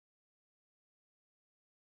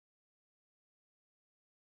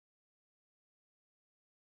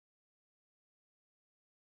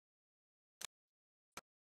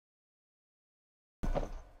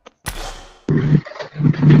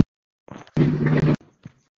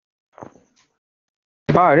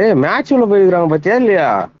டேய் மேட்ச் உள்ள போயிருக்காங்க பாத்தியா இல்லையா?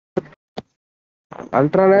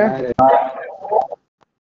 அல்ட்ரானே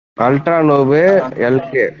அல்ட்ரா நோவு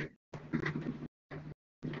எல்கே.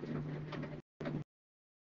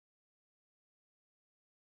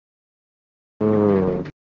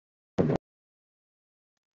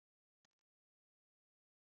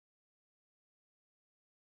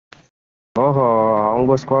 ஓஹோ,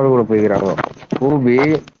 அவங்க ஸ்குவாட் கூட போயிருக்காங்க. Booby,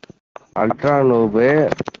 ultra நோபு,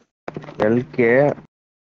 L K,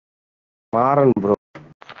 Maran bro.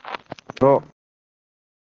 Bro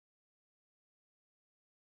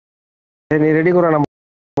நீ ரெடி கூட நம்ம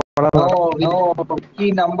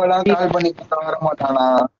நம்மலாம் கால் பண்ணி வர மாட்டானா?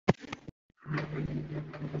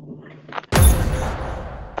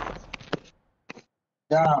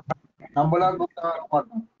 நம்மளாம் கூப்பிட்டா வர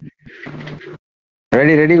மாட்டான்.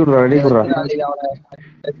 ரெடி குடுறா ரெடி குடுறா.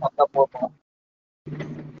 போப்போம்.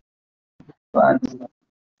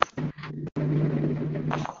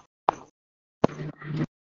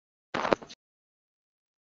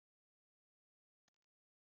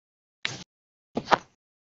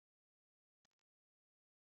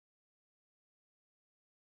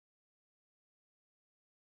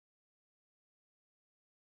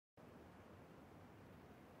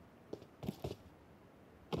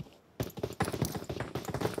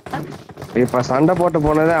 இப்ப சண்டை போட்டு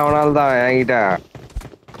போனதே அவனால தான் என்கிட்ட.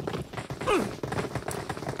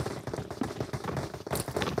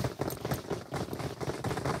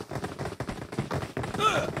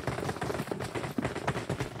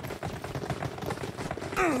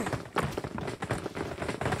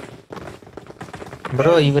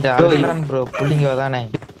 ப்ரோ இவரு அல்ட்ரான் ப்ரோ புள்ளிங்க தானே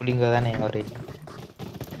அவரு.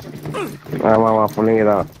 ஆமா புள்ளிங்க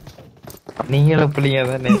தான். நீங்களும் புள்ளிங்க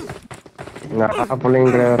தானே? நான் புள்ளிங்க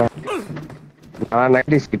கிடையாது. நான்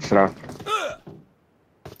 90s கிட்ஸ்டா.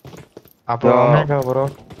 அப்போ ஒமேகா ப்ரோ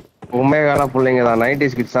ஒமேகால புள்ளிங்க தான்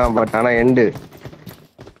 90s கிட்ஸ் தான். பட் ஆனா எண்டு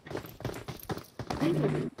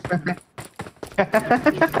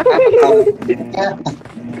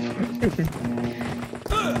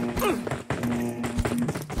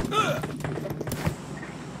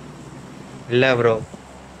இல்ல ப்ரோ.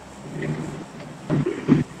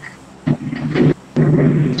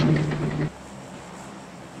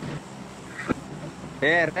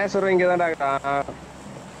 ரேசர் இங்க தான் டாக்டர்.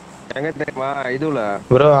 எங்க தெரியுமா இதுல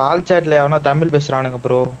ப்ரோ ஆல் சாட்ல எவனோ தமிழ் பேசுறானுங்க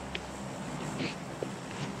ப்ரோ.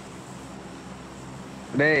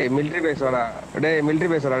 டேய் மிலிட்டரி பேசுவாடா. டேய்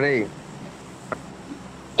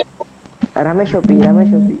ரமேஷ் ஓபி.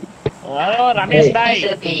 ஹலோ ரமேஷ் பாய்.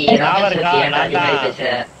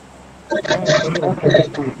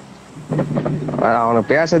 அவனை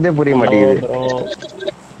பேசதே புரிய மாட்டேங்குது.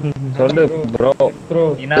 சொல்லு ப்ரோ.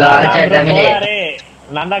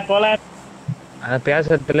 நல்லா கோலாரு. அத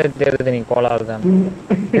பேசறதுல தெரியுது நீ கோலாறு தான்.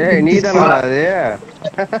 ஏய் நீதானா அது?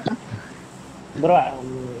 ப்ரோ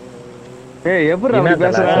ஏய் எப்படி அப்படி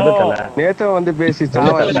பேசுற? நேத்து வந்து பேசி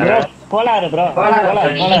சாவல. கோலாரு bro.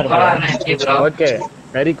 Okay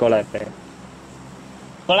very கோலாறு.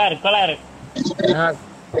 கோலாரு.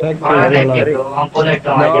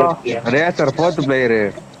 Racer 4th player.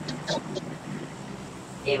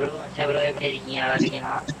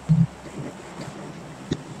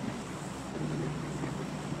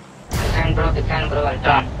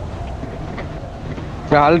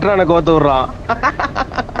 அல்ட்ரான கோத்து விடுறான்.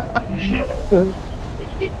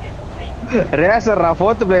 ரேசர்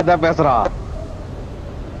 4th பிளேயர் தான் பேசுறான்.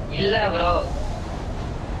 இல்ல ப்ரோ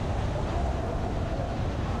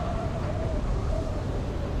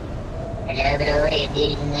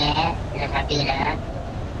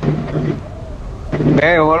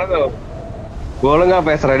ஒழுங்கா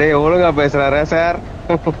பேசுற. டேய் ஒழுங்கா பேசுற ரேசர்.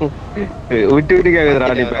 விட்டு கேக்குதுடா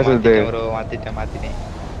நீ பேசுறது. ப்ரோ மாத்திட்டேன்.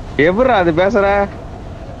 எப்படிடா அது பேசுற?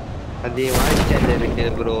 அது வாய்ஸ் சேஞ்சர் இருக்கு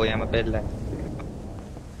ப்ரோ என் பேர்ல.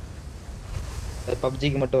 அது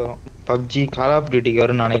பப்ஜிக்கு மட்டும் வரும். பப்ஜி கால் ஆஃப் டியூட்டிக்கு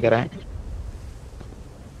வரும்னு நினைக்கிறேன்.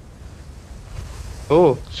 ஓ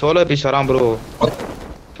சோலோ பீஸ் வரான் ப்ரோ.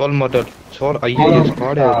 சோல் மோட்டர் ஐயோ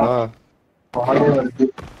ஸ்குவாட் இருக்கா?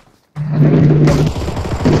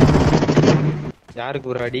 யாருக்கு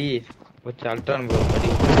ஒரு அடி வச்சு அல்ட்ரான் ப்ரோ அடி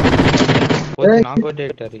போச்சு. நாக் அவுட்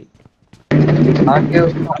ஆயிட்டாரு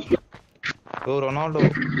ப்ரோ. ரொனால்டோ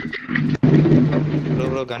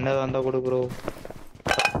ப்ரோ கண்ணை வந்தா கொடு ப்ரோ.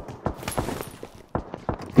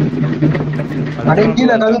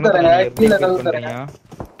 கீழே கழுவு தரங்க.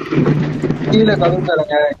 கீழே கழுவு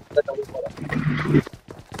தரங்க.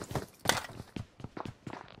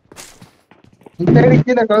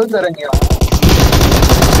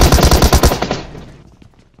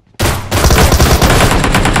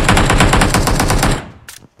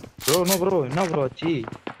 ப்ரோ என்ன ப்ரோ ஆச்சு?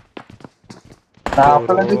 நான்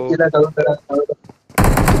அப்பல இருந்து கீழே கவுத்துறேன்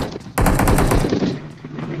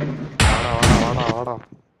வாடா வாடா.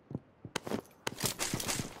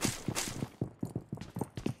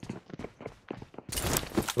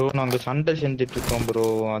 ப்ரோ நாங்க சண்டை செஞ்சுட்டு இருக்கோம் ப்ரோ.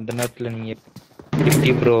 அந்த நேரத்துல நீங்க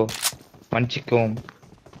எப்படி ப்ரோ மன்னிச்சிக்கும்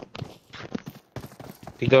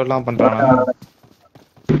இதெல்லாம் பண்றானா?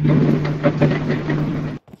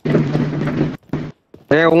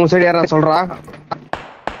 உங்க சைடு யாரா சொல்றா?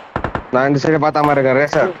 நான் இந்த சைடு பார்த்த மாதிரி இருக்கேன்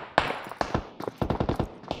ரேசர்.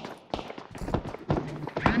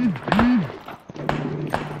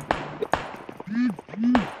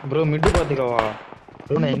 Bro Mittu பாத்துக்கவா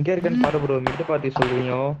bro? நான் எங்க இருக்கேன்னு பாரு ப்ரோ. மிட்டு பாத்து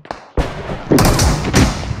சொல்றீங்க.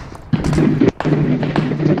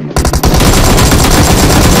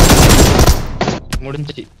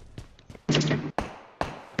 முடிஞ்சிச்சு.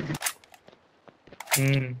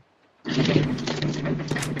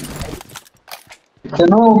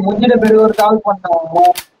 முடிஞ்சிட பேரு ஒரு கால்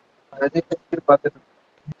பண்ணோம்.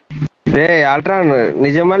 டேய் அல்ட்ரான்,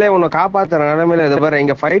 நிஜமாலே உன்னை காப்பாத்துற நிலைமையில இது பாரு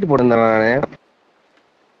இங்க ஃபைட் போட்டுருந்தேன் நானு.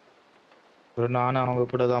 ப்ரோ நானும் அவங்க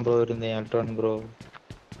கூட தான் ப்ரோ இருந்தேன். Ultron bro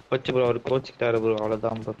coach bro. அவர் கோச்சுக்கிட்டாரு ப்ரோ.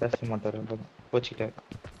 அவ்வளவுதான் ப்ரோ, பேச மாட்டாரு. கோச்சுக்கிட்டாரு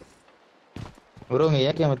ப்ரோ. உங்க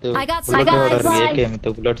ஏகேஎம் புல்லட்டோட இருக்கு. ஏகேஎம்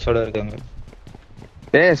புல்லட்ஸோட இருக்காங்க.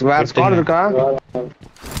 டேய் வேற ஸ்குவாட் இருக்கா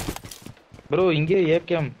ப்ரோ? இங்கே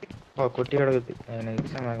ஏகேஎம் கொட்டி கிடக்குது. எனக்கு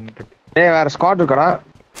எக்ஸாம் ஆக மாட்டேங்குது. டேய் வேற ஸ்குவாட் இருக்கடா.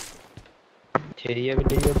 சரியா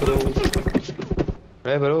விட்டீங்க ப்ரோ.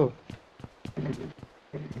 ப்ரோ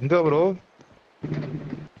எங்க ப்ரோ?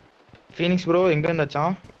 ஃபீனிக்ஸ் ப்ரோ எங்க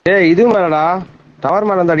இருந்தாச்சான்? டேய் இது மேலடா, டவர்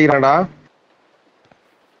மேல இருந்து அடிக்கிறான்டா.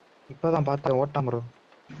 இப்பதான் பார்த்தேன். ஓட்டான் ப்ரோ.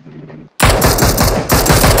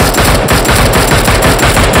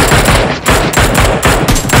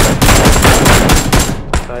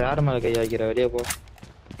 யாரு மேல கை ஆகிற? வெளியே போ.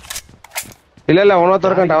 இல்ல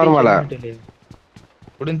உனத்தருக்கான் டவர் மேல.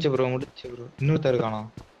 முடிஞ்சு ப்ரோ, முடிச்சு ப்ரோ. இன்னொருத்தர் இருக்கானா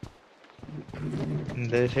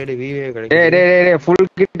இந்த சைடு? விவே கிடைக்கும். டேய் டேய் டேய் ஃபுல்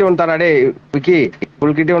கிட் ஒன்னு தரடா. டேய் விக்கி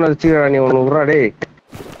ஃபுல் கிட் ஒன்னு வச்சுக்கடா. நீ ஒன்னு உறடா. டேய்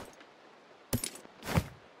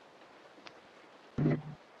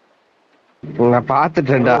நான்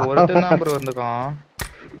பாத்துட்டேன்டா. ஒருத்தன் தான் ப்ரோ இருந்துக்கான்.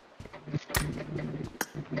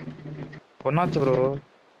 பொண்ணாச்சு ப்ரோ.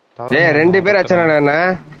 டேய் ரெண்டு பேர் அச்சனடா என்ன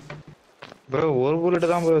ப்ரோ? ஒரு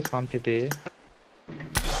புல்லட் தான் ப்ரோ காமிச்சிட்டு.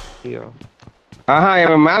 ஐயோ ஆஹா,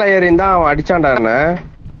 இவன் மேல ஏறி இருந்தா அவன் அடிச்சான்டா என்ன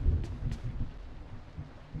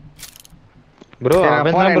ப்ரோ?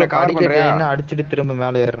 அவன் தான் ப்ரோ கவர் பண்றியா? என்ன அடிச்சிட்டு திரும்ப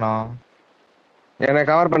மேல ஏறறான். என்ன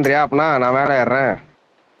கவர் பண்றியா? அப்பனா நான் மேல ஏறறேன்.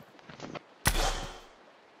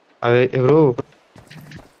 அது ப்ரோ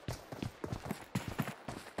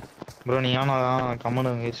ப்ரோ நீ ஆனா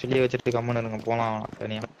கம்மனு சொல்லி வச்சிட்டு கம்மனு இருங்க. போலாம்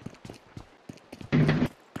தனியா.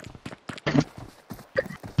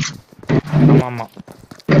 ஆமா ஆமா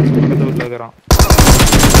வீட்டுல இருக்கிறான்.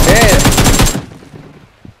 ஏய்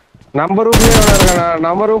நம்ம ரூப்லயே எவனோ இருக்கான்டா.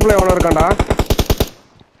 நம்ம ரூப்ல எவனோ இருக்கான்டா.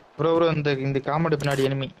 ப்ரோ ப்ரோ இந்த காமெடி பின்னாடி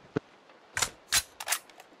எனிமி.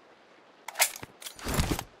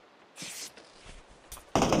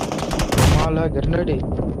 Mala grenade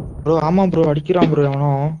bro. ஆமா ப்ரோ அடிக்கிறான் ப்ரோ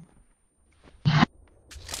அவனோ.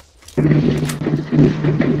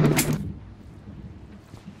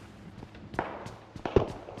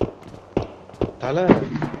 தலை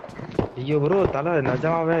ஐயோ ப்ரோ, தலை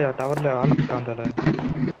நிஜமாவே டவர்ல ஆளுக்கான் தலை.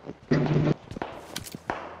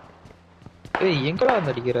 ஏய் எங்கடா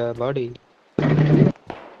வந்து அடிக்கிற பாடி?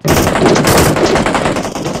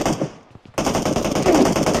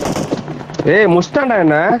 ஏய் முஸ்டாண்டா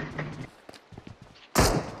என்ன?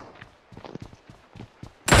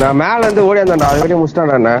 நான் மேல இருந்து ஓடி வந்தேன்டா. அது வரையும்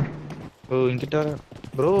முஸ்டாண்டா என்ன? ஓ இங்கிட்ட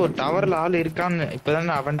ப்ரோ டவர்ல ஆள் இருக்கான்னு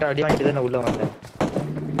இப்பதானே அவன்கிட்ட அடி வாங்கிட்டு தானே உள்ள வந்தேன்.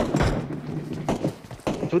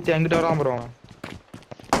 சுத்தி அங்கிட்ட வரான் ப்ரோ.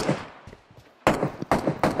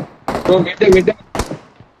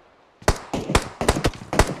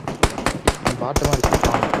 பாட்டு மாதிரி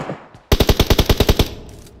இருக்கான்.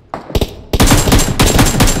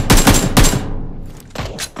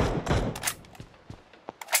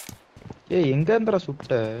 ஏய் எங்க இருந்துடா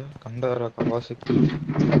சுட்ட கண்டாரா கவாசுக்கு?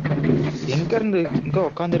 எங்க இருந்து எங்க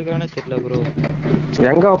உட்கார்ந்து இருக்கானே தெரியல ப்ரோ.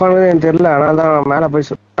 எங்க உட்காந்து எனக்கு தெரியல. ஆனா தான் மேல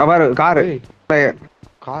போய் பாரு காரு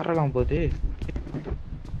காரெல்லாம் போகுது.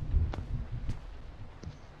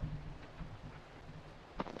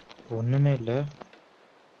 ஒண்ணுமே இல்ல.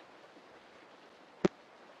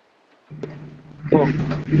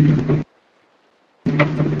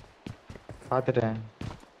 பாத்துட்டேன்.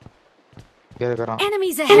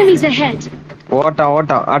 Enemies ahead. ஓட்டான்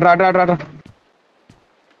அட்ரா அட்ரா அட்ரா.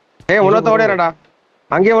 ஏய் உன்னத்த ஓடிறடா.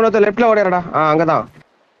 அங்கேயே உன்னத்த லெஃப்ட்ல ஓடிறடா. அங்கதான்.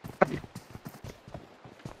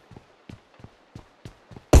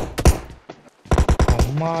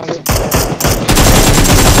 சும்மாவே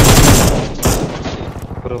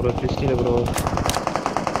ப்ரோ கிறிஸ்டில ப்ரோ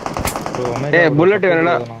ஏய் புல்லட்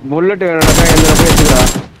வேணும்னா இந்த போய் எடுத்துக்கடா.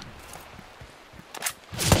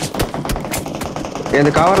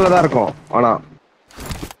 இந்த கவர்ல தான் இருக்கும் ஆனா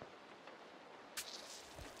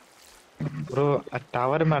ப்ரோ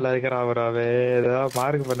டவர் மேல இருக்கிற அவராவே ஏதாவது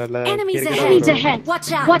மார்க் பண்ணல Enemies இருக்கடா ahead! bro.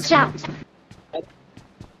 Ahead! Watch out!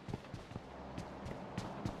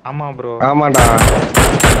 ஆமா ப்ரோ ஆமாண்டா.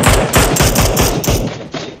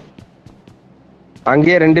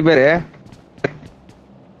 அங்கேயே 2 பேரு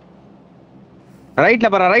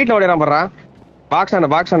ரைட்ல ஓடிறான் பாறா. Box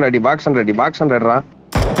and ரெடிடா.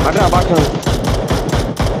 அட்ரா பாக்ஸ்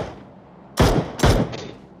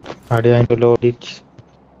அடி வாங்கிட்டு ஓடிச்சு.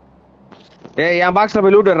 ஏய் என் பாக்ஸ்ல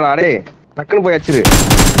போய் லூட் எடுறா டேய். டக்குன்னு போய் அடிச்சிரு.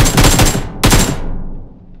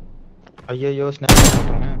 ஐயோ ஸ்னாப்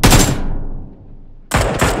பண்றானே.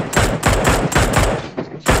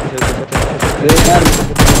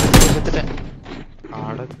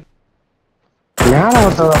 மேல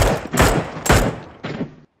வரதா.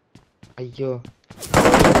 ஐயோ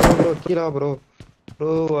ப்ரோ கீழா ப்ரோ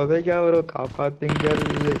அவேகா ப்ரோ காப்பாத்துங்கள்.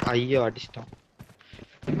 ஐயோ அடிச்சிட்டான்.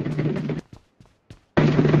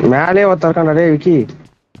 மேலே ஒருத்தர்க்கான டேய் விக்கி.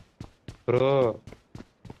 ப்ரோ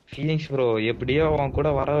ஃபீனிக்ஸ் ப்ரோ எப்படியோ அவன் கூட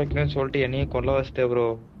வர வைக்கணும்னு சொல்லிட்டு என்னையும் கொல்ல வச்சிட்டே ப்ரோ.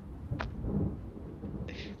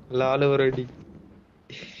 லாலு ஒரு அடி.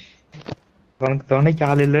 உனக்கு துணைக்கு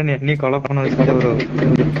ஆள் இல்லைன்னு என்னையும் கொலை பண்ண வச்சிட்டே ப்ரோ.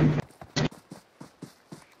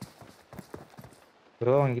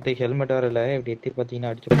 ப்ரோ அவன்கிட்ட ஹெல்மெட் வேற இல்லை. இப்படி எத்தி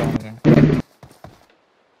பார்த்தீங்கன்னா அடிச்சு போவானுங்க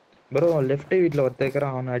ப்ரோ. லெஃப்ட் வீட்டில் ஒருத்த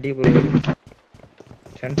இருக்கிறான் அவன் அடி ப்ரோ.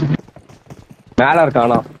 மேல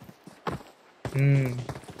இருக்கானா?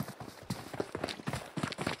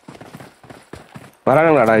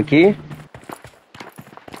 வரானுங்களாடா விக்கி?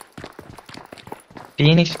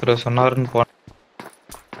 ஃபீனிக்ஸ் ப்ரோ சொன்னாருன்னு போன.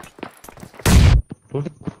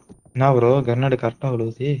 என்ன ப்ரோ கர்நாடு கரெக்டா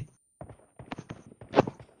விழுவுது.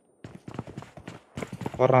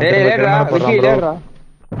 போடுறான் டேய் திரும்ப லேட்ரா கர்நாடு விக்கி போடுறான் ப்ரோ. லேட்ரா.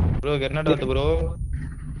 ப்ரோ கர்நாடு வந்து ப்ரோ.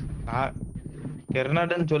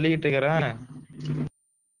 கர்நாடுன்னு சொல்லிக்கிட்டு இருக்கிறேன்.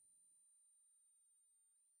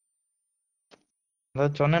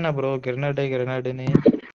 அதான் சொன்னேன்னா bro கர்நாடுன்னு.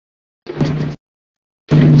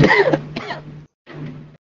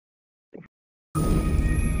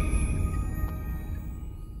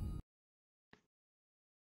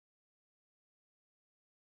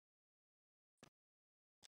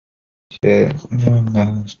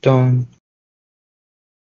 Stone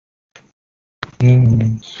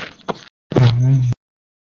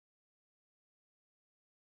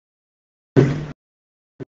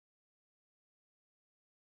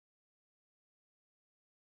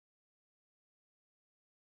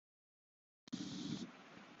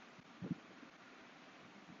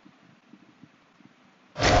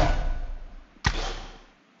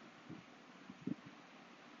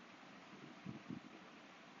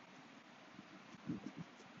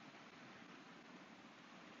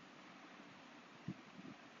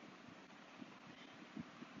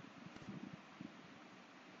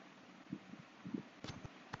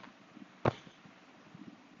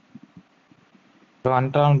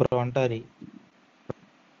bro வந்துட்டாரி.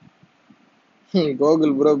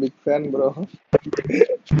 Gokul bro big fan bro.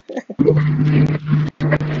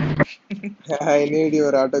 I need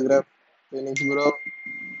your autograph Phoenix bro.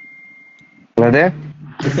 என்னது?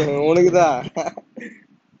 உனக்குதான்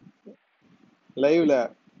லைவ்ல.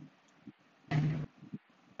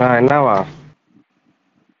 என்னவா?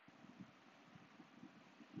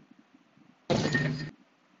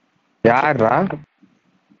 யாரா?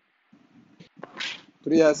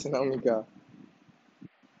 பிரியாஸ் நமிகா.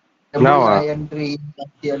 என்னவா? என்ட்ரி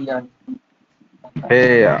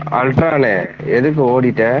ஏய் அல்ட்ரானே எதுக்கு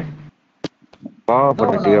ஓடிட்ட?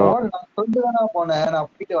 பாவப்பட்டுட்டியோ? போனேன் நான்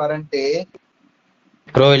போயிட்டு வரேன்ட்டு.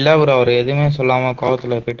 ப்ரோ இல்ல ப்ரோ அவர் எதுவுமே சொல்லாம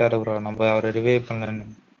கோவத்துல போயிட்டாரு ப்ரோ. நம்ம அவரை ரிவைவ் பண்ணலன்னு.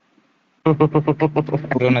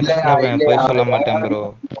 ப்ரோ நான் சின்ன பையன் போய் சொல்ல மாட்டேன் ப்ரோ.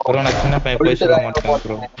 நான் சின்ன பையன் போய் சொல்ல மாட்டேன்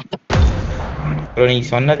ப்ரோ. நீங்க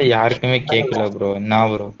சொன்னது யாருக்குமே கேட்கல ப்ரோ. என்ன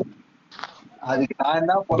ப்ரோ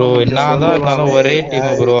ப்ரோ என்னதான் இருந்தாலும் ஒரே டீம்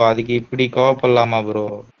ப்ரோ. அதுக்கு இப்படி கோவப்படலாமா ப்ரோ?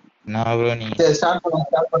 என்ன ப்ரோ நீ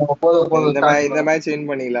இந்த மேட்ச் வின்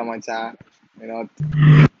பண்ணிக்கலாம் மச்சான்.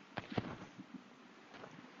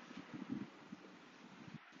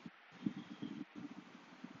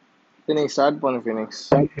 ஃபீனிக்ஸ் ஸ்டார்ட் பண்ணு ஃபீனிக்ஸ்.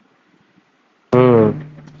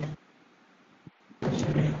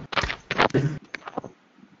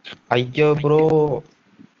 ஐயோ ப்ரோ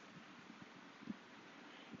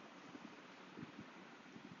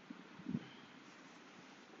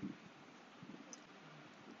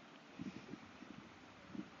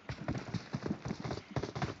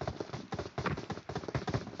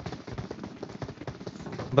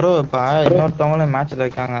ப்ரோ இப்ப இன்னொருத்தவங்களும் மேட்ச்ல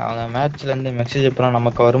இருக்காங்க. அவங்க மேட்ச்ல இருந்து மெசேஜ் அப்புறம்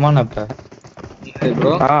நமக்கு வருமானம் இப்ப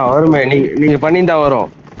ப்ரோ வருமே, நீங்க பண்ணியிருந்தா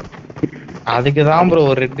வரும். அதுக்குதான் ப்ரோ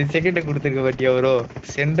ஒரு 2 செகண்ட் கொடுத்துருக்க வட்டியா bro.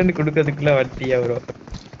 சென்டன் கொடுக்கறதுக்குள்ள வட்டியா bro.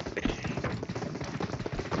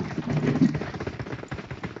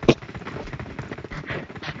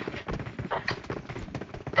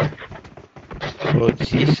 Bro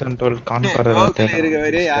season 12 conqueror Gokula இருக்க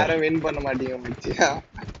வரையும் யாரும் வின் பண்ண மாட்டீங்க மச்சியா.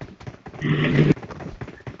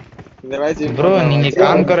 இந்த மேட்ச் வின் ப்ரோ நீங்க பண்ணலாம்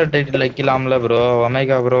conqueror title வைக்கலாம்ல bro.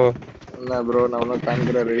 Omega bro. என்ன ப்ரோ நான் இன்னும்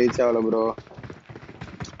கான்கரர் ரீச் ஆகல ப்ரோ.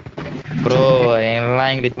 ப்ரோ எல்லாம்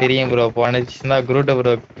எங்களுக்கு தெரியும் ப்ரோ. போன சீசன் தான் குரூட்ட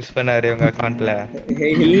ப்ரோ புஷ் பண்ணாரு உங்க அக்கவுண்ட்ல.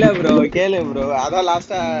 இல்ல ப்ரோ கேளு ப்ரோ, அதான்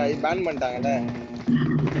லாஸ்டா பேன் பண்ணிட்டாங்கல்ல.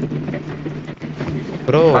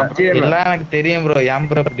 ப்ரோ எல்லாம் எனக்கு தெரியும் ப்ரோ. ஏன்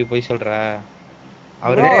ப்ரோ இப்படி போய் சொல்ற?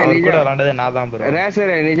 அவரு கூட விளாண்டது நான் தான் ப்ரோ.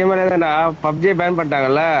 ரேசர் நிஜமாலே தான்டா, பப்ஜி பேன்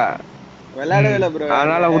பண்ணிட்டாங்கல்ல, விளையாடவே இல்ல ப்ரோ.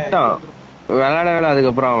 அதனால விட்டான், விளையாடவே இல்லை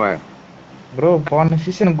அதுக்கப்புறம் அவன். ப்ரோ போன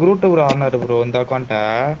சீசன் குரூட்ட ப்ரோ ஆனாரு ப்ரோ இந்த அக்கவுண்ட.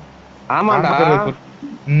 ஆமாண்டா,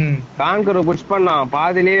 கான்கரர் புஷ் பண்ணான்,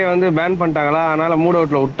 பாதிலேயே வந்து பேன் பண்ணிட்டாங்களா, அதனால மூட்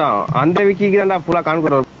அவுட்ல விட்டான். அந்த விக்கிக்கு தான்டா ஃபுல்லா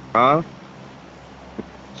கான்கரர்.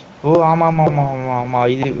 ஓ ஆமா ஆமா ஆமா ஆமா ஆமா.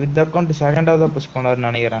 இது இந்த அக்கவுண்ட் செகண்டாவது புஷ் பண்ணாருன்னு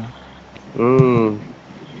நினைக்கிறேன்.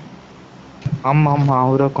 ஆமா ஆமா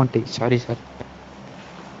அவர் அக்கவுண்ட். Sorry sir.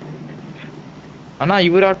 ஆனா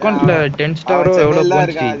இவர் அக்கவுண்ட்ல 10 ஸ்டாரோ எவ்வளவு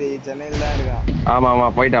போச்சு. சென்னையில தான் இருக்கான். ஆமா ஆமா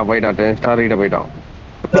போயிட்டான் 10 ஸ்டார் கிட்ட போயிட்டான்.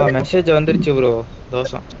 மெசேஜ் வந்துருச்சு ப்ரோ.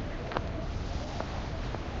 தோசம்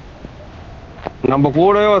நம்ம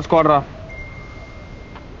கூடவே ஒரு ஸ்குவாட்ரா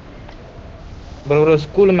ப்ரோ.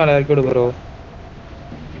 ஸ்கூல் மேல இறக்கி விடு ப்ரோ.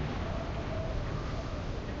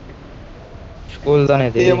 ஸ்கூல் தானே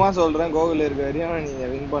இது. சத்தியமா சொல்றேன், கோகுல இருக்க வரையும் நீங்க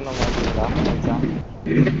வின் பண்ண மாட்டீங்களா மச்சான்?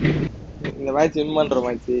 இந்த மேட்ச் வின் பண்ற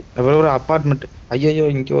மேட்ச். ப்ரோ ஒரு அபார்ட்மெண்ட். ஐயோ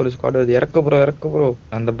இங்க ஒரு ஸ்குவாட் வருது. இறக்க ப்ரோ.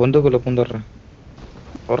 அந்த பொந்துக்குள்ள பூந்துடுறேன்.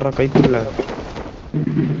 வர்ற கைக்குள்ள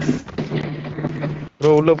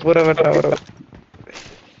ப்ரோ உள்ள பூர வெட்டா வர.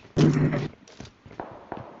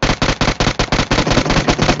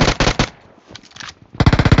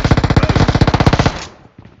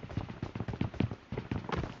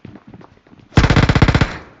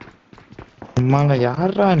 அம்மாங்க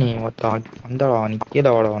யாரா நீ? வந்தா நீ கீழே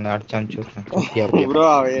வாட வந்து அடிச்சு அனுப்பிச்சு ப்ரோ.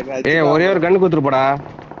 ஒரே ஒரு கண்ணு குத்துரு போடா.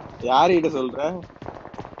 யாருகிட்ட சொல்ற?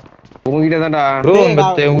 உங்ககிட்ட தான்டா ப்ரோ.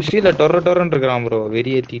 உசியில டொரன்னு இருக்கான் ப்ரோ,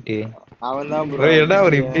 வெறி ஏத்திட்டு. அவன் தான் ப்ரோ. என்ன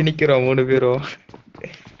அவர் இப்படி நிக்கிறோம் 3 பேரும்.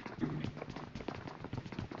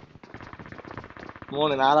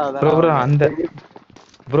 3 4 ப்ரோ ப்ரோ அந்த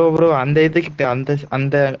ப்ரோ அந்த இதுகிட்ட அந்த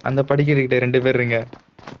அந்த அந்த படிக்கிறதுக்கிட்ட 2 பேர் இருங்க.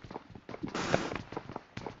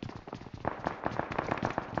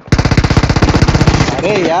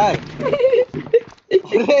 அரே யார்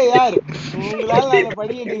உங்களால அந்த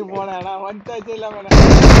படிக்கட்டுக்கு போனேன் நான். வந்துட்டாச்சே இல்லாம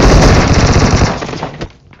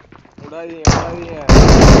விடாதீங்க.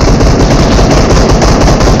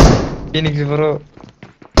 Phoenix bro.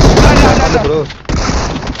 ப்ரோ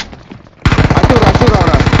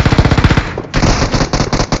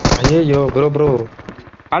ஐயோ ப்ரோ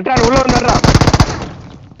அல்ட்ரான் உள்ள வந்துடுறா.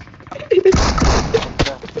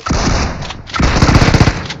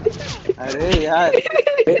 அரே யார்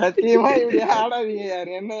சத்தியமா இப்படி ஆடாதீங்க யார்.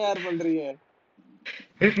 என்ன யார் பண்றீங்க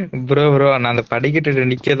ப்ரோ நான் அந்த படிக்கிட்டு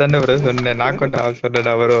நிக்க தானே ப்ரோ சொன்னேன். நான் கொண்டு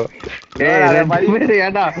சொன்னேன்டா ப்ரோ.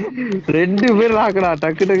 2 பேர் ஆக்கடா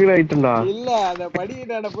டக்கு டக்குன்னு ஆயிட்டுடா. இல்ல அந்த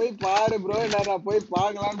படிக்கிட்ட போய் பாரு ப்ரோ. நான் போய்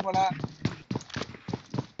பாக்கலான்னு போனேன்.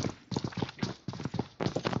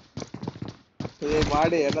 ஏய்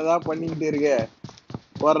மாடு என்னதான் பண்ணிட்டு இருக்க?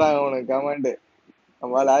 போடுறாங்க உனக்கு கமெண்ட்.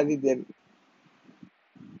 நம்மளால ஆதித்யன்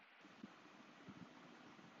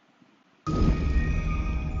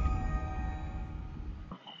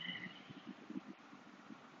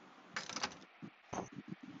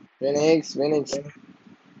Phoenix.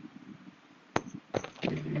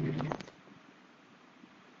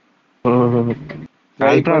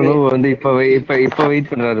 அல்ட்ரான் வந்து இப்ப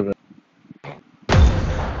வெயிட் பண்றாரு.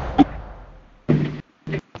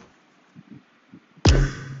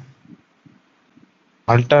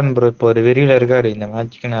 அல்டான் ப்ரோ இப்போ ஒரு வெறியில இருக்காரு. இந்த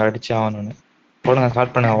மேட்ச்க்கு நான் அடிச்சு ஆகணும்னு. போடுங்க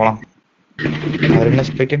ஸ்டார்ட் பண்ணுங்க போலாம். அவர் என்ன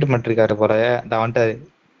ஸ்பெக்டேட் பண்ணிருக்காரு போல. வந்துட்டாரு.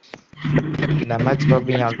 இந்த மேட்ச்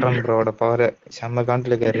பாப்பீங்க அல்ட்ரான் ப்ரோவோட பவர். செம்ம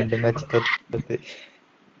காண்டில் இருக்காரு. 2 மேட்ச் தோத்து.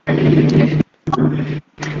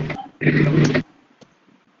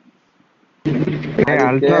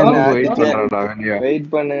 வெயிட்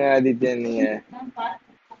பண்ணுங்க ஆதித்யன். நீங்க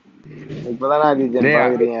இப்பதானே ஆதித்யன்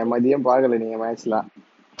பாக்குறீங்க, மதியம் பாக்கல நீங்க மேட்ச்லாம்.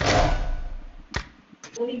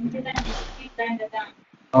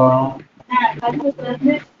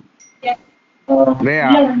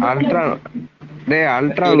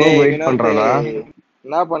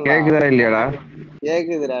 என்ன பண்ணலாம்? கேக்குதா இல்லையாடா?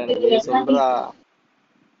 கேக்குதுடா எனக்கு, சொல்றா.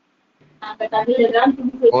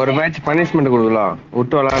 ஒரு மேட்ச் பனிஷ்மெண்ட் கொடுக்கலாம்,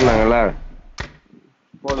 விட்டு விளையாடுனாங்கல்ல.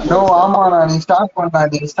 ஆமாண்ணா, நீ ஸ்டார்ட்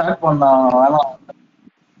பண்ணா வேணாம்.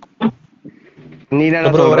 நீ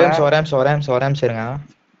தானே ப்ரோ சொல்ற? ஒரே நிமிஷம் இருங்க.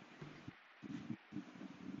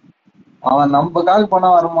 அவன் நம்ம கால்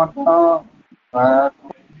பண்ணா வர மாட்டான்.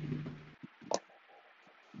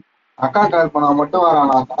 அக்கா கால் பண்ணா மட்டும்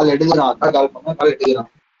வரான். கால் எடுக்கிறான். அக்கா கால் பண்ணா கால் எடுக்கிறான்.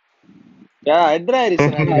 அட்ரா ஆயிடுச்சு.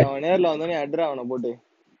 அவன் நேர்ல வந்தோடனே அட்ரா அவனை போட்டு.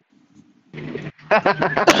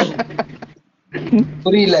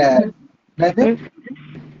 புரியல.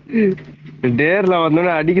 டேர்ல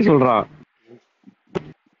வந்தோடனே அடிக்க சொல்றான்.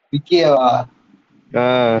 விக்கியவா?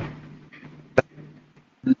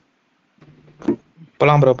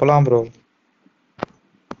 போலாம் ப்ரோ.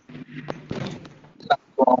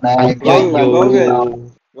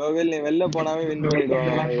 கோகுல் நீ வெளில போனாவே வின்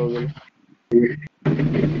பண்ணிடுவாங்க கோகுல்.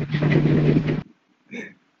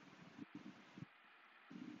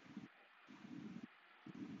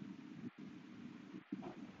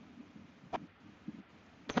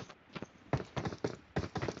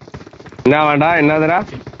 என்ன வேண்டா? என்னதுடா?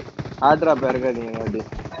 ஆட்ரா பேருக்காதீங்க.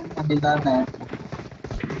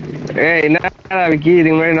 ஏய் என்னடா விக்கி,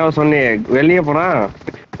 இதுக்கு முன்னாடி என்ன சொன்னே? வெளியே போனா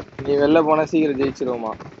நீ வெளில போனா சீக்கிரம்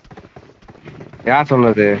ஜெயிச்சிருவோமா? யார்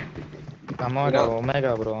சொன்னது?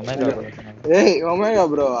 Omega bro. ஏய் ஒமேகா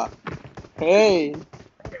ப்ரோவா? ஏய்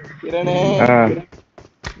கிரணே,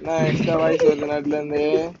 நான் எக்ஸ்ட்ரா வாய்ஸ் வருது நாட்டுல இருந்து,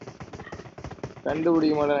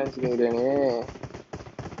 கண்டுபிடிக்க மாட்டேன் நினைச்சுக்கிறேன்.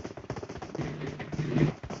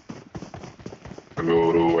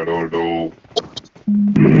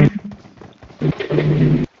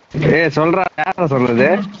 ஏய் சொல்றா, யார சொன்னது?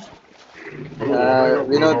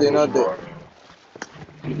 வினோத்.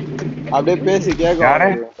 அப்படியே பேசி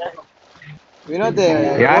கேட்கும். வினோத்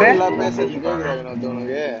யாரு பேசுறது கேக்குதா வினோத்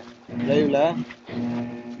உனக்கு லைவ்ல?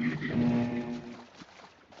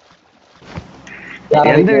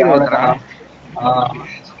 எந்த வினோத்ரா?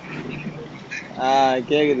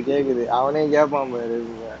 கேக்குது. அவனே கேட்பான் பாரு.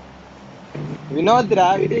 வினோத்ரா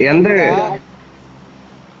எந்த?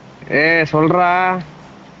 சொல்றா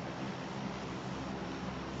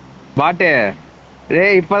பாட்டு.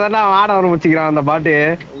 டேய் இப்பதானே ஆட ஆரம்பிச்சுக்கிறான் அந்த பாட்டு.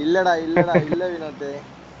 இல்லடா இல்ல வினோத்,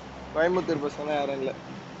 கோயம்புத்தூர் பசங்க யாரும் இல்ல.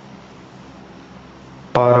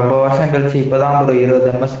 ரொம்ப வருஷம் கழிச்சு இப்பதான் ப்ரோ 20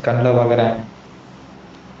 MS கண்ணில் பாக்குறேன்.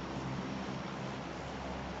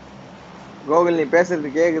 கோகுல் நீ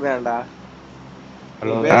பேசுறது கேக்குதாண்டா?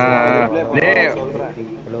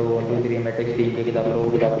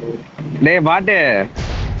 டேய் பாட்டு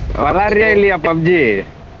வராறியா இல்லையா பப்ஜி?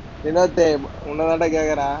 வினோத் உன்னதாண்டா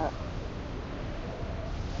கேக்குறான்.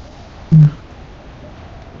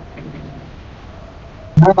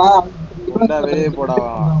 வெளியே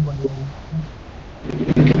போடாவா?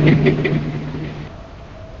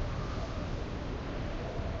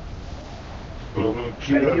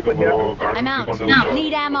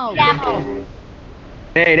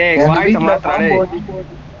 டேய் வாய்ஸ் மாத்ரா.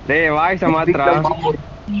 டேய் வாய்ஸ் மாத்ரா.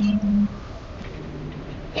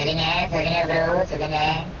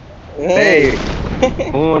 டேய்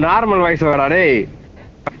ஓ நார்மல் வாய்ஸ் வரடா. டேய்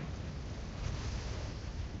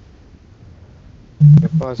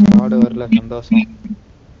எப்பா ஸ்குவாட் வரல, சந்தோஷம்.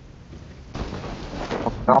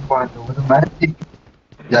 ஒரு மேட்ச்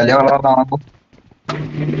ஜாலியா விளையாடலாம்.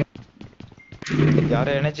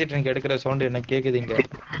 யாரோ எனர்ஜி ட்ரிங்க் எடுக்கிற சவுண்ட் என்ன கேக்குதுங்க?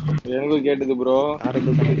 எனக்கும் கேட்டது ப்ரோ.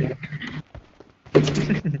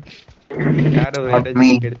 யாரோ எனர்ஜி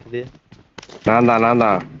ட்ரிங்க் எடுத்தது? நான்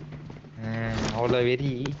தான். அவ்வளவு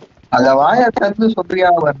வெறி. அத வாயை திறந்து சொல்றியா?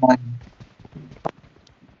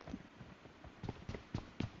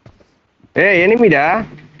 ஏய் எனிமிடா.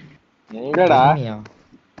 எங்கடா?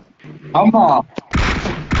 ஆமா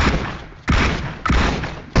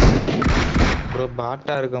ப்ரோ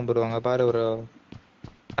பாட்டா இருக்கும் ப்ரோ, அங்க பாரு ப்ரோ.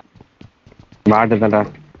 பாட்டு தான்டா.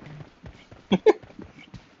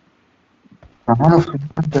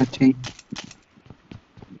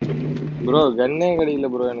 ப்ரோ கன்னே கிடைக்கல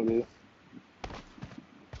ப்ரோ எனக்கு.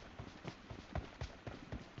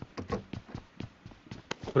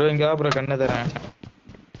 ப்ரோ இங்க வா ப்ரோ, கண்ணை தரேன்.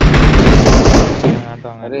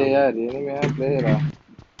 அரே யார் எனிமியா பிளேயரா?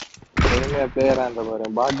 எனிமியா பிளேயரான்ற பாரு,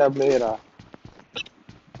 பாட்டா பிளேயரா?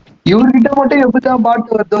 இவர்கிட்ட மட்டும் எப்படிதான் பாட்டு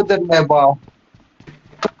வருதோ தெரியலப்பா.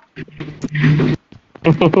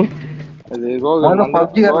 அது கோகுல்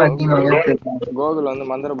வந்து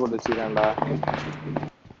மந்திர போட்டு வச்சுக்காண்டா.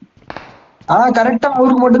 கரெக்டா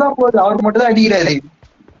அவருக்கு மட்டும் தான் போகுது, அவருக்கு மட்டும் தான் அடிக்கிறாரு.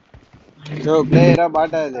 பிளேயரா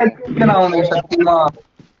பாட்டா இது? நான் உனக்கு சத்தியமா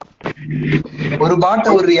ஒரு பாட்டை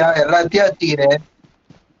விடுறியா? எல்லாத்தையும் அடிக்கிறேன்.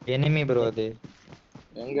 எனிமி ப்ரோ அது.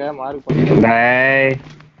 எங்க மார்க் பண்ணுங்க. டேய்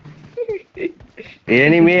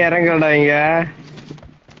எனிமே இறங்கடா இங்க.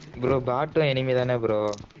 ப்ரோ பாட்டும் எனிமி தானே ப்ரோ.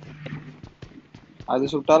 அது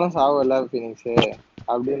சுட்டாலும் சாவல ஃபீனிக்ஸ்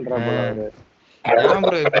அப்படின்ற போல அவரு. ஏன்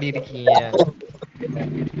ப்ரோ இப்படி இருக்கீங்க?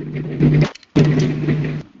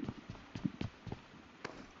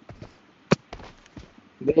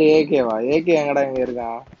 டேய் ஏகேவா? ஏகே எங்கடா இங்க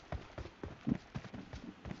இருக்கான்?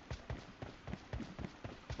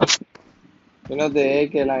 வினோத்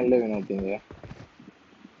ஏகே எல்லாம் இல்ல வினோத் இங்க.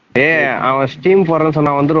 அவன் ஸ்டீம் போடுறேன்னு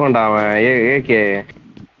சொன்னா வந்துருவான்டா அவன். ஏகே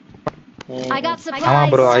ஆமா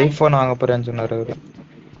ப்ரோ ஐபோன் வாங்க போறேன்னு சொன்னாரு அவரு.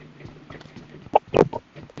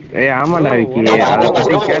 ஆமாடா விக்கி, அதை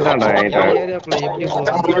பத்தி கேட்டான்டா என்கிட்ட. ஏரியாக்குள்ள எப்படி ப்ரோ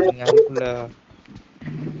வந்திருக்கீங்க அதுக்குள்ள?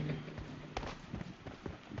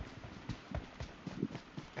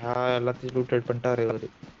 எல்லாத்தையும் லூட் பண்ணிட்டாரு அவரு.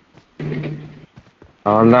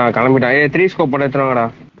 அவன் தான் கிளம்பிட்டான். 3 ஸ்கோப் போட எடுத்துவாங்கடா.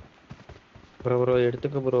 ப்ரோ ப்ரோ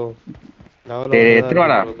எடுத்துக்க ப்ரோ. சரி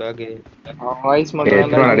எடுத்துவாடா. பேக் அவன் வாய்ஸ்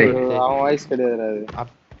மட்டும் தான். அவன் வாய்ஸ் கிடையாது அது.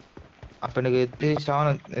 அப்ப எனக்கு 3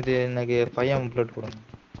 இது எனக்கு 5 புல்லட் கொடுங்க.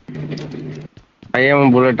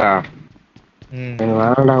 5 புல்லட்டா?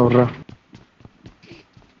 வேணாம்டா விட்றா.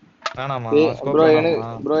 வேணாமா ப்ரோ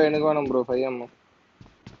எனக்கு வேணும் ப்ரோ 5M.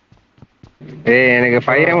 எனக்கு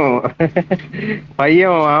 5M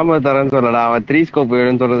ஆமா தரேன்னு சொல்லடா. அவன் 3 ஸ்கோப்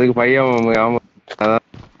வேணும்னு சொல்றதுக்கு 5M ஆமா.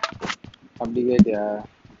 அப்படி கேட்டியா?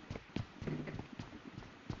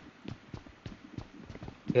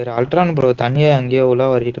 சரி அல்ட்ரான் ப்ரோ தனியா அங்கேயோ உலா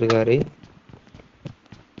வரிட்டு இருக்காரு.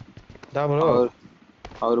 டா ப்ரோ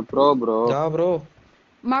அவர் ப்ரோ ப்ரோ. டா ப்ரோ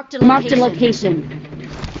Marked a location.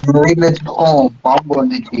 பாம்பு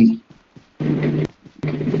வந்துச்சு.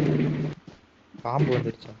 பாம்பு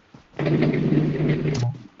வந்துருச்சா?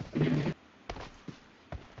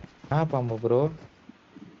 பாம்பு ப்ரோ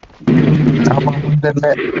தெரியல.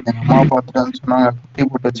 எங்க அம்மா பார்த்துட்டு சொன்னாங்க குட்டி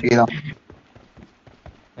போட்டு வச்சுக்கிதான்.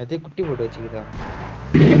 அதே குட்டி போட்டு வச்சுக்கிதா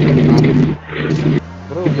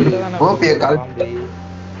ப்ரோ?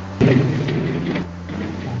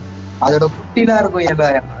 அதோட குட்டிலாம் இருக்கும்.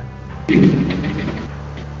 எல்லாம்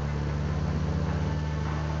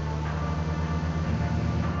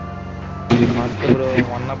ப்ரோ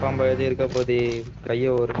ஒன்ன பாம்பு எது இருக்க போது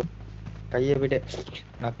கையை விட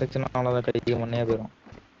நத்துச்சுன்னா அவ்வளோதான். கைக்கு முன்னே போயிடும்.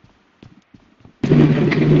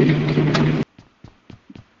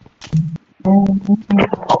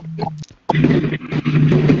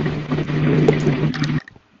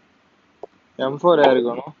 M4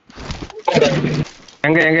 யாருக்கணும்?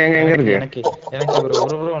 எங்க எங்க எங்க எங்க இருக்கு? எனக்கு ப்ரோ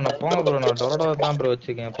ப்ரோ நான் போங்க ப்ரோ. நான் டொரடோ தான் ப்ரோ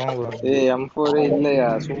வச்சிருக்கேன். போங்க ப்ரோ. M4 இல்லையா?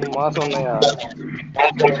 சும்மா சொன்னையா?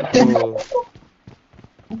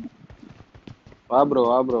 வா ப்ரோ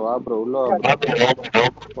உள்ள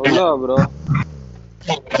வா ப்ரோ.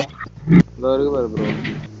 இருக்கு பாரு ப்ரோ.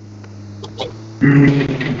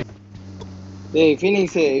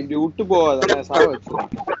 ஃபீனிக்ஸ் இப்படி விட்டு போவாதானே சாவ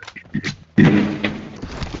வச்சிருவான்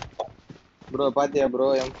ப்ரோ. பாத்தியா ப்ரோ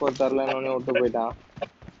M4 தரலன்னு விட்டு போயிட்டான்.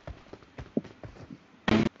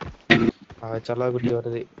 சல்லா குட்டி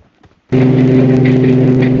வருது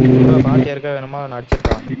ப்ரோ. பாத்தியா இருக்கா வேணுமா? நான்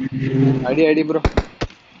அடிச்சிருக்கான். அடி ப்ரோ.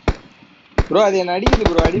 அது என்ன அடிக்குது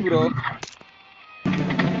ப்ரோ. அடி ப்ரோ.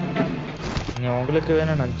 நீ உங்களுக்கு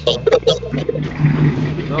வேணும் நினைச்சேன் ப்ரோ.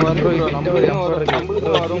 நம்மளுக்கு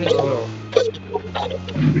வரும் ப்ரோ.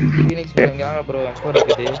 ஃபீனிக்ஸ் ப்ரோ இங்க வாங்க ப்ரோ. M4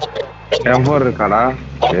 இருக்குது. M4 இருக்காடா?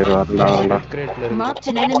 சரி வரடா. கிரேட்ல இருக்கு. Marked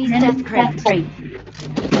an enemy's death crate.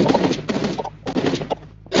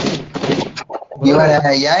 இவன்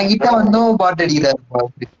என்கிட்ட வந்தும் பாட்டு அடிக்கிறாரு.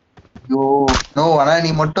 ஐயோ நோ. ஆனா நீ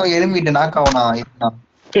மட்டும் எலும்பிட்டு நாக் ஆவனா?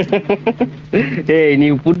 நீ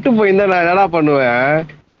புட்டு போயிருந்தா நான் என்னடா பண்ணுவேன்?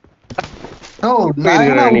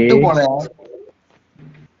 நான் விட்டு போனேன்.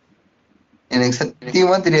 எனக்கு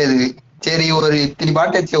சத்தியமா தெரியாது. சரி ஒரு இத்தனை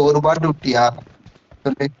பாட்டு வச்சு ஒரு பாட்டு விட்டியா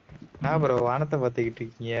சொல்லு. ப்ரோ வானத்தை பாத்துக்கிட்டு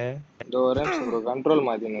இருக்கீங்க. ஒரே நிமிஷம் ப்ரோ. Control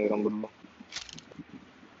மாத்தினேன் bro.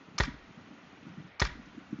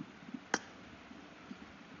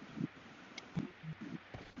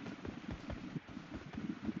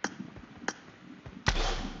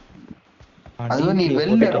 அதுவும் நீ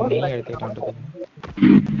வெளில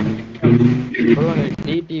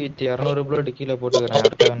டிடி வித் 200 புல்லட் கீழே போட்டுக்கிறேன்.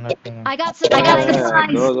 அடுத்த வேணாட்டுங்க.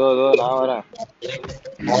 நான் வரேன்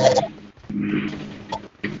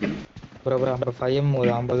ப்ரோ. அப்புறம் 5M ஒரு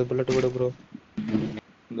 50 புல்லட் கொடு ப்ரோ.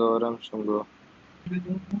 ஒரு நிமிஷம் ப்ரோ.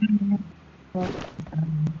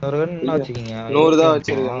 ஒரு கன் வச்சுக்கீங்க. 100 தான்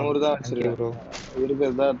வச்சிருக்கேன் ப்ரோ.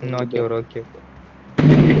 இருக்குதா? Okay bro. Okay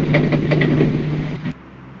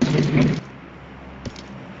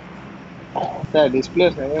sir display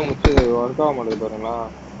சரியா முடிச்சது ஒர்க் ஆக மாட்டேங்குது பாருங்களா.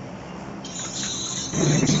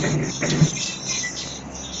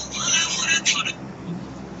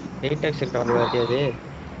 8x இருக்கா ப்ரோ யாட்டியாவது?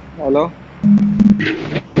 ஹலோ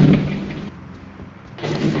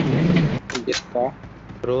கேட்டா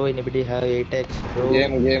bro anybody have 8x bro?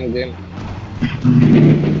 Game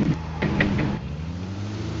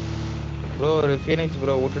bro ஒரு ஃபீனிக்ஸ்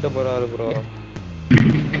ப்ரோ விட்டுட்டு போறாரு ப்ரோ.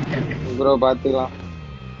 ப்ரோ பாத்துக்கலாம்.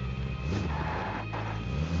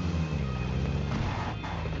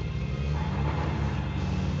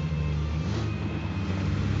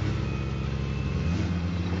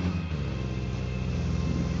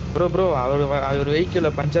 ப்ரோ அவர் வெஹிக்கிள்ல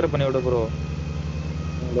பஞ்சர் பண்ணி விடு ப்ரோ.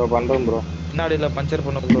 ப்ரோ பண்றேன் ப்ரோ. பின்னாடில பஞ்சர்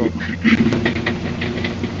பண்ணு ப்ரோ.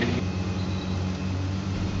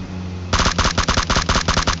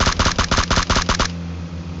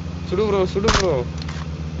 சுடு ப்ரோ.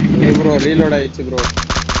 ப்ரோ ரீலோட் ஆயிடுச்சு ப்ரோ.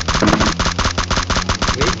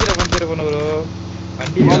 வெஹிக்கிள பஞ்சர் பண்ணு ப்ரோ.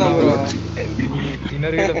 வண்டி போலாம் ப்ரோ.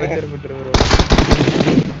 இன்னொரு வீட பஞ்சர் பண்ணிட்டு ப்ரோ.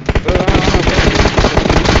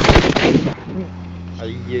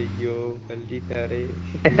 ஐயோ கல்லிட்டாரே.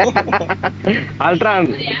 அல்ட்ரான்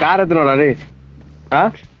காரத்தினோட டேய்.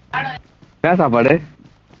 என்ன சாப்பாடு?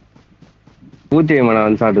 ஊத்தி நான்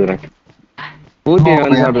வந்து சாப்பிட்டுக்கிறேன்.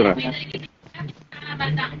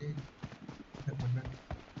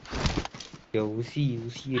 ஊசி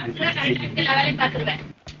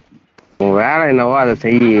உன் வேலை என்னவோ அதை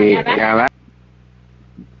செய்யி.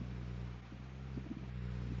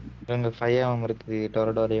 எங்க ஃபையாம இருக்கு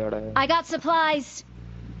டொரடோரியோட. I got supplies.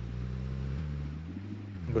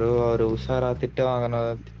 ப்ரோ அவர் உஷாரா திட்டு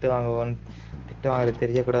வாங்குறது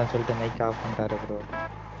தெரியக்கூடாதுன்னு சொல்லிட்டு மைக் ஆஃப் பண்ணிட்டாரு ப்ரோ.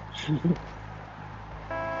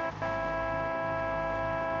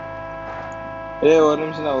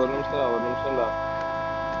 ஒரு நிமிஷம் தான்.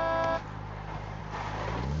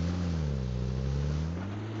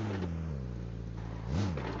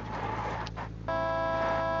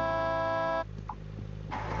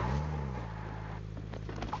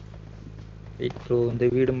 ப்ரோ இந்த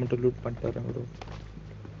வீடு மட்டும் லூட் பண்ணிட்டு வரேன் ப்ரோ.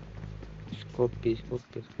 ஸ்கோப்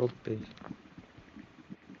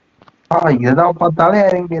எதா பார்த்தாலும்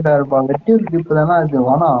இறங்கிட்டா இருப்பா. வெட்டி கிளிப் தானே அது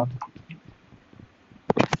வேணாம்.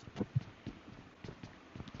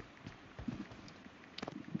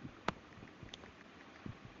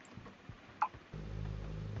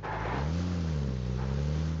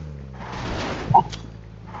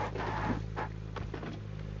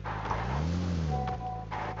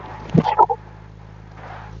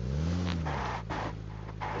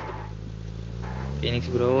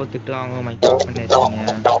 ஃபீனிக்ஸ் ப்ரோ திட்டு வாங்க மைக் ஆஃப் பண்ணி வச்சீங்க.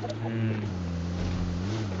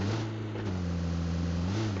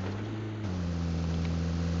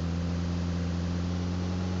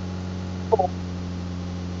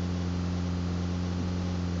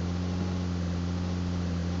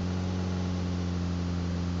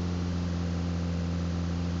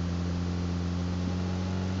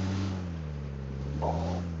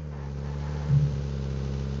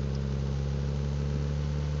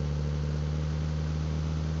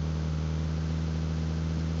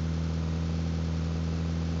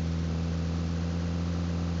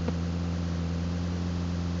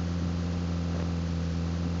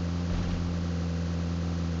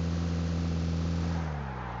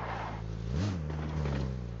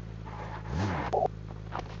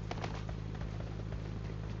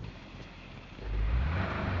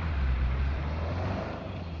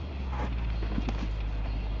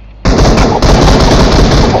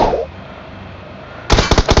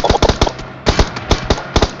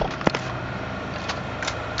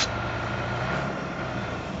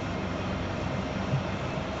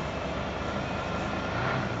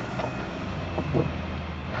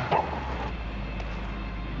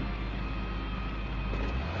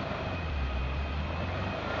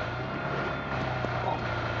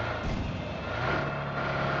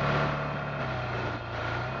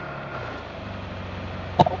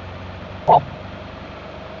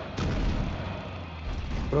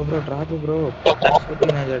 ப்ரோ டிராப் ப்ரோ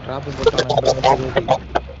ஷூட்டிங் நான் டிராப் போட்டானே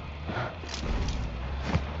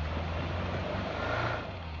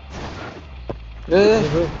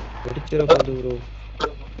ப்ரோ வெடிச்சிர போகுது ப்ரோ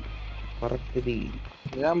பறக்குது.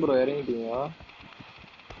 ஏன் ப்ரோ இறங்கிட்டீங்க?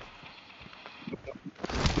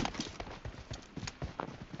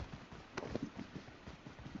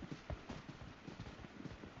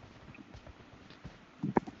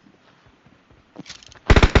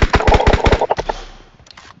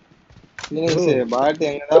 பாட்டு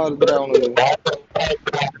எங்கதான் வருதுடா அவனுக்கு.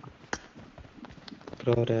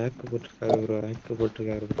 ப்ரோ ரேக்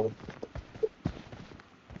போட்டுருக்காரு ப்ரோ.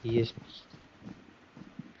 ESP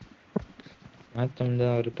மேட்ச் வந்து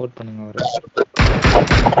ரிப்போர்ட் பண்ணுங்க அவரை.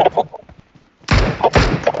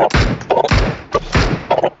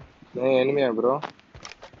 எனிமியா ப்ரோ?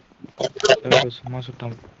 சும்மா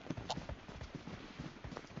சுட்டான்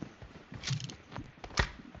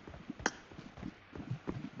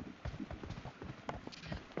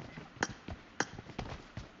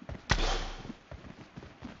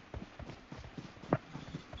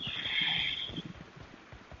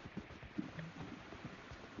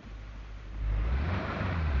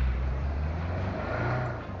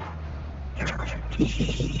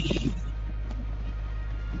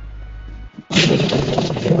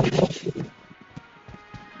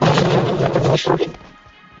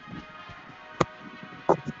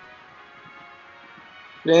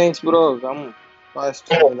Phoenix bro, come fast.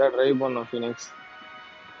 That drive பண்ணோம் Phoenix.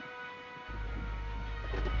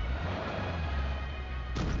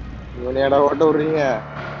 இவனையடா ஓட்ட விடுறீங்க?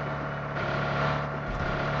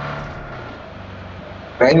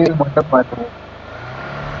 டிரைவிங் மட்டும் பாத்து.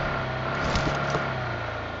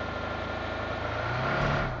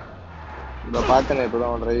 இத பார்த்தனே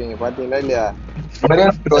இப்பதான் டிரைவிங் பாத்தீங்களா இல்லையா?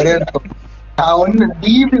 ஒரே நான் ஒண்ணு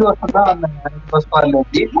டிபி வருஷம் தான் வந்தேன். பஸ் பாருங்க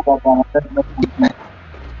டிபி பார்த்தாங்க.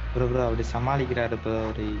 ப்ரோ ப்ரோ அப்படி சமாளிக்கிறாரு ப்ரோ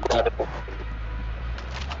அவரு.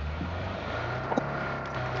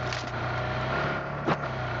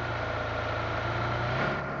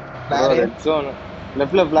 ரெட் ஜோன்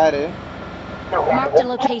லெஃப்ட்ல flower. Marked a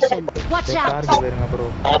location. Watch out. கார்க்கு போயிருங்க ப்ரோ.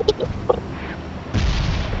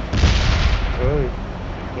 ஓய்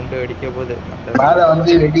குண்டு அடிக்க போகுது. மேல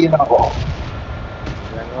வந்து வெடினா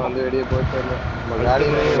எங்க வந்து வெளிய போயிட்டு நம்ம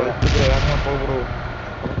காடியில வேகமா போ ப்ரோ.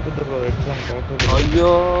 குண்டு ப்ரோ ரெட் ஜோன் போகுது.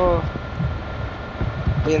 ஐயோ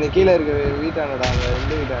நீ இந்த கீழ இருக்க வீட்டானடா அந்த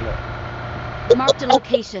ரெண்டு வீட்டான. Marked a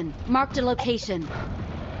location. Marked a location.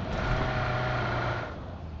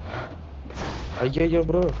 ஐயோ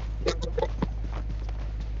ப்ரோ.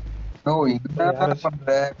 நோ என்ன பண்ற?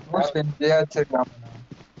 மோஸ்ட் என்ஜாய்ச்சிருக்காம.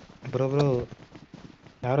 ப்ரோ ப்ரோ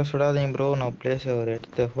யாரும் சுடாதீங்க ப்ரோ. நான் பிளேஸ் ஒரு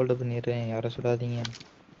எடுத்து ஹோல்ட் பண்ணிடுறேன். யாரும் சுடாதீங்க.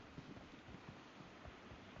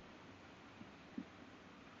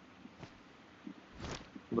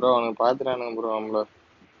 ப்ரோ அவனுக்கு பாத்துறானுங்க ப்ரோ நம்மள.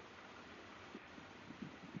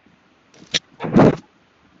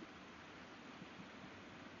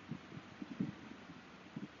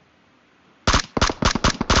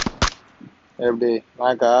 எப்படி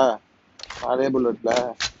நாக்கா அதே புல்லட்ல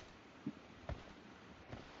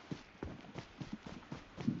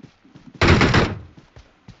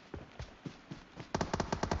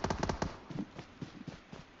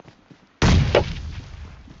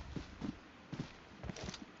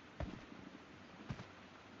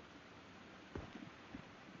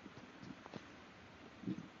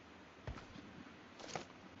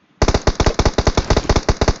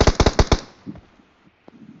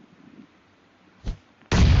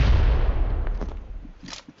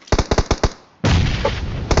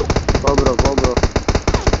go bro.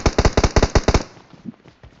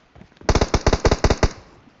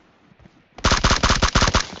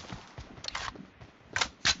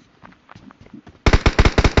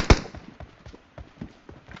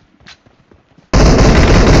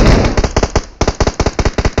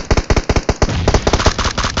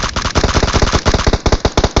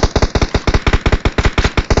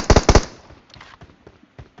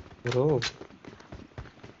 Bro.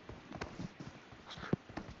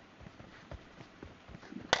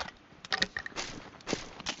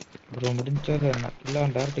 Bro, முடிஞ்சா இல்ல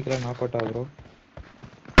டைரக்ட்ல நாக் அவுட் ஆ bro.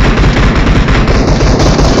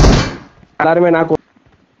 எல்லாரும் நாக்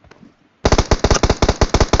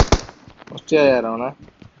ஒஸ்டியா யாரவனா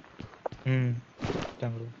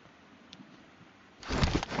bro.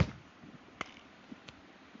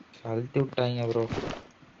 அழுத்தி விட்டாங்க bro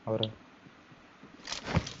அவரை.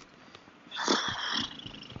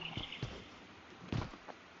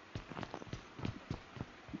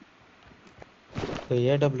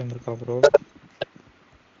 AWM இருக்கா bro?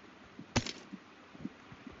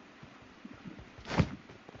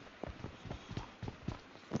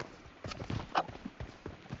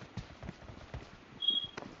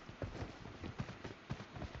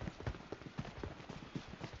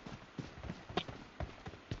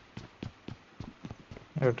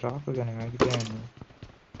 ட்ராப் கண்ணு வாங்கிட்டே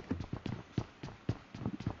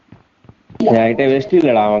என்கிட்ட வெஸ்ட்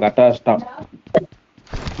இல்லடா, அவன் கரெக்டா வச்சிட்டான்.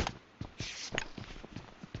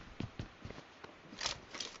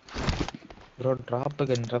 bro ட்ராப்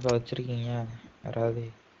கன் வச்சிருக்கீங்க யாராவது?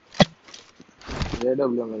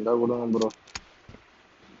 AWM இருந்தா கொடுங்க bro.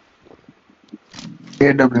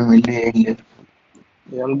 AWM இல்ல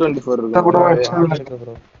M24 இருக்கு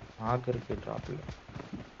bro. ஆக் இருக்கு ட்ராப்ல.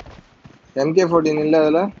 MK14 இல்ல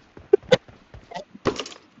அதுல?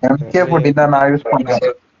 MK14 தான் நான் யூஸ் பண்றேன்.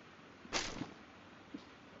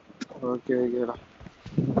 ஓகே ஓகேடா.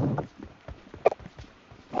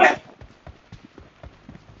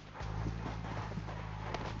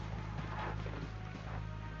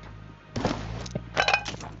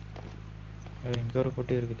 இங்க ஒரு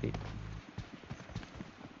பொட்டி இருக்குது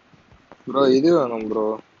bro. இது வேணும் bro.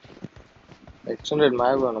 extended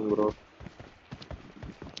mag வேணும் bro.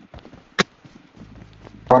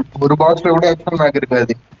 ஒரு பாக்ஸ்ல கூட எக்ஸ்ட்ரா மேக்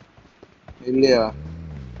இருக்காது இல்லையா?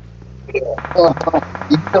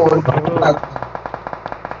 இந்த ஒரு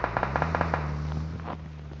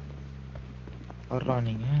வர்றா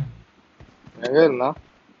நீங்க எங்க இருந்தா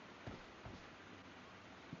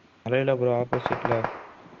மலையில ப்ரோ ஆப்போசிட்ல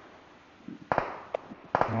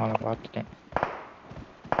நான் பார்த்துட்டேன்.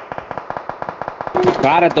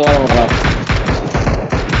 காரை தோற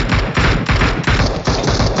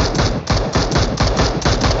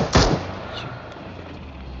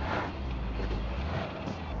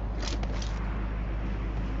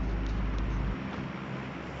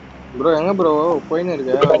ப்ரோ எங்க ப்ரோ போயின்னு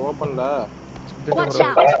இருக்க ஓபன்ல Watch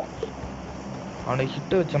out! அவனுக்கு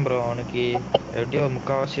ஹிட் வச்சேன் ப்ரோ. அவனுக்கு எப்படியோ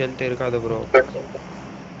முக்காவாசி ஹெல்த் இருக்காது ப்ரோ.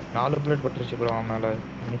 4 புல்லட் பட்டுருச்சு ப்ரோ அவன் மேல.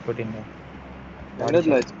 மினி14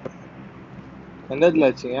 எந்த இடத்துல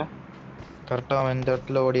வச்சீங்க கரெக்டா அவன் இந்த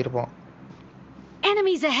இடத்துல ஓடி இருப்பான்.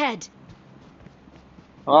 Enemies ahead!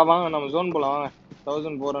 வாங்க நம்ம ஜோன் போலாம் வாங்க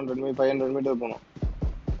 1400 மீட்டர் 500 மீட்டர் போகணும்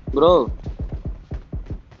ப்ரோ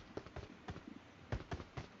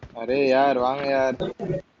அரே யார் வாங்க யார்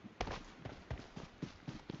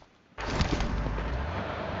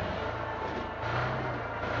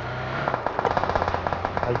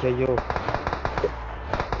ஐயோ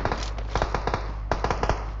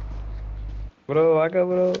ப்ரோ வாங்க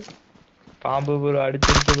ப்ரோ. பாம்பு ப்ரோ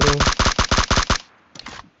அடிச்சிருச்சு ப்ரோ.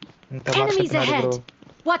 இந்த Enemies market bro.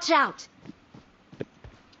 ahead! Watch out!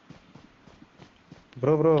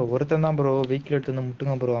 Bro ஒருத்தன் தான் ப்ரோ வெஹிக்கிள் எடுத்து வந்து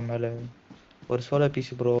முட்டுங்க ப்ரோ அவன் மேல. ஒரு சோலோ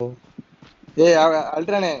பீஸ் ப்ரோ. ஏய்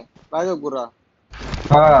அல்ட்ரானே வாங்க குறா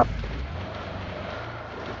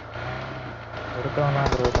ஒருத்தன்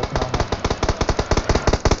தான் ப்ரோ டக்குனாங்க.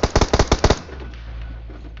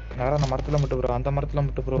 நேரா அந்த மரத்துல முட்டு ப்ரோ. அந்த மரத்துல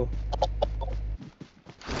முட்டு ப்ரோ.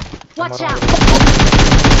 Watch out!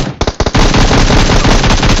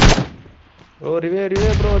 ப்ரோ ரிவே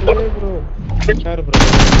ப்ரோ யாரு ப்ரோ?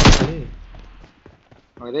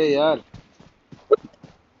 அரே யார்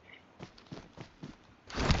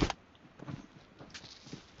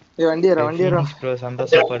ஏய் வண்டி ஏறா ப்ரோ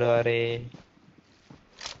சந்தோஷப்படுவாரே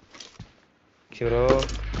ப்ரோ.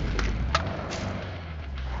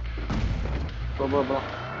 போ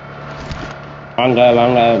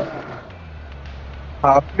வாங்க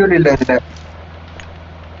அப்யூல் இல்ல இதுல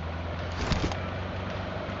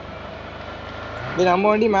டேய் நம்ம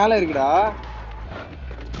வண்டி மேல இருக்குடா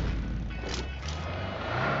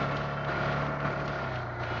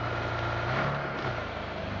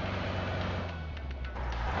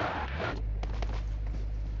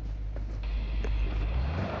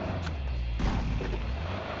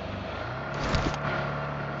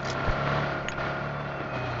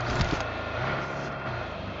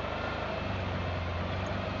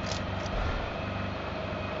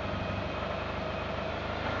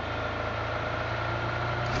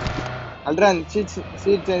அல்ட்ரான் சீட்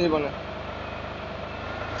சேஞ்ச் பண்ணு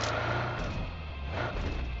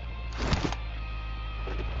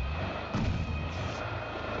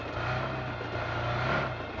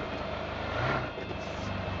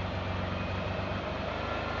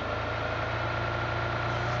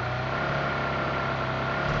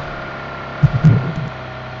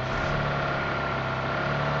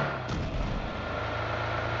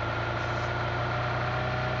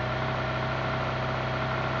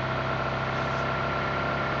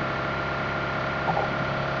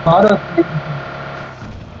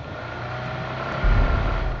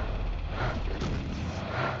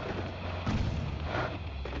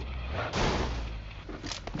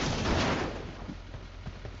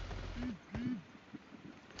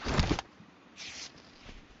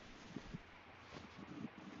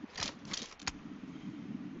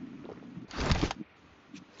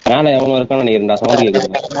மேல எவனும் இருக்கான்னு நினைக்கிறேன்டா. சவுண்ட் கேக்குது.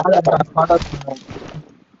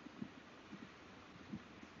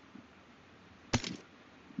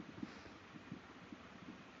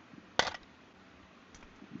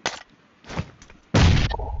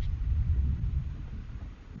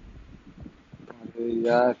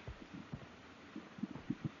 यार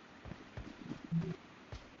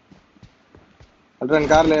अल्ट्रन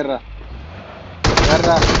कार ले रहा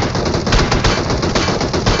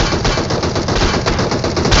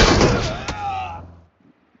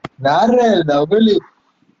வேற லெவல்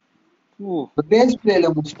பேஸ் பிளேல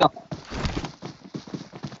முடிச்சிட்டான்.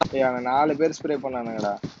 ஏய் அவன் 4 பேர் ஸ்ப்ரே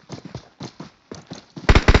பண்ணானுங்கடா.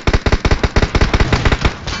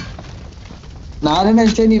 நான்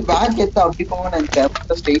நினைச்சேன் நீ பேக் எடுத்து அப்படி போங்க நினைச்சேன்.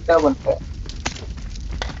 ஸ்ட்ரெயிட்டா பண்ற.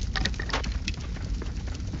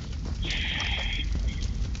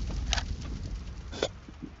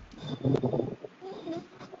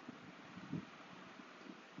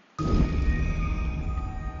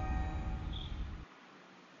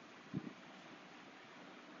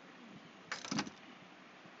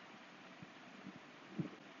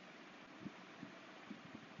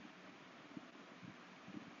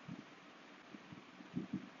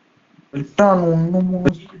 ரிட்டர்ன் ஒண்ணும்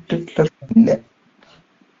இல்ல.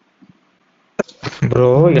 ப்ரோ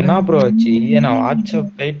என்ன ப்ரோ ஆச்சு? நான்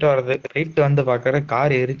வாட்ஸ்அப் போயிட்டு வந்து பாக்குற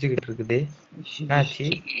கார் எரிச்சுக்கிட்டு இருக்குது. என்னாச்சு?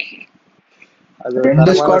 அது ஒரு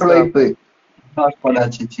 2 தரமான ஸ்குவாட் ஸ்டாப். வைப்பு. ஸ்குவாட்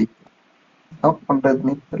ஆச்சு. என்ன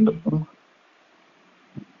பண்றதுன்னு தெரியல bro.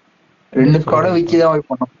 2 ஸ்குவாட விக்கி தான் வைப்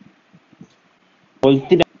பண்ணோம்.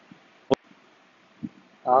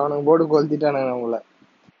 அவனுக்கு போட்டு கொளுத்திட்டானுங்க நம்மள.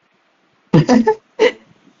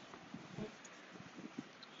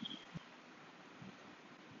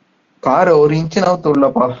 கார 1 இன்ச் நவுத்து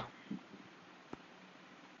உள்ளப்பா.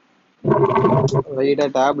 லைட்டா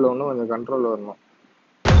டேப்ல ஒன்னும் கொஞ்சம் கண்ட்ரோல் வரணும்.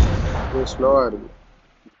 இது ஸ்லோவா இருக்கு.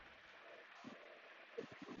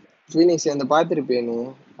 ஃபீனிக்ஸ் அந்த பாத்திருப்பிய நீ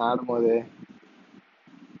ஆடும்போது?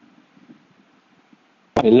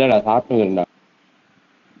 இல்லடா சாப்பிட்டுக்கிறேன்டா.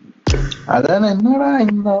 அதான் என்னடா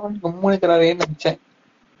இந்த கும்முனிக்கிறாரேன்னு நினைச்சேன்.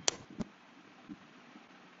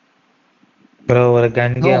 ப்ரோ ஒரு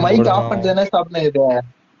கன் கேம் மைக் ஆஃப் போடணும். பண்ணிட்டு சாப்பிட்டேன் இது.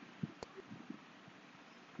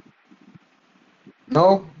 நோ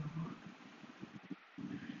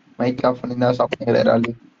மைக் ஆஃப் பண்ணி தான் சாப்பிட்டேன்.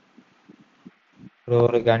 ப்ரோ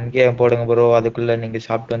ஒரு கன் கேம் போடுங்க ப்ரோ. அதுக்குள்ள நீங்க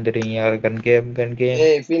சாப்பிட்டு வந்துடுவீங்க. கன் கேம்.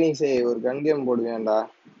 ஏய் ஃபீனிக்ஸ் ஒரு கன் கேம் போடுவேன்டா.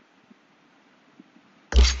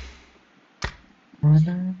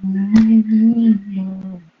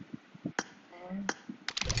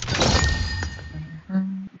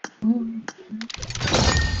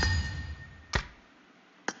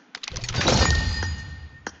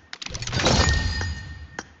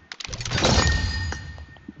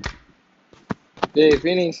 ஏய்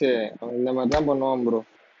ஃபீனிக்ஸ் அவன் இந்த மாதிரி தான் பண்ணுவான் ப்ரோ.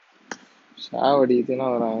 சாவடிக்குதுன்னா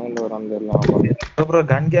வராங்க இந்த வரான் தெரியல. ப்ரோ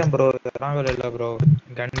கன் கேம் ப்ரோ. ராங்கல் இல்ல ப்ரோ.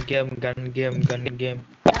 கன் கேம்.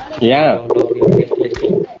 ஏன்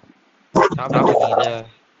சாப்பிட்டீங்க?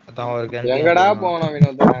 அதான் ஒரு கன் கேம். எங்கடா போனோம்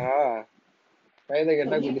வினோத்? நாங்க கைதை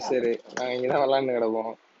கேட்டா குடிசேரு. நாங்க இங்கதான் விளாண்டு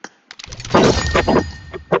கிடப்போம்.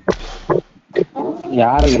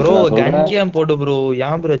 யாரு ப்ரோ கன் கேம் போடு ப்ரோ.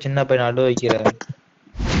 ஏன் ப்ரோ சின்ன பையன் அடு வைக்கிற?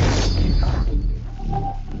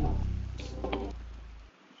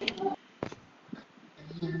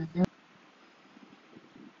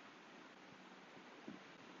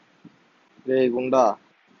 டேய் குண்டா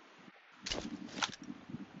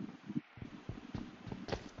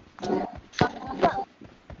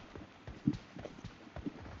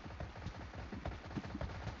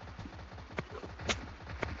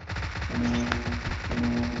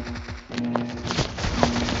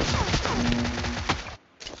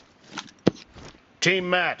Team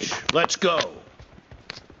match, let's go.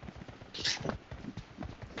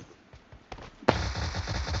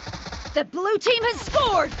 The blue team has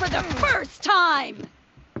scored for the first time.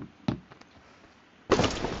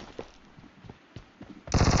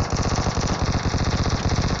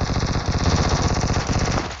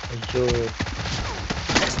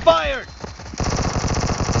 Expired.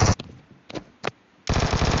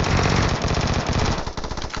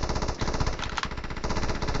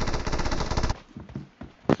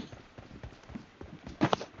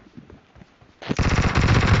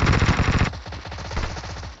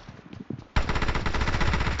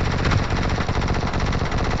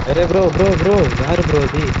 Array bro யாரு ப்ரோ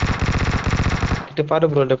இது? கிட்ட பாரு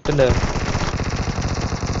ப்ரோ லெஃப்ட்ல.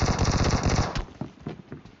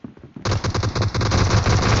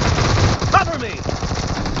 Cover me.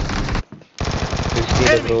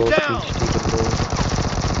 Enemy down.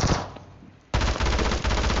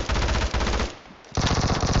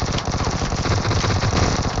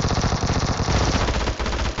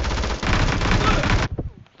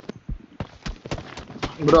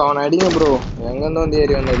 Bro அவனை அடிங்க ப்ரோ. எங்க இருந்து வந்து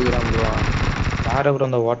ஏறி வந்து அடிக்கிறான் ப்ரோ. யாரு ப்ரோ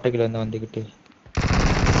அந்த ஓட்டைக்குள்ள இருந்து வந்துகிட்டு?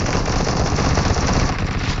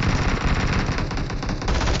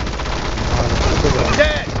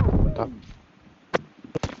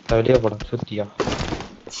 வெளியே போட சுத்தியா?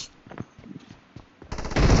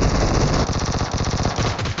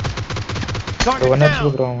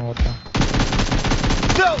 Bro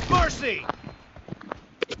No mercy.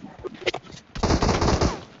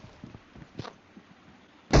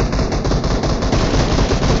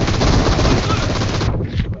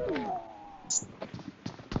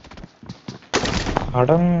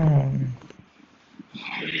 அடம்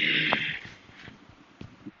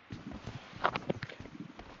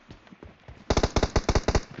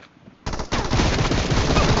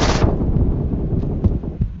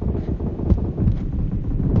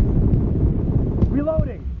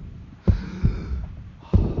Reloading.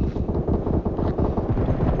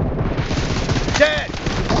 Dead.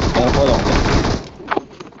 போதும்.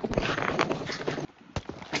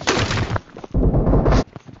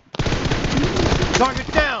 Target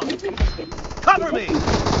down. Cover me.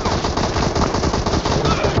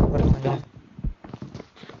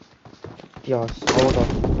 செத்துட்டியா சாவடா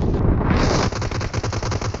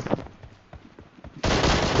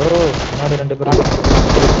bro முன்னாடி 2 பேரும்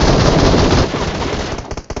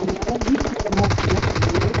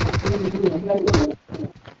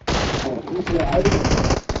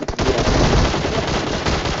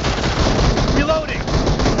Reloading.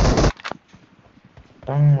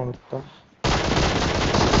 டங்கடா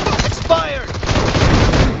Expired.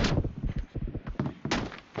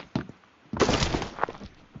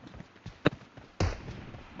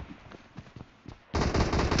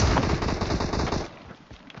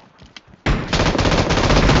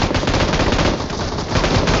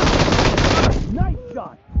 Nice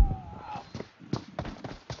shot.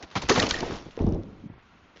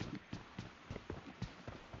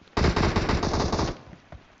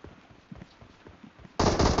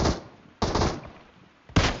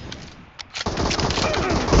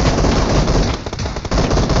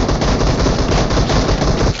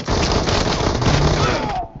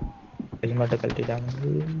 ஹெல்மெட்டை கழட்டிட்டாங்க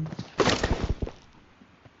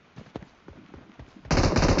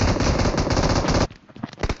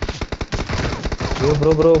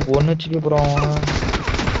bro 1 HP bro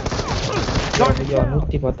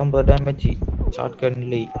 119 damage short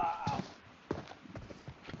கன்ல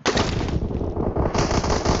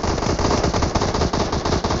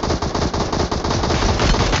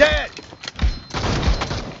Dead.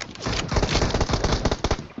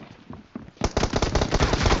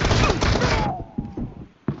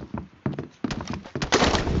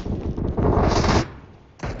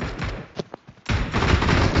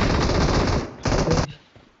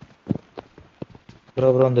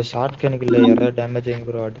 Bro அந்த ஷார்ட் கனுக்கு இல்ல யாராவது டேமேஜ் ஆகும்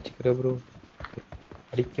ப்ரோ அடிச்சுக்கிற ப்ரோ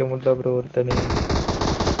அடிக்க முடியல bro ஒருத்தனே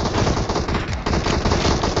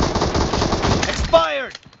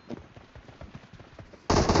Expired.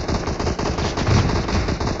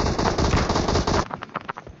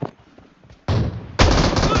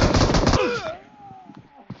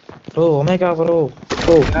 Bro omega bro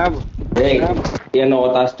டேய் என்ன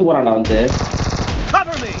ஒருத்த அடிச்சிட்டு போறான்டா வந்து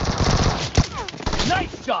Cover me.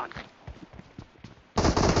 Nice shot.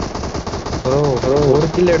 Bro ஒரு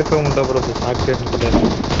கில் எடுக்க முடியல bro short கன்ல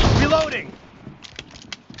Reloading.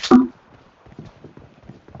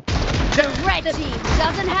 The red team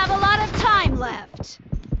doesn't have a lot of time left.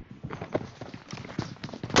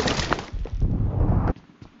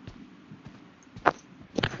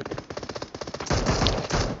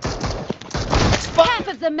 Half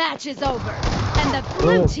of the match is over, and the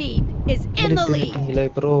blue team is in the lead. இல்ல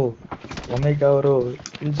bro omega bro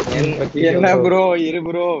என்ன bro இரு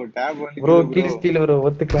bro tape வந்து bro kill steel bro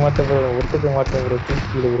ஒத்துக்க மாட்டேன் bro kill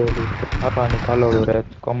steel bro பாப்பா நீ கால்ல ஒரு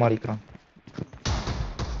கோமாளிக்கிறான்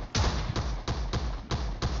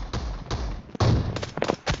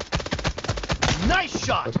Nice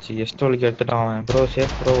shot. வச்சு எஸ்டோலுக்கு எடுத்துட்டான் அவன் ப்ரோ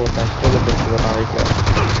சேஃப் ப்ரோ எஸ்டோலுக்கு எடுத்துக்கிறான் ரைட்ல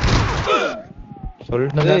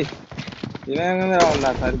சொல்லிட்டு இவன் எங்க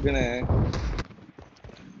வந்தா சர்க்குன்னு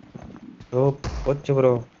ப்ரோ போச்சு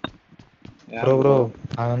ப்ரோ ப்ரோ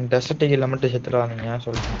அவன் டெசர்ட் இல்ல மட்டும் செத்துறான் நீங்க ஏன்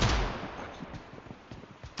சொல்றீங்க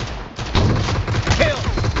Kill.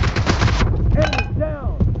 Enemy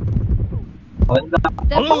down.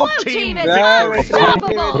 The blue team is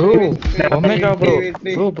unstoppable. Bro omega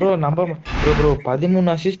bro நம்ப ப்ரோ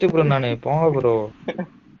 13 அசிஸ்ட் ப்ரோ நானு போங்க ப்ரோ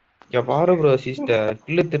இங்க பாரு ப்ரோ அசிஸ்ட்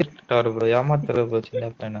கில் திருட்டாரு ப்ரோ ஏமாத்துற ப்ரோ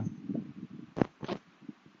சின்ன பையனா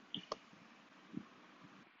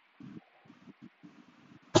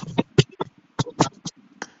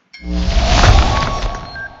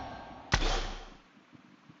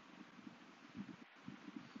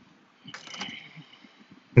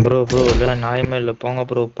ப்ரோ இல்ல நியாயமே இல்ல போங்க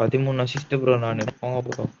ப்ரோ 13 அசிஸ்ட் ப்ரோ நானு போங்க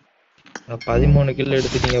ப்ரோ 13 கில்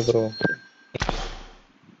எடுத்துட்டீங்க ப்ரோ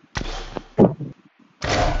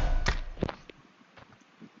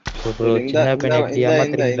ப்ரோ சின்ன பையன் எப்படி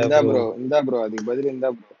ஏமாத்துறீங்களா ப்ரோ இந்தா ப்ரோ அதுக்கு பதில்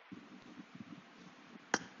இந்தா ப்ரோ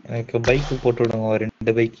எனக்கு பைக் போட்டு விடுங்க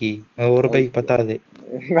ரெண்டு பைக்கு ஒரு பைக் பத்தாது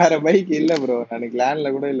வேற பைக் இல்ல ப்ரோ எனக்கு லேண்ட்ல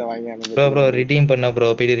கூட இல்ல வாங்கி அனுப்பி ப்ரோ ரிடீம் பண்ண ப்ரோ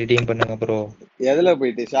போய் ரிடீம் பண்ணுங்க ப்ரோ எதுல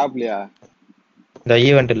போயிட்டு ஷாப்லயா இந்த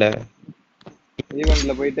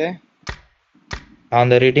ஈவென்ட்ல போயிட்டு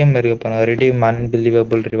அந்த ரிடீம் இருக்கு பாருங்க ரிடீம்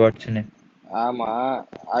அன்பிலீவபிள் ரிவார்ட்ஸ்னு ஆமா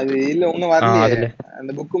அது இல்ல இன்னும் வரலையே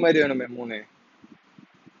அந்த புக் மாதிரி வேணுமே 3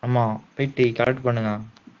 ஆமா போயிட்டு கலெக்ட் பண்ணுங்க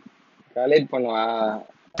கலெக்ட் பண்ணுவா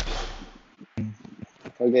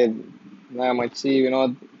ஓகே நான் மச்சி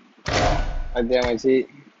வினோத் அத்தியா மச்சி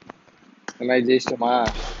இந்த மாதிரி ஜெயிச்சிட்டோமா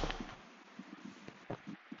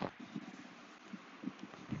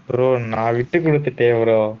ப்ரோ நான் விட்டு கொடுத்துட்டேன்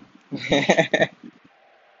ப்ரோ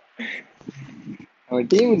அவன்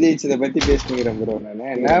டீம் ஜெயிச்சத பத்தி பேசிக்கிறேன் ப்ரோ நானு.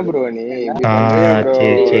 என்ன ப்ரோ நீ இப்படி பண்றியா ப்ரோ?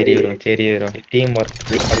 சரி ப்ரோ சரி ப்ரோ டீம் ஒர்க்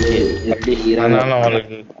அதனால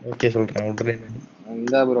உங்களுக்கு ஓகே சொல்றேன் விடுறேன்.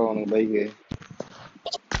 இந்தா ப்ரோ உனக்கு பைக்கு.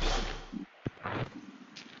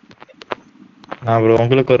 நான் ப்ரோ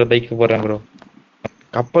உங்களுக்கு ஒரு பைக் போடுறேன் ப்ரோ.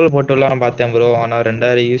 கப்பல் போட்டுலாம் பார்த்தேன் ப்ரோ ஆனா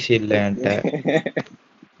 2000 யூசி இல்ல என்கிட்ட.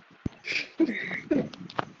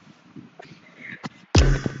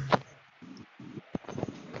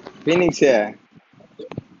 ஃபீனிக்ஸ்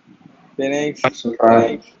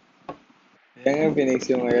எங்க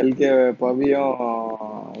ஃபீனிக்ஸ் உங்க எல்கே பவியும்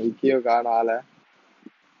விக்கியோ காணும் ஆள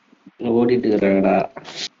ஓடிட்டு இருக்காங்கடா.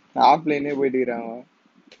 ஆஃப்லைனே போயிட்டு இருக்கிறாங்க.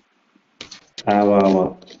 ஆமா ஆமா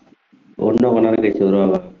 1 மணி நேரம் கழிச்சு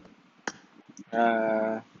வருவாங்க.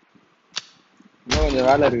 இன்னும் கொஞ்சம்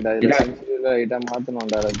வேலை இருக்குடா. இதுல சென்சுரியில ஐட்டா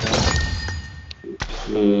மாத்தணும்டா.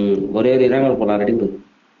 ஒரே ஒரு இறாங்கல் போலாம் ரெடி.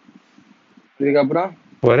 இதுக்கப்புறம்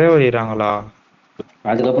ஒரே வழிறாங்களா?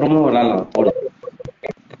 அதுக்கப்புறமும் விளாடலாம் போல.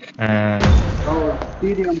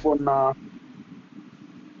 டிடிஎம் போடனா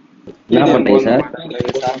என்ன பண்றீங்க சார்?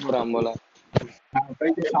 சாப்பிடுறான் போல.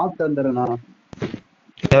 போயிட்டு சாப்பிட்டு வந்துடுறேண்ணா.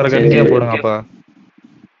 கண்டிப்பா போடுங்கப்பா.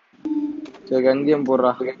 சரி கண்டியம்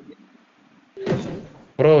போடுறா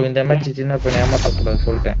ப்ரோ. இந்த மேட்ச் சின்ன பையன் ஏமாத்தக்கூடாது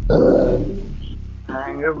சொல்லிட்டேன்.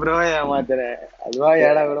 எங்க ப்ரோ ஏமாத்துறேன்? அதுவா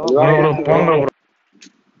ஏடா ப்ரோ போங்க ப்ரோ.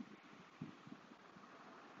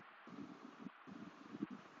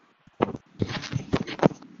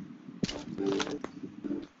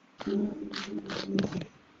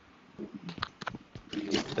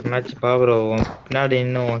 மேட்ச் பா ப்ரோ. பின்னாடி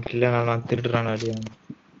இன்னும் கில்ல நான் திருடுறான் அடி.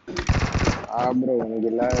 ப்ரோ உனக்கு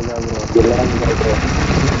இல்லாததா bro.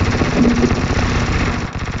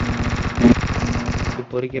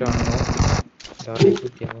 பொறிக்கிறானுங்க.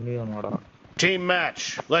 Team match.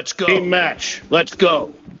 Let's go. Team match. Let's go.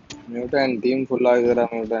 Newton team ஃபுல்லா இருக்குடா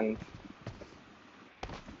நியூட்டன்.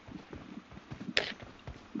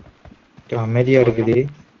 அமைதியா இருக்குது.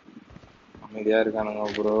 அமைதியா இருக்கானுங்க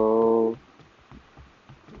ப்ரோ.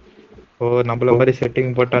 ஓ நம்மள மாதிரி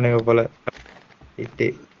செட்டிங் போட்டானுங்க போல.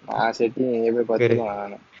 செட்டிங் எங்க போய் பார்த்துக்கலாம்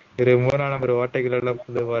நானு. ஒரு 3 நம்பர் ஓட்டைகள் எல்லாம்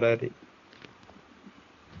புது வராது.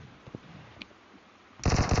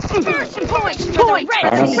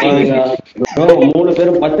 மூணு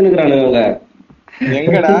பேரும் பத்துனுக்குறானுங்க.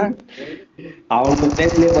 எங்கடா அவங்க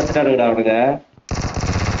பிளேஸ்லயே பத்துட்டானுங்கடா அவனுங்க.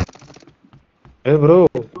 ப்ரோ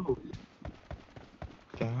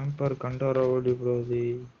கேம்பர் கண்டோர ஓடி ப்ரோ.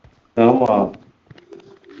 ஆமா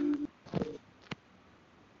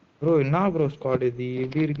ப்ரோ என்ன ப்ரோ ஸ்குவாட் இது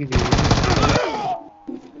எப்படி இருக்குது?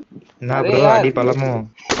 என்ன ப்ரோ அடி பலமோ?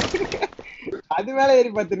 அது மேல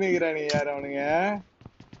ஏறி பத்து நிக்கிறானே யார் அவனுங்க?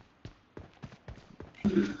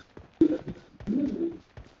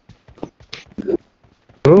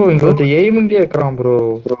 ப்ரோ இங்க ஒரு எய்மிங் ஏக்கறான் ப்ரோ.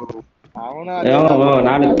 அவனா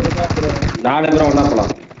நாலு பேரும் ஒண்ணா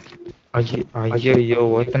போலாம். ஐயோ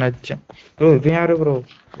ஒருத்தனச்சேன் ப்ரோ. இவன் யாரு ப்ரோ?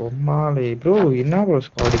 பொம்மாலே ப்ரோ. என்ன ப்ரோ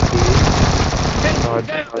ஸ்குவாட்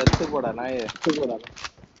செத்து போடா நாயே.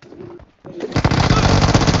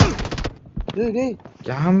 டேய்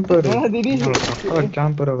கேம்பர்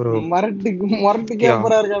கேம்பர் ப்ரோ. மரட்டு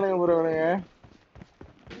கேம்பரா இருக்கானுங்க ப்ரோ அவனுங்க.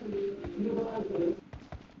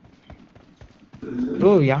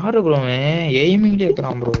 ப்ரோ யாரு ப்ரோ எய்மிங்ல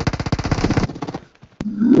ஏக்கறான் ப்ரோ.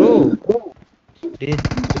 ப்ரோ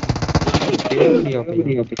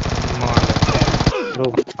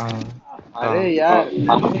அரே யார்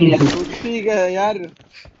குத்திக யார்?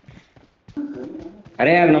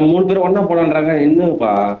 அரே நம்ம 3 பேரும் ஒண்ணா போலான்றாங்க.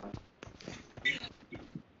 என்னப்பா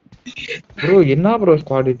ப்ரோ என்ன ப்ரோ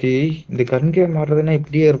ஸ்குவாட் இது? இந்த கன் கேம் ஆடுறதுன்னா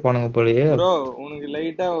இப்படியே இருப்பானுங்க போலயே. ப்ரோ உனக்கு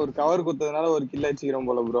லைட்டா ஒரு கவர் குத்ததுனால ஒரு கில் அடிச்சிக்கிறோம்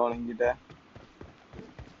போல ப்ரோ அவன்கிட்ட.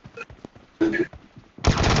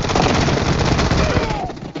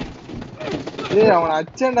 ஏய் அவன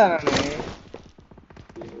அச்சேன்டா நானு.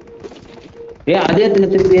 அதே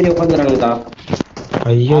திருப்பி ஏறி உட்காந்துறானுங்கடா.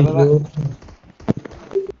 ஐயோ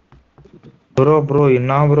ப்ரோ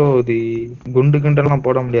என்ன ப்ரோ இது? குண்டு குண்டெல்லாம்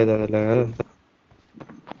போட முடியாது அதுல.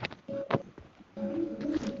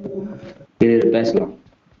 பேசலாம்.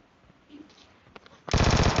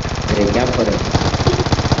 Camber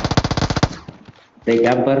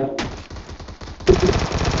camber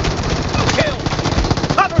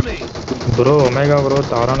bro omega bro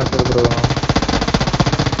தவறான பேர் ப்ரோ.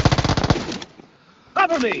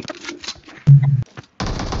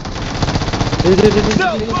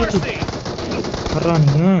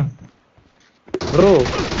 ப்ரோ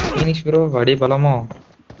ஃபீனிக்ஸ் ப்ரோ அடி பலமோ?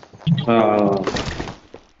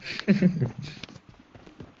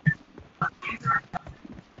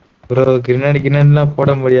 ப்ரோ கிரனேட்லாம் போட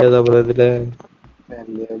முடியாதா ப்ரோ இதுல?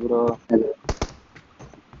 இல்ல ப்ரோ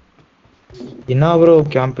என்ன ப்ரோ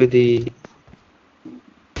கேம்ப் இது?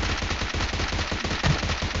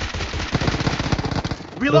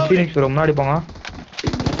 ஃபீனிக்ஸ் ப்ரோ முன்னாடி போங்க.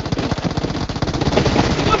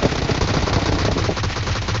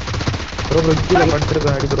 ப்ரோ ப்ரோ கீழே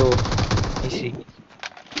படுத்துருக்கேன் அடி ப்ரோ. ஈஸி.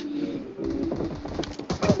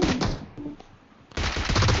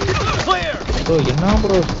 ப்ரோ என்ன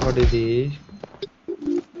ப்ரோ ஸ்குவாட் இது?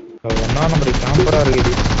 ஒன்னா நம்பர் கேம்பரா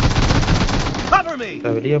இருக்குது.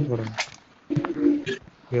 வெளியே போறேன்.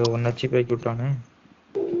 ஐயோ ஒன்னாச்சு போய்க்கு விட்டானே.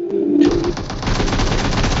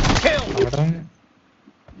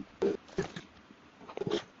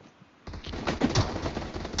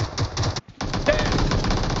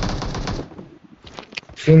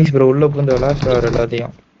 ஃபீனிக்ஸ் ப்ரோ உள்ள புகுந்து விளாடுறாரு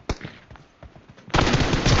எல்லாத்தையும்.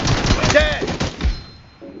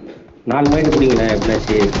 4 பாயிண்ட் பிடிங்களா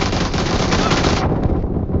எப்படியாச்சு?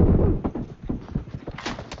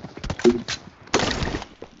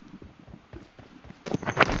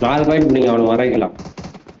 நாலு பாயிண்ட் பிடிங்க அவனை வரைக்கலாம்.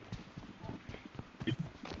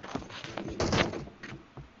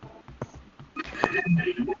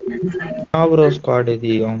 ப்ரோ ஸ்குவாட்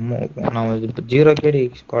இது நம்ம 0 கேடி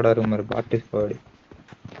ஸ்குவாடா இருக்கு மாதிரி பாட்டு ஸ்குவாட்.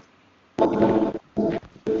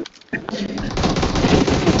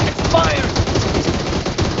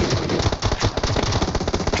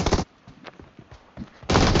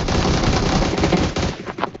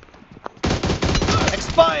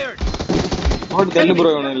 ஓடு தள்ளு ப்ரோ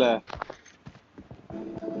இவனு இல்ல.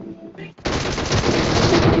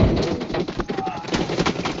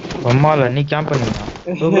 அம்மால நீ கேம்ப் பண்ணீங்களா?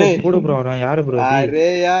 ப்ரோ கூட ப்ரோ அவன் யாரு ப்ரோ? அரே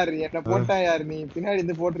யார் என்ன போட்டா யார் நீ பின்னாடி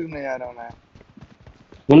இருந்து போட்டுருக்கணும் யார் அவனை.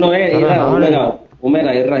 முன்னவே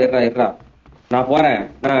உமேரா இருறா நான் போறேன்.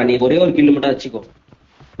 நீ ஒரே ஒரு கில் மட்டும் வச்சுக்கோ.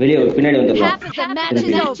 வெளியே பின்னாடி வந்துடலாம். Half of the match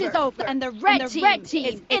is over and the red team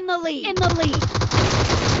is in the lead.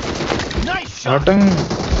 Nice shot.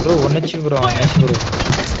 Bro ஒன்னச்சு bro nice bro.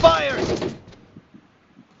 Expired.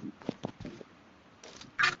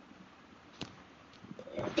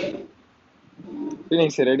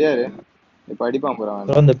 Phoenix ரெடியா இரு. இப்ப அடிப்பான் போறான்.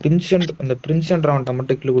 ப்ரோ அந்த பிரின்சன் ரவுண்ட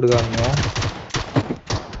மட்டும் கில் கொடுக்காதீங்க.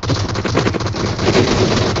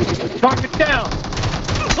 Target down.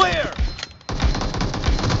 Clear.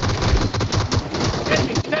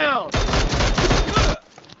 Enemy down.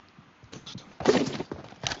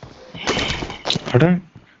 அட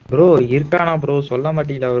ப்ரோ இருக்கானா ப்ரோ சொல்ல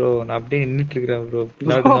மாட்டீங்களா ப்ரோ? நான் அப்படியே நின்னுட்டு இருக்கேன் ப்ரோ.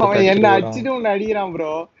 அவன் என்ன அடிச்சிட்டு உன்னை அடிக்கிறான்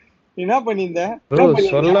ப்ரோ. என்ன பண்ணிருந்த ப்ரோ?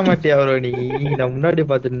 சொல்ல மாட்டியா ப்ரோ நீ? நான் முன்னாடி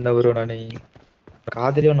பாத்துட்டு இருந்தேன் ப்ரோ. நானே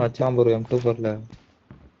காதலியே ஒன்னு வச்சான் ப்ரோ M24ல.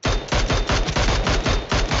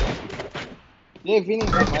 ஏய்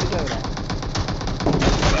Phoenix மறக்காதடா.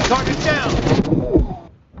 Target down.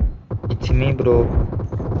 It's me bro.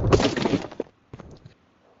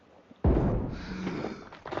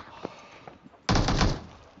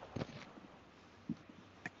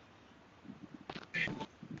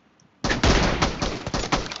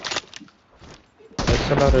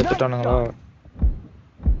 எல்லாரும் எடுத்துட்டானுங்களா?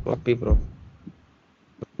 OP bro.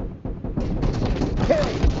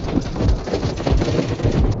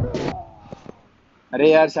 அரே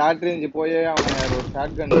யார் ஷார்ட் ரேஞ்ச் போயே அவன் யார் ஒரு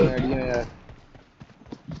ஷாட் கன் அடிக்கணும் யார்.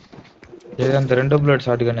 ஏய் அந்த ரெண்டு புல்லட்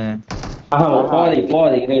ஷாட் கன்.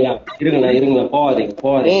 போவாதீங்க இருங்க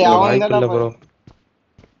போவாதீங்க. ஏய் அவன் என்னடா ப்ரோ?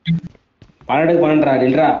 12 பண்றா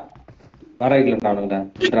நில்றா. வரைக்கலடா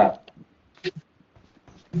நில்றா.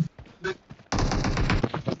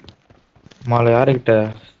 மால யார்கிட்ட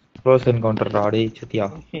close encounter Aadi Sathya.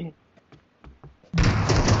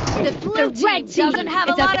 The blue team doesn't have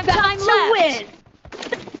a lot of time left.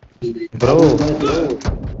 Bro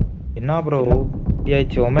என்ன ப்ரோ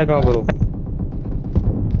டிஐச் ஒமேகா ப்ரோ.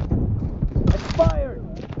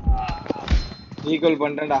 ஈக்குவல்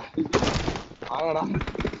பண்றேன்டா. ஆங்கடா.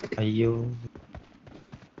 ஐயோ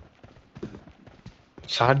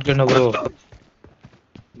ஷாட் கன் ப்ரோ.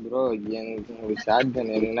 ப்ரோ எனக்கு ஒரு ஷாட்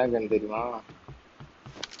கன் என்ன கன் தெரியுமா?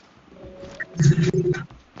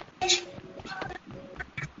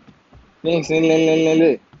 நீங்க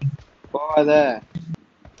நில்லு போவாத.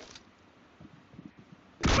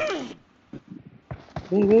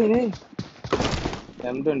 டேய்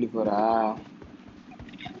M24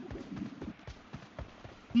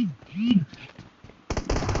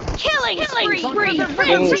 Killing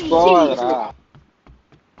spree. போவாதடா.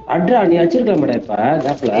 அட்ரா நீ அடிச்சிருக்கலாம்டா இப்ப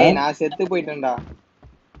கேப்ல. ஏய் நான் செத்து போயிட்டேன்டா.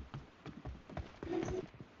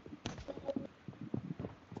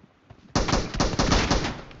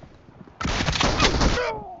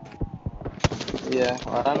 ஏ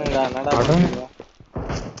வரானுங்கடா என்னடா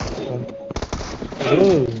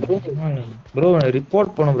ப்ரோ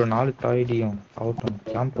ரிப்போர்ட் பண்ணு ப்ரோ. 4 ஐடியும் அவுட்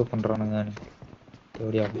கேம்ப் பண்றானுங்க.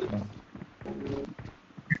 தேடியா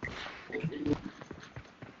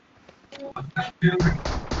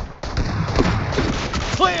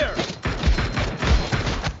Clear.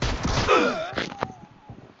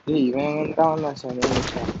 ஏய் இவன் தான் வந்தான் சார்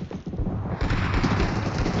நிமிஷம்.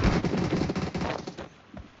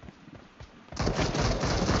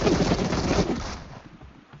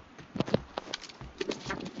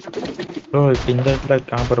 ப்ரோ இப்போ இந்த இடத்துல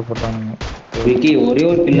கேம்பர் போட்டானுங்க. விக்கி ஒரே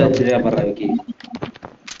ஒரு கில் வச்சிருக்கா பாரு விக்கி.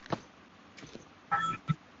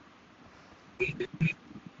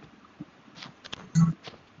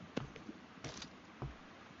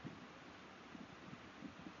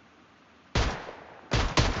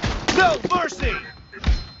 No mercy.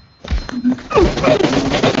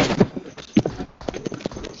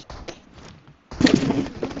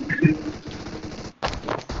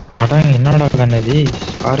 அதான் என்னடா கண்ணது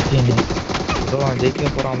ஸ்கார்பியன் ப்ரோ அவன் ஜெயிக்க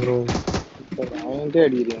போறான் ப்ரோ. அவன்கிட்ட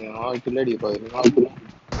அடிக்கிறீங்க 4 கில் அடி பாக்குறீங்க.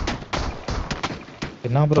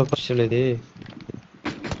 என்ன ப்ரோ ஸ்பெஷல் இது?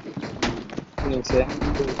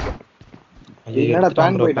 என்னடா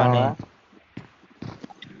பேன் போயிட்டான்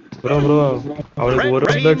ப்ரோ ப்ரோ அவளுக்கு ஒரு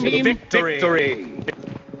புல்லட். Victory.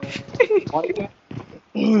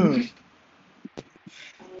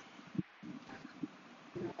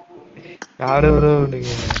 யாரு ப்ரோ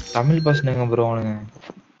நீங்க தமிழ் பசங்க ப்ரோ அவனுங்க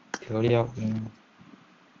வெளியா.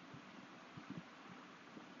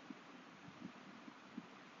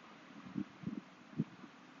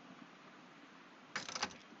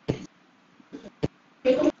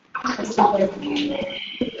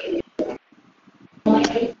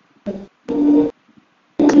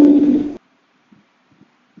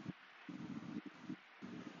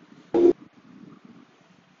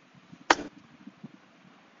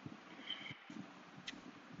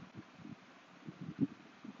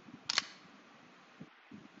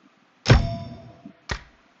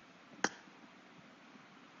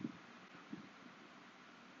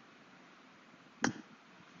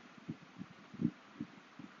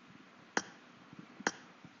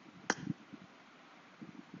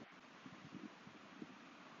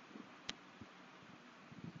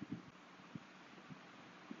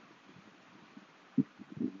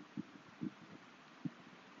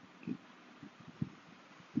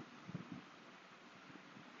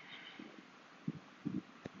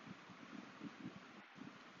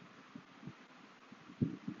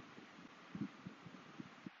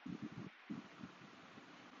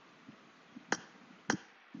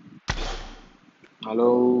 ஹலோ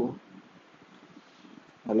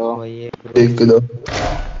ஹலோ கேக்குதா?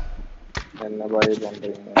 என்ன பாய்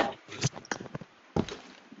பண்றீங்க?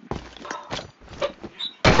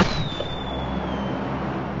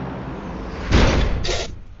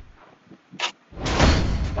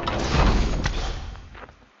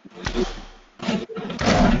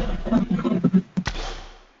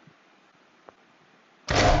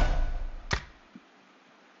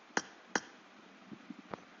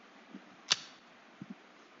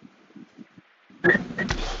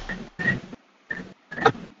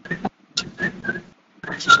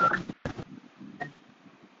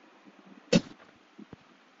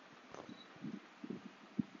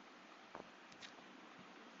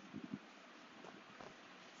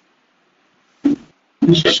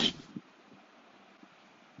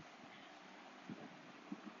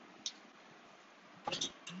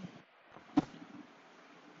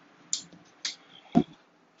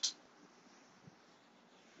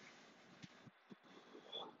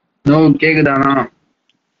 நோ கேக்குதானா?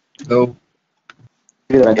 ஹலோ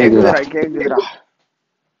கேக்குதுடா.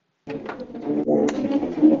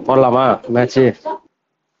 போடலாமா மேட்ச்?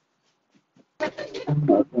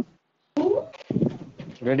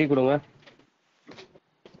 ரெடி கொடுங்க.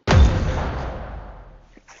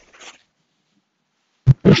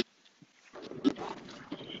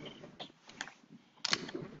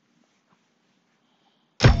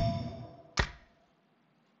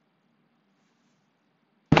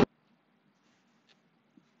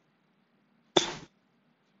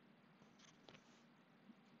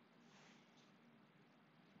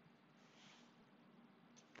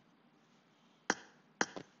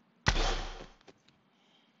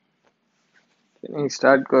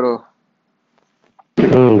 स्टार्ट करो.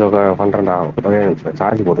 இந்த பண்றேன்டா. ஒரே நிமிஷம்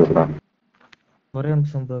சார்ஜ் போட்டுருக்கா. ஒரே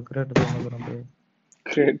நிமிஷம் ப்ரோ கிரேட் பண்ணுறேன் ப்ரோ.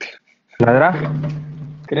 கிரேட் என்னதுடா?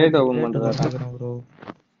 கிரேட் ஓபன் பண்றதா ப்ரோ.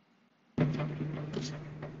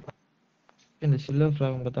 இந்த சில்வர்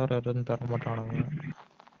ஃபிளாக் தவிர யாரும் தர மாட்டானுங்க.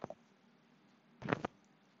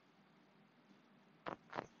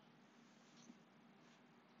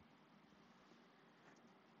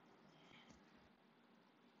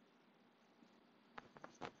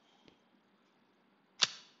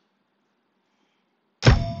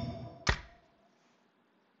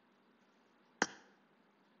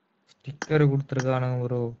 Sticker கொடுத்துருக்கானுங்க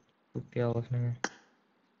bro. வித்தியாசங்க.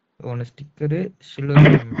 ஒன்று ஸ்டிக்கரு சில்வர்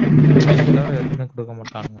எதுவுமே கொடுக்க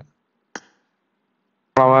மாட்டானுங்க.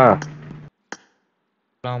 ப்ரோ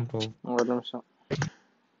ஒரு நிமிஷம்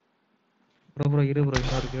ப்ரோ இரு ப்ரோ,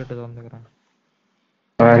 இன்னொரு கேட்டு வந்துக்கிறேன்.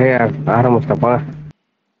 ஆரம்பிச்சிட்டப்பா.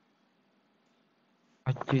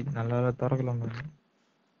 அச்சி நல்லா திறக்கலாம்.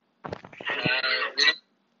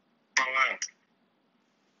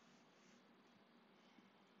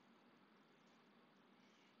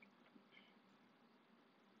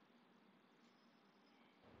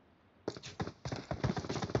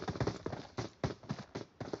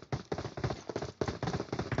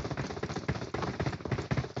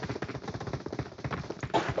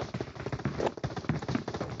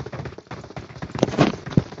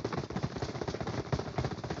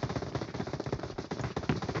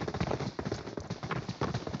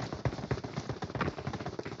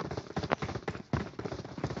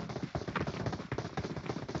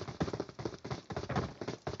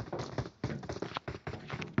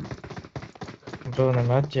 ப்ரோ இந்த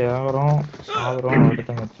மேட்ச் ஆகிறோம் சாகுறோம்,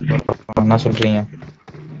 அடுத்த மேட்ச் என்ன சொல்றீங்க?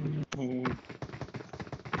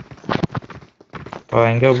 இப்போ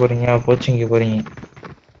எங்கே போறீங்க? கோச்சிங்கு போறீங்க?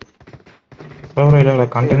 ப்ரோ இல்லை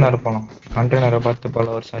கண்டெய்னர் போகலாம். கண்டெய்னரை பார்த்து பல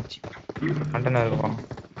வருஷம் ஆச்சு. கண்டெய்னருக்கு போகலாம்.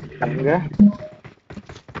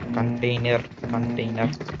 கண்டெய்னர்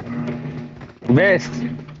கண்டெய்னர் பேஸ்ட்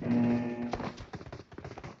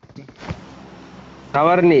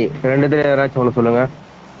கவர்னி ரெண்டுத்துல யாராச்சும் ஒன்று சொல்லுங்க.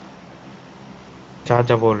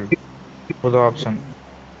 சார்ஜபிள் புது ஆப்ஷன்.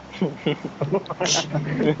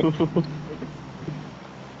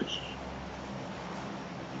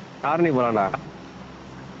 கார்னி போலாம்டா.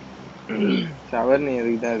 சவர்னி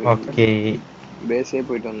எதுக்கு தான் ஓகே பேஸே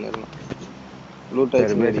போயிட்டு வந்துடலாம். லூட்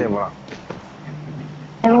சரி பேசே போலாம்.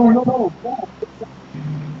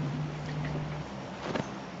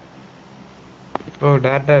 ப்ரோ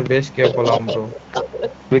டேட்டா பேஸ்க்கே போகலாம் ப்ரோ.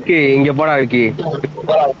 விக்கி இங்க போடா விக்கி.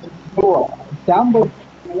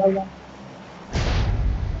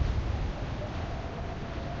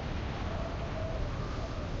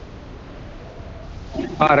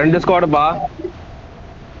 ரெண்டு ஸ்குவாடுப்பா.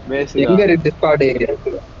 எங்க ரெண்டு ஸ்குவாடு?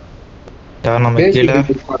 நம்ம கீழ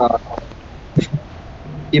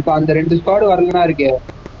இப்ப அந்த ரெண்டு ஸ்குவாடு வரலனா இருக்கே,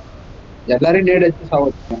 எல்லாரும் நேட் வச்சு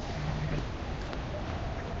சாவச்சு.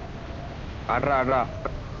 ஆட்ரா ஆட்ரா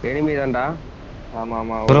எனிமி தான்டா. ஆமா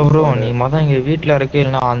ஆமா ப்ரோ நீ மொதல் இங்க வீட்ல இருக்க,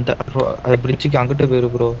 இல்லைன்னா அந்த பிரிட்ஜுக்கு அங்கிட்டு போயிரு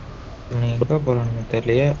ப்ரோ. நீ எங்க போறானுங்க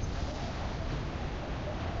தெரியலையே.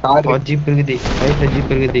 ஜீப் இருக்குது, ரைட்ல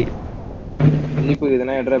ஜீப் இருக்குது. ஜீப்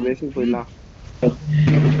இருக்குதுன்னா எட்ரா பேசிக் போயிடலாம்.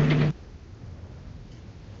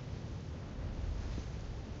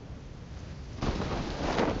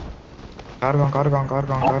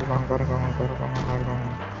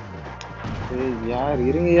 யார்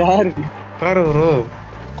இருங்க யார் கார் ப்ரோ?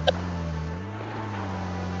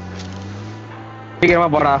 சீக்கிரமா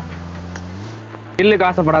போடா. கில்லுக்கு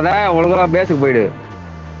ஆசைப்படாத, ஒழுங்கா பேஸுக்கு போயிடு.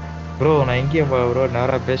 ப்ரோ நான் எங்கேயே ப்ரோ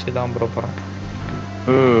நேரா பேஸ்க்கு தான் ப்ரோ போறேன்.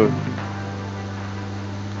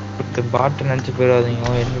 பாட்டு நினைச்சு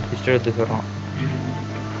போயிடாதீங்க, என்ன பிஸ்டல் எடுத்து சொல்றான்.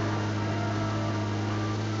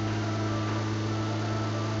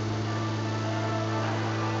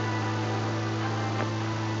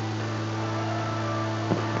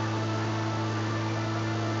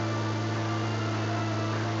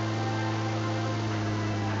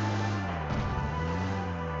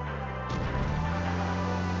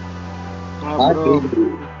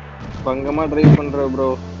 பங்கமா டிரைவ் பண்ற ப்ரோ.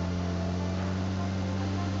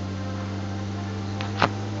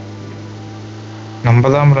 நம்ம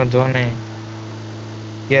தான் ப்ரோ ஜோனே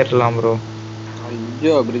ஏறலாம் ப்ரோ.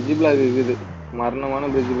 ஐயோ பிரிட்ஜ் பிளாக் இருக்குது, மரணமான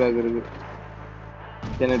பிரிட்ஜ் பிளாக் இருக்கு.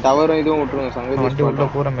 என்ன டவரும் இதுவும் விட்டுருங்க சங்கதி. வண்டி உள்ள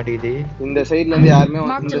போற மாட்டேங்குது. இந்த சைடுல இருந்து யாருமே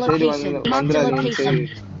இந்த சைடு வந்துடாதீங்க.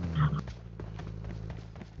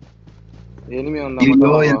 எனிமி வந்தா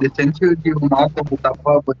மட்டும் இந்த சென்சிட்டிவ் மாத்த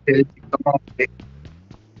தப்பா போட்டு சிக்கமா இருக்கு.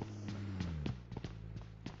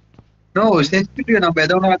 நோ சென்சிட்டிவ் நம்ம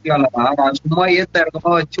எதோ மாத்திக்கலாமா? நான் சும்மா ஏத்த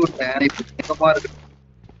இடமா வச்சு விட்டேன், இப்ப சிக்கமா இருக்கு.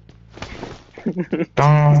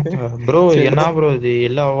 ப்ரோ என்ன ப்ரோ இது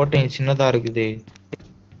எல்லா ஓட்டையும் சின்னதா இருக்குது,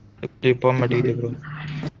 எப்படி போக மாட்டேங்குது ப்ரோ.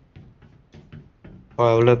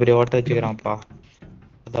 இவ்வளவு பெரிய ஓட்டை வச்சுக்கிறான்ப்பா.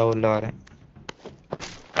 அதான் உள்ள வரேன்.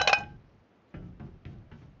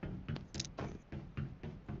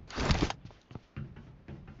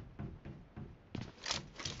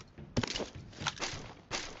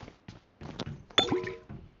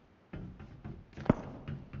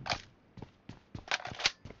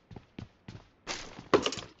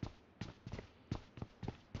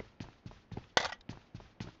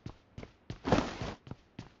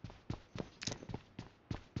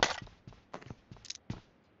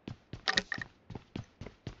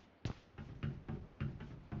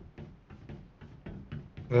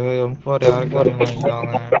 M4 யாருக்கு வரீங்க இங்க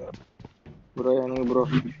வாங்க. ப்ரோ எனக்கு ப்ரோ.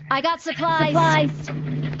 I got supplies.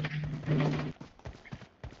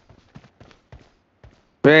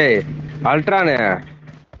 டேய் அல்ட்ரானே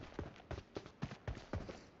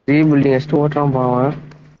பில்டிங் எஸ்ட் ஓட்றான் பாவன்.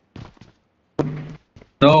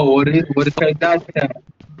 நோ ஒரு கைதா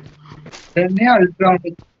என்ன அல்ட்ரா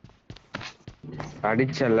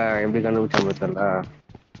அடிச்சல எப்படி கண்டுபிடிச்சா தெரியல.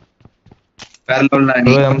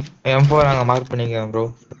 ப்ரோ M4 அங்க மார்க் பண்ணிங்க ப்ரோ.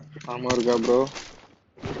 ஆமா இருக்கா ப்ரோ?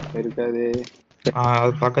 இருக்காது.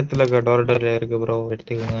 அது பக்கத்துல இருக்க டோர்டர்ல இருக்கு ப்ரோ,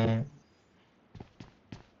 எடுத்துக்கோங்க.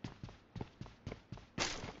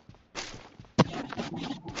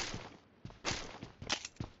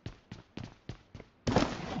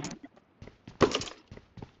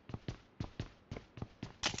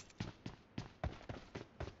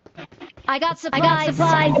 I got supplies.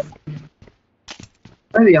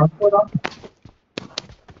 அது M4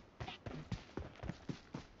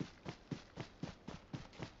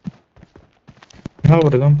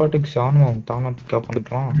 ஒரு கம்பார்ட்டுக்கு சாணம் தானா பிக்கப்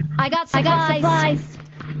பண்ணிக்கலாம். I got supplies.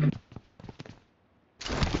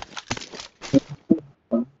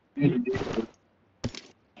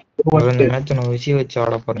 இந்த மேட்ச் நான் விசி வச்சு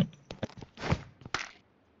ஆட போறேன்.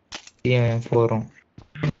 M4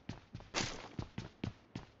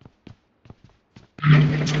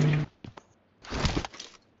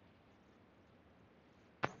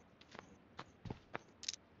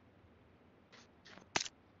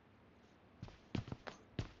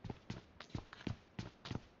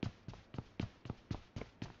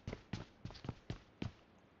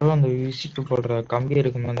 அந்த விசிக்கு போடுற கம்பி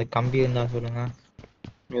இருக்குமா, அந்த கம்பி இருந்தா சொல்லுங்க.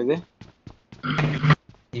 எது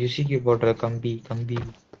விசிக்கு போடுற கம்பி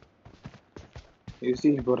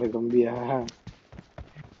யூசிக்கு போடுற கம்பியா?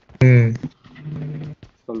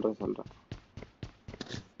 சொல்றேன்.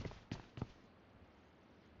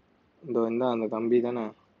 இந்த அந்த கம்பி தானே.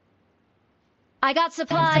 I got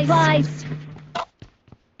supplies.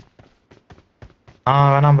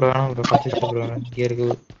 வேணாம் ப்ரோ பச்சை ப்ரோ இங்கே இருக்கு.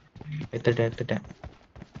 எடுத்துட்டேன்.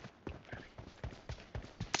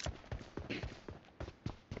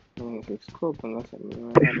 ஸ்கோப் எல்லாம்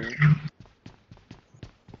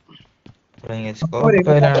நீங்க ஸ்கோப்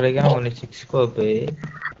எல்லாம் அடிக்கணும். Only 6 scope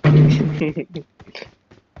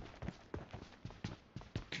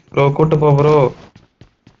bro. கூட்டு போ ப்ரோ.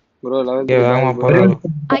 வாங்க போறோம்.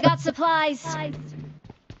 I got supplies.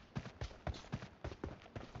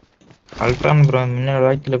 Ultron bro முன்னாடி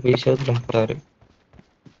வாய்க்குல போய் சேர்த்து போறாரு.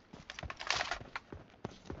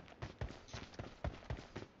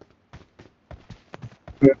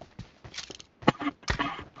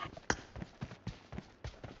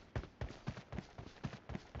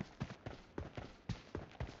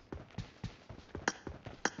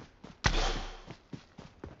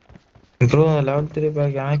 ப்ரோ லெவல் 3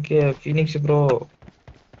 பேக் எனக்கு ஃபீனிக்ஸ் ப்ரோ.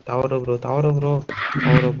 தவறு ப்ரோ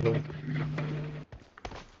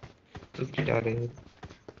தூக்கிட்டாரு.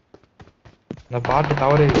 இந்த பாட்டு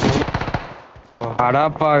தவறு.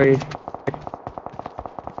 அடாப்பாவி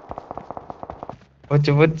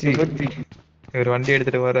போச்சு. இவர் வண்டி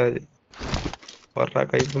எடுத்துட்டு வராது. வர்றா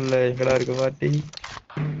கைக்குள்ள எங்கடா இருக்கு பாட்டி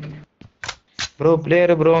ப்ரோ.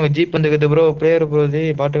 பிளேயர் ப்ரோ அங்க ஜீப் வந்துக்குது ப்ரோ. பிளேயர் ப்ரோ இது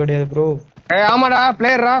பாட்டு கிடையாது ப்ரோ. ஆமாடா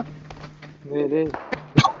பிளேயரா.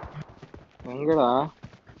 எங்கடா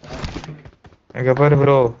எங்க பாரு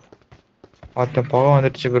ப்ரோ. மொத்த பவம்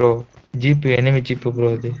வந்துடுச்சு bro. Jeep enemy jeep bro.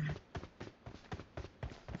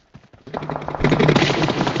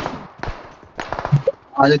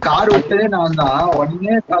 அது கார் விட்டதே நான் தான்.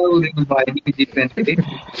 உடனே கார் விடுறீங்க பாரு. ஜீப்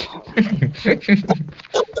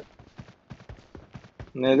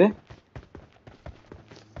என்னது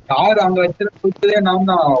கார் அங்க வச்சதே நான்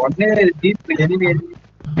தான். உடனே ஜீப் எனிமி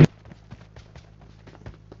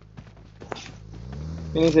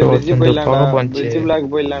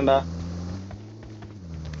போயிடலாம்டா.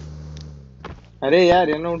 அரே யார்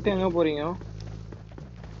என்ன விட்டு எங்க போறீங்க?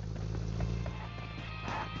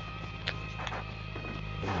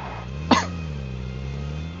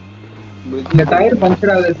 இந்த டயர்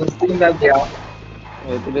பஞ்சர் ஆகுது. ஸ்டீங்காட்டியா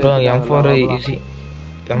ப்ரோ M4 ஈஸி.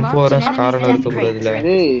 M4 ஸ்காரன் இருக்கு ப்ரோ இதுல.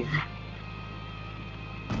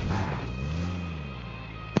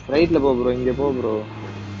 ரைட்ல போ ப்ரோ. இங்க போ ப்ரோ.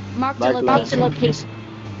 Mark the location.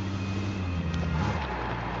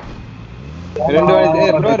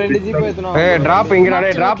 ரெண்டு ஜீப் ஏத்துறோம். டிராப் இங்கடா.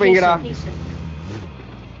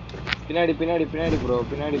 பின்னாடி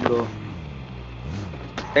ப்ரோ.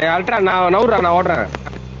 அல்ட்ரா நான் ஓடுறேன்.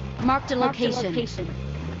 Mark the location.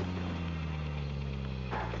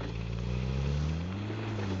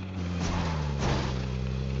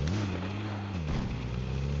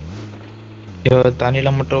 தண்ணில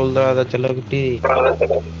மட்டும் உள்ள அத செல்ல குட்டி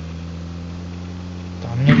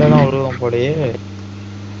தண்ணில தான் வருவோம் போலயே.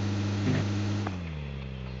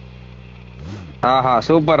 ஆஹா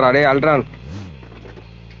சூப்பர் டேய் அல்ட்ரான்.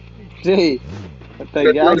 டேய்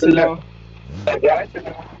கேஸ் இல்ல.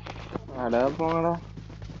 அட போங்கடா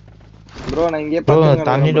ப்ரோ. நான் இங்கே ப்ரோ பக்கங்க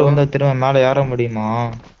தண்ணில வந்தா திரும்ப மேல ஏற முடியுமா?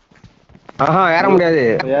 ஆஹா ஏற முடியாது.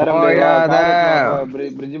 ஏற போயாத முடியாது.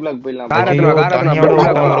 பிரிட்ஜ் பிளாக் போயிடலாம். கார் ஐயோ எடுத்துனு தண்ணியோட bridge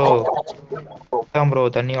block விட்டோம் போலாம். ப்ரோ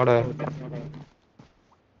தண்ணியோட.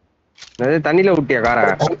 அது தண்ணில விட்டியா கார?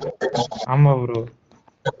 ஆமா bro.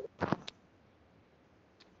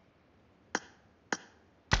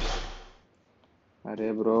 Array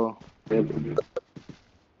bro.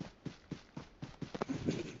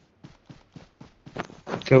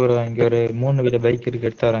 Okay bro இங்க ஒரு 3 வித பைக் இருக்கு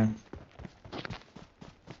எடுத்து தரேன்.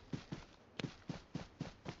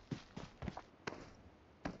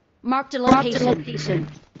 Marked a location.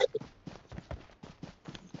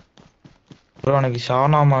 ப்ரோ எனக்கு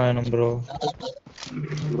ஷானாமா வேணும் ப்ரோ.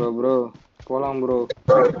 ப்ரோ போலாம் ப்ரோ.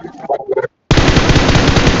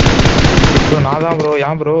 ப்ரோ நான் தான் ப்ரோ.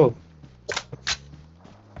 ஏன் ப்ரோ?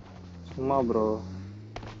 சும்மா ப்ரோ.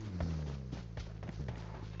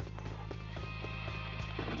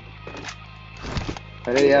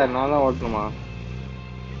 அரே யார் நான் தான் ஓட்டணுமா?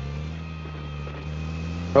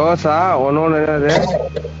 ரோசா ஒன்னு என்னது?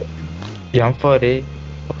 M4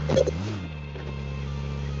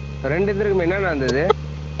 ரெண்டு இதுக்கு என்ன நடந்தது?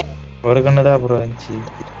 ஒரு கண்ணு தான் ப்ரோ இருந்துச்சு.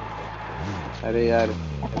 அரே யார்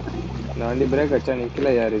இந்த வண்டி பிரேக் அடிச்சா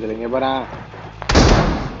நிக்கல யார் இதுல? இங்க பாரு.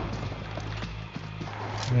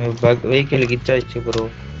 வெஹிக்கிள் கிச் ஆயிடுச்சு ப்ரோ.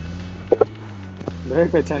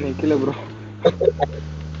 பிரேக் அடிச்சா நிக்கல ப்ரோ.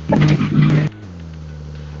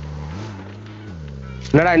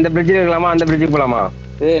 என்னடா இந்த பிரிட்ஜ் இருக்கலாமா அந்த பிரிட்ஜுக்கு போலாமா?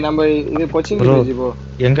 ஏய் நம்ம இது கொச்சின் ப்ரோ பிரிட்ஜ் போ.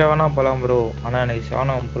 எங்க வேணா போலாம் ப்ரோ. ஆனா எனக்கு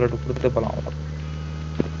ஷானா புல்லட் கொடுத்து போலாம்.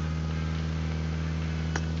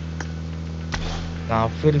 நான்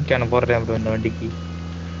அஃபிரிக்கான போடுறேன் ப்ரோ இந்த வண்டிக்கு.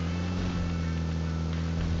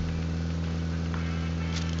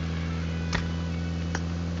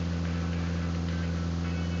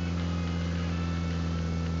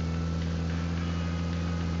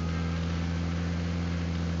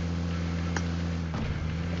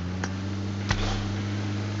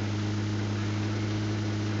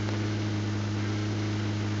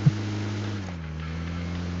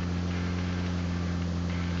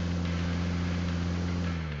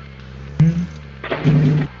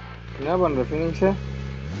 என்ன பண்ற ஃபீனிக்ஸ்?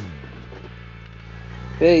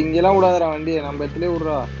 டேய் இங்கெல்லாம் விடாதடா வண்டியை. நம்ம இடத்துலயே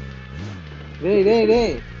விடுறா. டேய் டேய்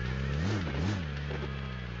டேய்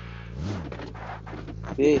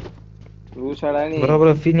டேய் லூசாடா நீ.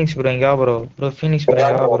 ப்ரோ ஃபீனிக்ஸ் ப்ரோ இங்க வா ப்ரோ. ஃபீனிக்ஸ் ப்ரோ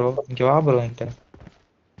இங்க வா ப்ரோ. இங்க வா ப்ரோ என்கிட்ட.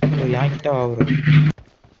 என்கிட்ட வா ப்ரோ.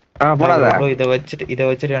 போடாத ப்ரோ இதை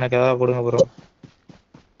வச்சுட்டு எனக்கு ஏதாவது கொடுங்க ப்ரோ.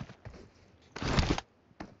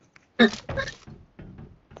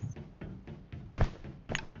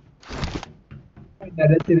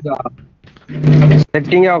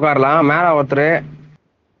 செட்டிங்கா உட்காரலாம். மேல ஒருத்தரு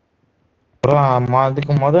ப்ரோ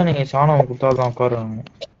அதுக்கு முதல் நீங்க சாணம் கொடுத்தாதான் உட்காருவாங்க.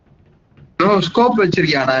 ஸ்கோப்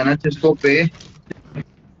வச்சிருக்கியாடா? என்னாச்சு ஸ்கோப்பு?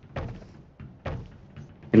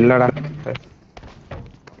 இல்லடா.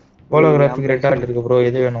 ஹோலோகிராஃபிக் ரெட் டாட் இருக்கு ப்ரோ.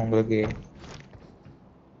 எது வேணும் உங்களுக்கு?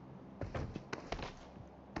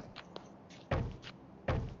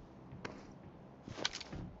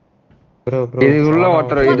 இது உள்ள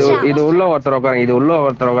ஒருத்தர் இது உள்ள ஒருத்தர் உட்காருங்க. இது உள்ள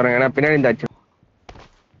ஒருத்தர் உட்காருங்க. ஏன்னா பின்னாடி இருந்தாச்சு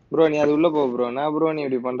ப்ரோ. நீ அது உள்ள போ ப்ரோ. நான் ப்ரோ நீ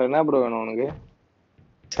இப்படி பண்ற என்ன ப்ரோ வேணும் உனக்கு?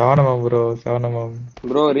 சாணமம் ப்ரோ சாணமம்.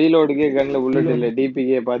 ப்ரோ ரீலோடுக்கே கன்ல புல்லட் இல்ல.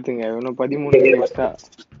 டிபிகே பாத்துங்க. இன்னும் 13 எக்ஸ்ட்ரா.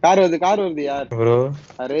 கார் வருது யார் ப்ரோ?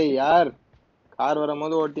 அரே யார் கார்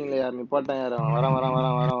வரும்போது ஓட்டிங்களே யார்? நிப்பாட்டான் யார்?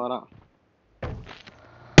 வரான்.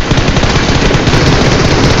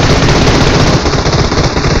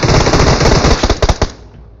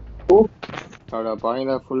 அட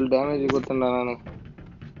பாயிண்டா ஃபுல் டேமேஜ் கொடுத்தேன்டா நானு.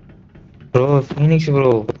 ப்ரோ ஃபீனிக்ஸ்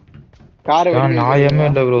ப்ரோ காரை நியாயமே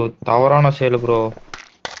இல்ல ப்ரோ. தவறான செயல் ப்ரோ.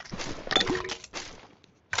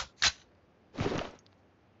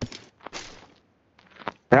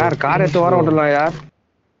 யார் கார் எடுத்து ஓரம் விட்டுலாம் யார்?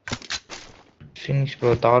 ஃபீனிக்ஸ்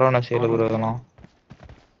ப்ரோ தவறான செயல் ப்ரோ இதெல்லாம்.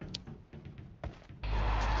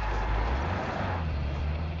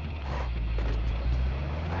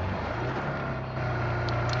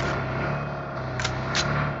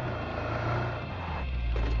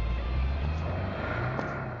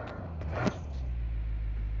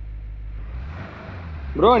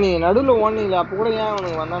 ப்ரோ நீ நடுவுல ஓடுனீங்களே அப்ப கூட ஏன்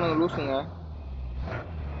அவனுக்கு வந்தானுங்க லூசுங்க?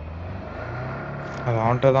 அது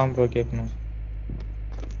அவன்கிட்ட தான் ப்ரோ கேட்கணும்.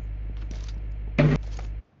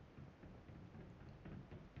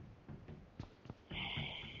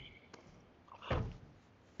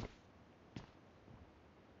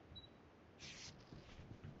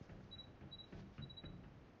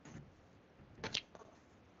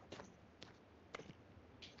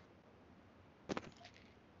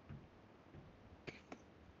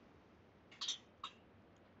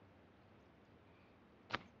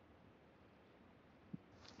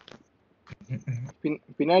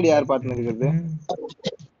 பின்னாடி யார் பாத்துன்னு இருக்கிறது?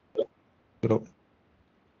 ப்ரோ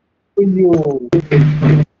ஐயோ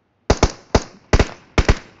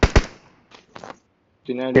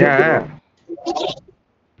பின்னாடி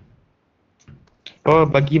ஓ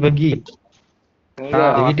பக்கி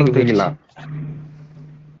வீட்டுக்கு போய்க்கலாம்.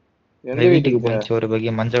 எந்த வீட்டுக்கு போயிடுச்சு ஒரு பக்கி,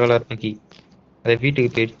 மஞ்சள் கலர் பக்கி. அது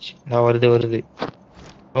வீட்டுக்கு போயிடுச்சு. நான் வருது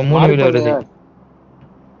 3 வீடு வருது.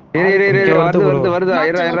 வருது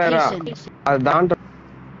அது தான்.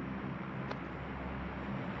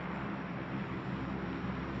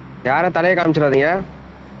 யார தலையை காமிச்சிடாதீங்க.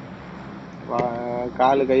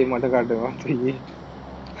 காலு கை மட்டும் காட்டுங்க.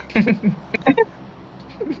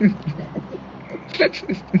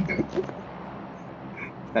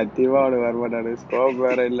 சத்தியமா அவனுக்கு வரமாட்டானு. ஸ்கோப்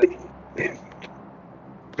வேற இல்ல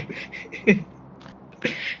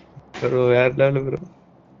ப்ரோ. வேற லெவல் ப்ரோ.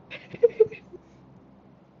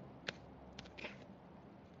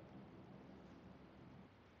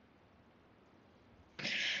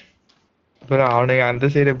 ப்ரோ அவனுக்கு அந்த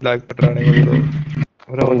சைடு பிளாக் பண்றானுங்க ப்ரோ.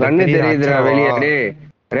 ப்ரோ கண்ணு தெரியுதுடா வெளியே. டேய்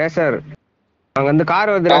ரேசர், அங்க வந்து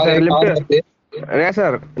கார் வருது ரேசர். லிஃப்ட்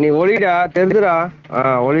ரேசர், நீ ஒளிடா. தெரியுதுடா.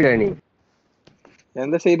 ஒளிடா. நீ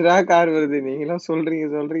எந்த சைடுடா கார் வருது? நீங்களும் சொல்றீங்க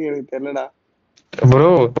எனக்கு தெரியலடா.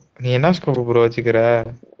 ப்ரோ நீ என்ன ஸ்கோப் ப்ரோ வச்சுக்கிற?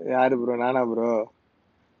 யாரு ப்ரோ? நானா ப்ரோ?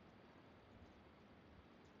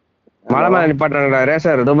 மலை மேல நிப்பாட்டுறாங்கடா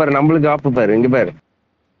ரேசர். இதோ பாரு, நம்மளுக்கு ஆப்பு பாரு. இங்க பாரு.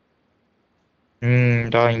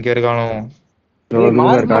 இங்க இருக்கானோ ப்ரோ?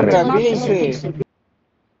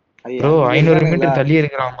 500 மீட்டர் தள்ளி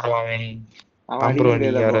இருக்கிறான் ப்ரோ அவன். அவன் ப்ரோ நீ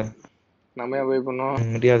யார நம்ம போய் பண்ணோம்?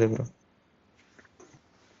 முடியாது ப்ரோ.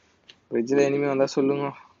 வெஜ்ல எனிமே வந்தா சொல்லுங்க.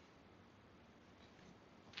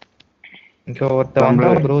 இங்க ஒருத்த வந்தா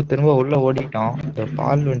ப்ரோ, திரும்ப உள்ள ஓடிட்டான்.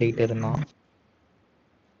 பால் வண்டிக்கிட்ட இருந்தான்.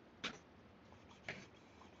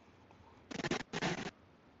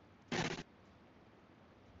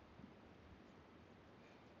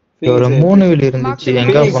 ஒரு 3 வீல் இருந்துச்சு.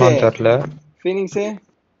 எங்க போனான்னு தெரியல. ஃபீனிக்ஸ்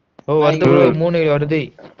வருது ப்ரோ. 3 வீல் வருது.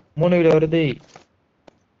 3 வீல் வருது.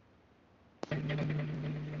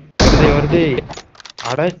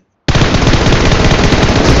 அட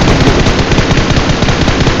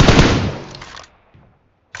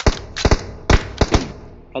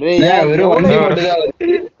அரே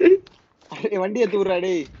வண்டி எடுத்து விடுறா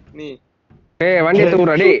டேய். நீ வண்டி எடுத்து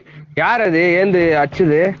விடுறா டேய். யார் அது ஏந்து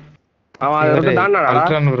அச்சுது? அவன் அதை தாண்டாடா.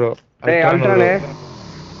 Ultron bro. அல்ட்ரானு.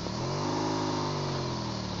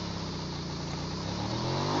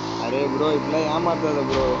 அரே ப்ரோ இப்பெல்லாம் ஏமாத்தாத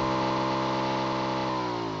ப்ரோ.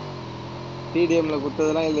 டிடிஎம்ல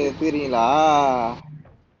குத்ததெல்லாம் இல்ல எடுத்துறீங்களா?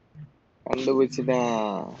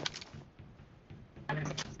 கண்டுபிடிச்சிட்டேன்.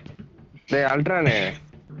 டேய் அல்ட்ரானு,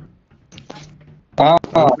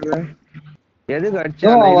 எதுக்கு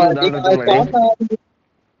அடிச்சா?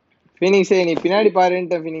 ஃபீனிக்ஸே நீ பின்னாடி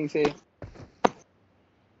பாருன்ட்ட. ஃபீனிக்ஸே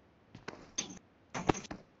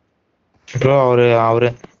ப்ரோ அவரு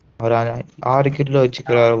 6 கிலோ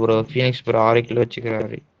வச்சுக்கிறாரு ப்ரோ. ஃபீனிக்ஸ் ப்ரோ 6 கிலோ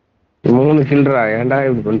வச்சுக்கிறாரு. 3 கில்றா. ஏன்டா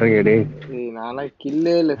இப்படி பண்றீங்க டேய்? நானா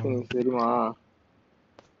கில்லே இல்ல ஃபீனிக்ஸ் தெரியுமா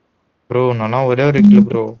ப்ரோ? நானா ஒரே ஒரு கில்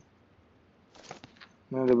ப்ரோ.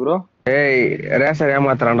 என்னது ப்ரோ? ஏய் ரேசர்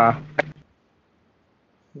ஏமாத்துறான்டா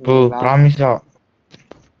ப்ரோ. பிராமிஸா?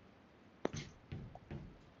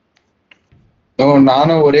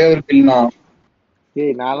 நானும் ஒரே ஒரு கில்னா.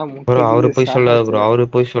 ஏய் நாலாம் ப்ரோ அவரு போய் சொல்லாத ப்ரோ. அவரு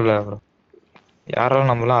போய் சொல்லாத ப்ரோ. யாராலும்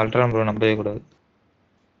நம்மலாம் அல்ட்ரான் ப்ரோ நம்பவே கூடாது.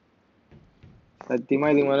 சத்தியமா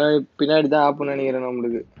இதுக்கு மேல பின்னாடி தான் ஆப்புன்னு நினைக்கிறேன்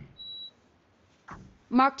நம்மளுக்கு.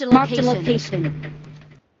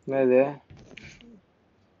 என்னது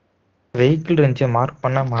வெஹிக்கிள் இருந்துச்சு. மார்க்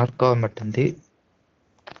பண்ண மார்க் ஆக மாட்டேங்குது.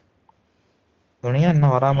 துணியா என்ன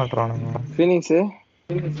வராமட்டுறானுங்க. ஃபீனிக்ஸ்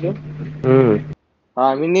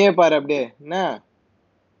முன்னே பாரு. அப்படியே என்ன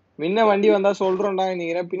முன்ன வண்டி வந்தா சொல்றோம்டா.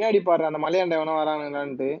 நீங்க பின்னாடி பாரு. அந்த மலையாண்ட எவனா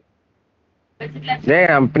வரானுங்களான்ட்டு. டேய்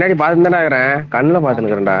நான் பின்னாடி பாத்துட்டு தானே இருக்கிறேன். கண்ணுல பாத்துன்னு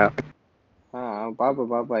இருக்கிறேன்டா.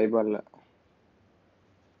 பாப்பா ஐபால்ல.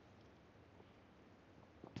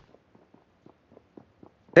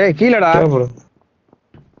 டேய் கீழடா ப்ரோ.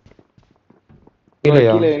 கீழ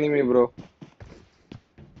எனிமி ப்ரோ.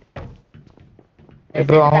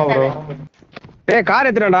 ப்ரோ ஆமா ப்ரோ. டேய் கார்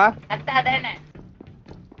எடுத்துடா.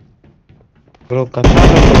 ப்ரோ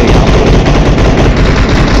கத்தாத ப்ரோ.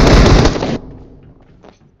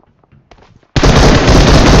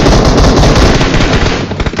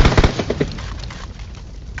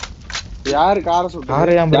 யாரு காரை சுட்டு?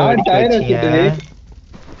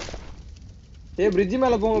 ஏய் பிரிட்ஜ்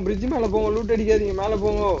மேல போங்க. லூட் அடிக்காதீங்க. மேல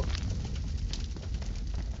போங்க.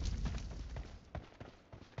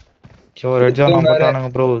 Red zone போட்டானுங்க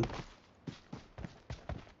bro.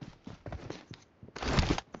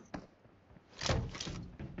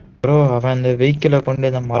 ப்ரோ அவன் அந்த வெஹிக்கிளை கொண்டு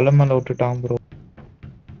இந்த மலை மேல விட்டுட்டான் ப்ரோ.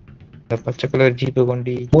 இந்த பச்சை கலர் ஜீப்பை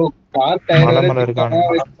கொண்டு கார் டயர் மலை வேற மேல இருக்கானு.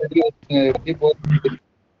 எப்படி போகுது?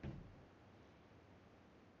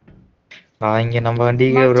 இங்க நம்ம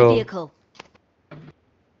வண்டிக்கு Marked a ப்ரோ vehicle.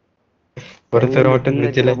 ஒருத்தர் மட்டும்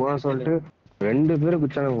பிரிட்ஜில் போன சொல்லிட்டு 2 பேரும்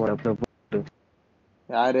குச்சாங்க போற.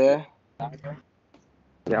 யாரு?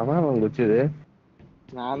 எவன் அவன் குச்சுது?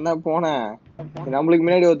 நான் தான் போனேன். நம்மளுக்கு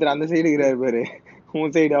முன்னாடி ஒருத்தர் அந்த சைடு இருக்கிறாரு பாரு.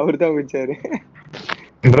 உன் சைடு அவர் தான் வச்சாரு.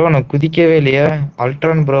 ப்ரோ நான் குதிக்கவே இல்லையா.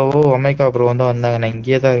 அல்ட்ரான் ப்ரோவோ ஒமேகா ப்ரோ வந்து வந்தாங்க. நான்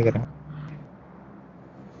இங்கேயே தான் இருக்கிறேன்.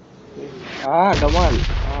 கமால்.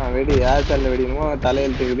 வெடி யார் தலை வெடினுமோ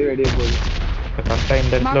தலையெழுத்துக்குது வெடிய போகுது. கரெக்டா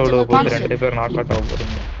இந்த இடத்துல விழுவ போது 2 பேர் நாக் அவுட் ஆக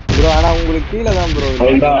போறீங்க ப்ரோ. ஆனா உங்களுக்கு கீழே தான் ப்ரோ.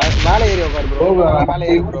 மேலே ஏறி உட்காரு ப்ரோ. மேலே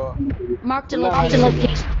ஏறி bro. Marked a location.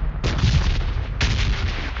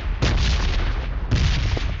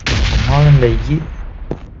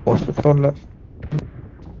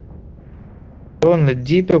 Bro இந்த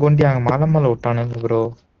ஜீப்பை கொண்டு அங்க மலை மேல விட்டானுங்க ப்ரோ.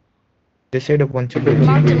 இந்த சைடு கொஞ்சம்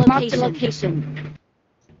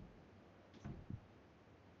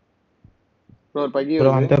ப்ரோ ஒரு பகி ப்ரோ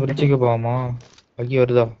வருது. அந்த பிரிட்ஜுக்கு போவோமா? பகி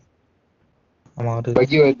வருதா? ஆமா வருது.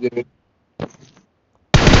 பகி வருது.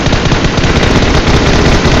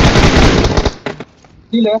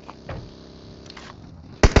 கீழே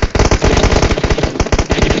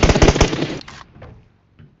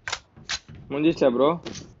முடிஞ்சிச்சா ப்ரோ?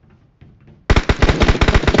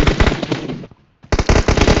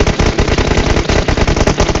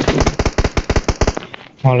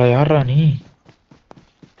 அவள யாரா நீ?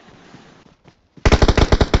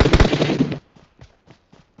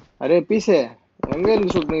 அரே பீஸே எங்க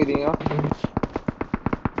இருந்து சுட்டுறீங்க?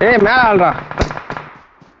 ஏய் மேல ஆள்றா.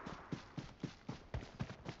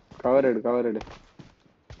 கவர் எடு.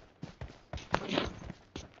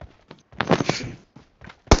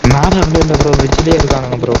 மேல இல்ல ப்ரோ, பிரிட்ஜ்லயே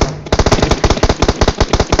இருக்கானுங்க ப்ரோ.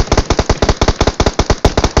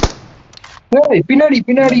 பின்னாடி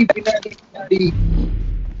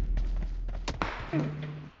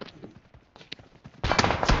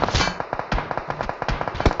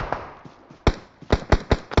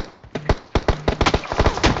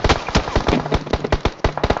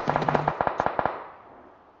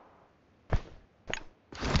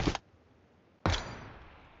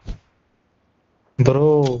ப்ரோ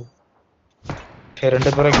 2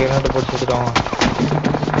 பேரும் கிரேனேட் போட்டு சுட்டுட்டான்.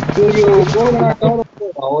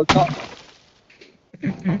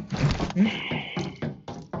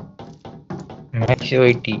 மேக்ஸ்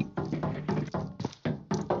ஒய்டி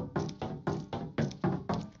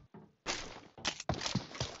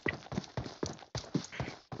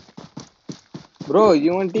ப்ரோ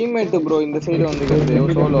இவன் டீம்மேட் ப்ரோ. இந்த சைடு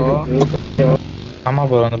வந்துக்கிறது சோலோ. ஆமா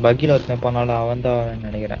ப்ரோ, அந்த பக்கில ஒருத்தன் போனாலும் அவன் தான்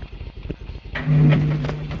நினைக்கிறேன்.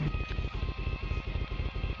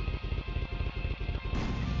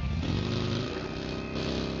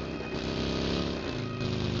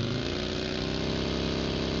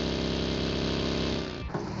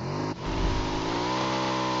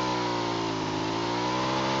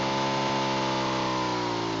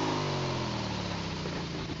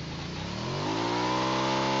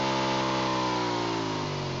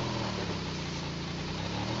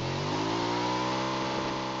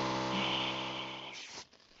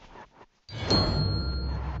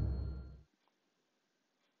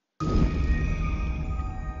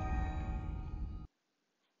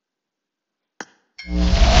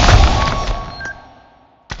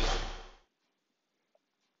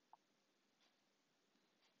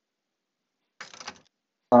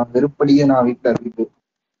 வெறுப்படியே நான் வீட்டுல இருக்கு.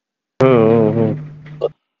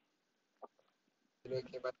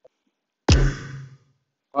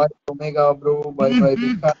 Omega bro bye by.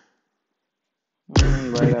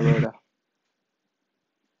 பைடா.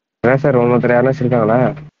 Sir ஒருத்தர் யாரும் இருக்காங்களா?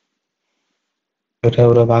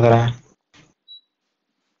 ப்ரோ பாக்குறேன்.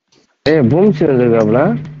 ஏய் பூம்ஸ் இருக்காப்ல.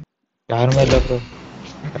 யாருமே இல்ல ப்ரோ.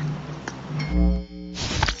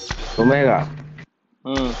 ஒமேகா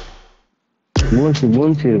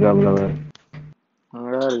பூம்ஸ் இருக்காப்ல.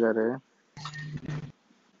 அங்கதான் இருக்காரு.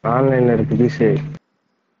 ஆன்லைன்ல இருக்கு பீஸ்.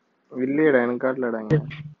 இல்லையடா எனக்கு காட்டலடாங்க.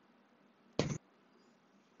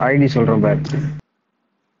 ஐடி சொல்றேன் பாரு.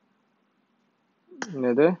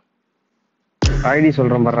 என்னது ஐடி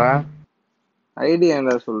சொல்றேன் பாருடா. ஐடி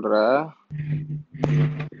ஏன்டா சொல்ற?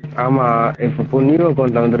 ஆமா இப்போ நியூ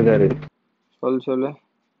அக்கவுண்ட்ல வந்திருக்காரு. சொல்லு.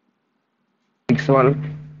 61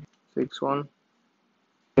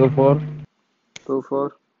 24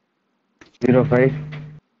 05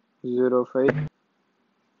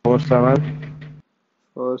 47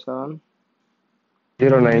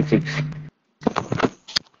 096.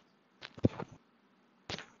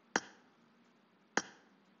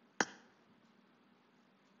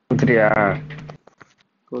 குத்துறியா?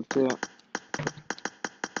 குத்து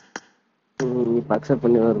நீ அக்செப்ட்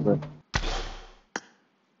பண்ணி தான் இருப்ப.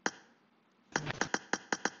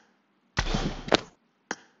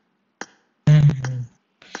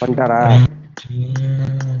 பண்ணிட்டாரா?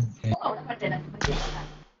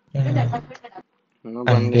 இன்னும்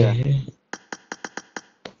பண்ணலையா?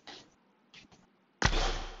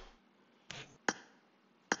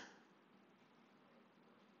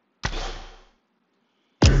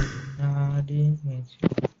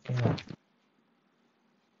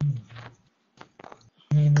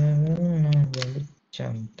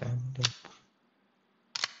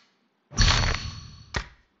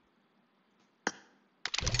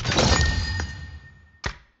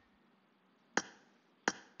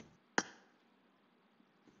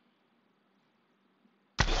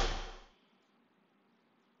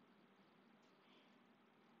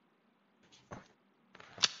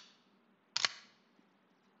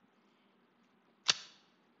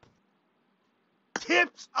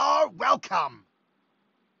 Tips are welcome.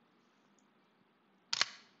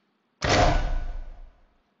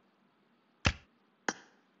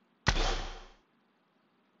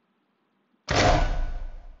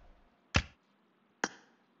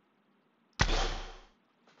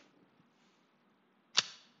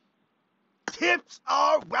 Tips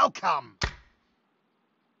are welcome.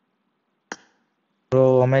 Bro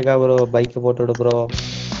omega bro bike போட்டு விடு ப்ரோ.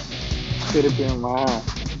 திருப்பியுமா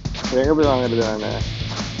எங்க போய் வாங்குறது? நானு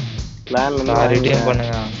பிளான்ல ரிட்டர்ன்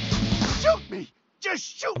பண்ணுங்க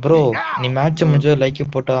ப்ரோ. நீ மேட்ச் முடிஞ்ச லைக்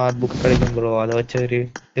போட்டா புக் கிடைக்கும் ப்ரோ. அதை வச்சு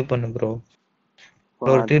இது பண்ணு ப்ரோ.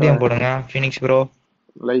 ப்ரோ டிடிஎம் போடுங்க Phoenix bro.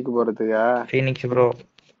 Like போறதுக்கா? Phoenix bro.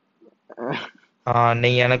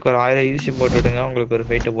 நீங்க எனக்கு ஒரு 1000 யூசி போட்டு விடுங்க, உங்களுக்கு ஒரு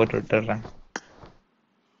ஃபைட் போட்டு விட்டுறேன்.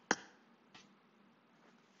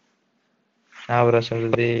 நான் ப்ரோ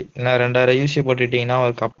சொல்றது இல்ல 2000 யூசி போட்டுட்டீங்கன்னா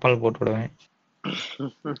ஒரு கப்பல் போட்டு விடுவேன்.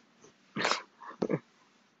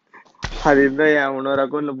 அது இருந்தா என் இன்னொரு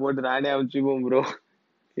அக்கௌண்ட்ல போட்டு நானே அனுப்பிச்சுப்போம் ப்ரோ.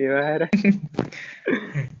 வேற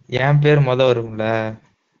என் பேர் வரும்ல.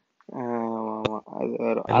 அது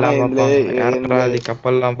வரும்.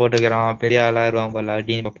 கப்பல்லாம் போட்டுக்கிறான் பெரிய ஆளா இருவான் போல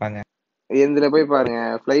அப்படின்னு பார்ப்பாங்க. எந்திர போய் பாருங்க,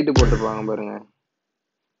 ஃப்ளைட் போட்டுப்பாங்க பாருங்க.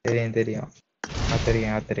 தெரியும் தெரியும்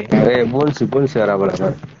தெரியும் தெரியும்.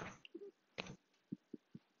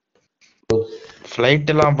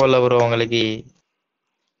 ஃப்ளைட் எல்லாம் போல ப்ரோ. உங்களுக்கு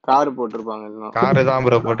கார் போட்டுருப்பாங்க. கார் தான்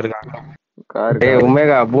ப்ரோ போட்டுருக்காங்க. கார்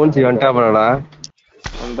ஒமேகா பூன்சி வந்துட்டா போறடா.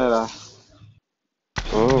 வந்துட்டாரா?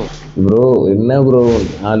 ப்ரோ என்ன ப்ரோ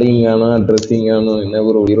ஆலிங் ஆனோ ட்ரெஸ்ஸிங் ஆனோ என்ன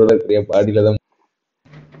ப்ரோ உயிரோட இருக்கிற பாடியில தான்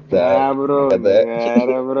ப்ரோ.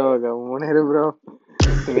 வேற ப்ரோ கம்முனு ப்ரோ.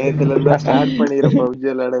 நேத்துல இருந்தா ஸ்டார்ட் பண்ணிக்கிற பப்ஜி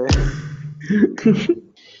விளையாடவே.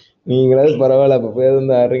 நீங்களாவது பரவாயில்ல அப்ப போய்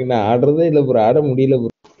வந்து ஆடுறீங்கன்னா ஆடுறதே இல்ல ப்ரோ. ஆட முடியல ப்ரோ.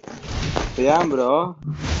 ஏன் ப்ரோ?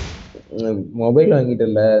 மொபைல்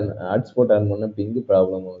வாங்கிட்டல ஹாட்ஸ்பாட் ஆன் பண்ண பிங்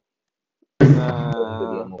ப்ராப்ளம்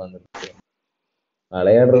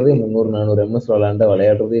விளையாடுறதே 300-400 MS விளையாண்டா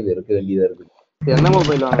விளையாடுறதே வெறுக்க வேண்டியதா இருக்கு. என்ன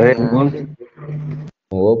மொபைல் வாங்குறீங்க?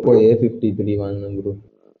 ஓப்போ A53 வாங்கினேன் ப்ரோ.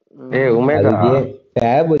 அதுக்கே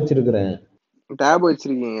டேப் வச்சிருக்கிறேன். டேப்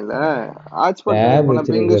வச்சிருக்கீங்கல்ல? ஹாட்ஸ்பாட் பண்ண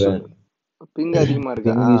பிங் அதிகமா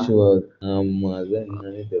இருக்கா? பிங் இஷ்யூ ஆகுது. ஆமா அது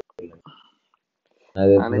என்னன்னே தெரியல.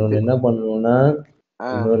 அது என்ன பண்ணணும்னா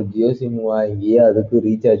இன்னொரு ஜியோ சிம் வாங்கி அதுக்கு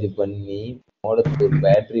ரீசார்ஜ் பண்ணி மோடத்துக்கு ஒரு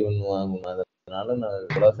பேட்டரி ஒண்ணு வாங்கணும். அதனால நான்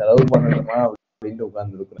இவ்வளவு செலவு பண்ணணுமா அப்படின்ட்டு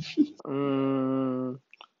உட்கார்ந்து இருக்கிறேன்.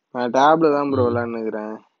 நான் டேப்ல தான் ப்ரோ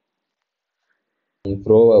விளையாடுறேன்.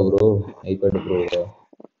 ப்ரோவா ப்ரோ? ஐபேட் ப்ரோவா?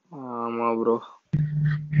 ஆமா ப்ரோ.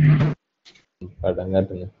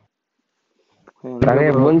 காட்டுங்க.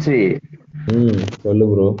 சொல்லு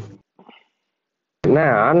ப்ரோ. என்ன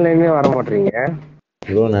ஆன்லைன்லயே வர மாட்டீங்க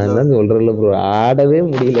ப்ரோ? நான் தான் சொல்றேன்ல ப்ரோ ஆடவே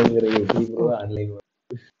முடியலங்கிறது. எப்படி ப்ரோ ஆன்லைன்?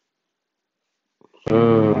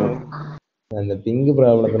 அந்த பிங்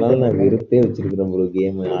ப்ராப்ளத்தினால நான் வெறுத்தே வச்சிருக்கிறேன் ப்ரோ.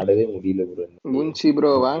 கேம் ஆடவே முடியல ப்ரோ. முன்சி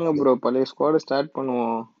ப்ரோ வாங்க ப்ரோ, பழைய ஸ்குவாட் ஸ்டார்ட்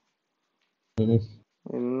பண்ணுவோம்.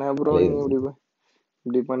 என்ன ப்ரோ நீங்க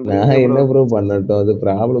இப்படி பண்றீங்க? நான் என்ன ப்ரோ பண்ணட்டும்? அது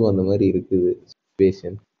ப்ராப்ளம் அந்த மாதிரி இருக்குது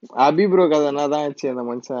சிச்சுவேஷன். அபி ப்ரோ கதை என்னதான் ஆச்சு? அந்த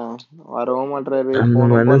மனுஷன் வரவும் மாட்டாரு. அந்த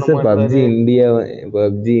மனுஷன்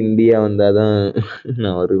பப்ஜி இந்தியா வந்தாதான்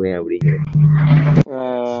நான் வருவேன் அப்படிங்கிறேன்.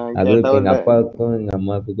 அது எங்க அப்பாவுக்கும் எங்க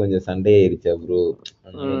அம்மாவுக்கும் கொஞ்சம் சண்டை ஆயிருச்சா ப்ரோ.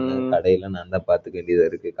 அதனால கடையில நான் தான் பாத்துக்க வேண்டியதா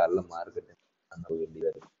இருக்கு. காலைல மார்க்கெட்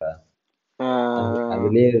வேண்டியதா இருக்கா.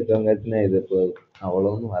 அதுலயே இருக்கவங்காட்டி நான் இது இப்போ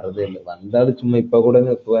அவ்வளவுன்னு வரதே இல்லை. வந்தாலும் சும்மா இப்ப கூட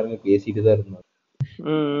பாருங்க பேசிட்டுதான் இருந்தோம்.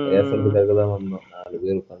 பேசுறதுக்காக தான் வந்தோம். 4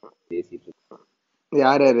 பேர் உட்காந்து பேசிட்டு இருக்கோம்.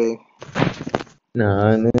 யார் யாரு?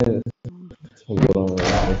 நானு அப்புறம்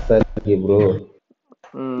SRK ப்ரோ,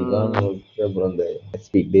 இவான் அப்புறம் இந்த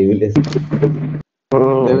SP டெவில்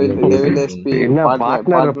டெவில் எஸ்பி என்ன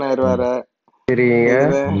பார்ட்னர் பார்ட்னர் வேற. சரிங்க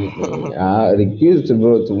ரிக்வெஸ்ட்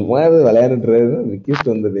ப்ரோ சும்மா விளையாடுறது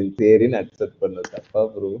ரிக்வெஸ்ட் வந்தது சரின்னு அக்செப்ட் பண்ண தப்பா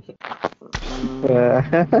ப்ரோ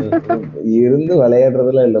இருந்து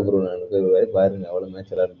விளையாடுறதுலாம் இல்ல ப்ரோ. நான் பாருங்க அவ்வளவு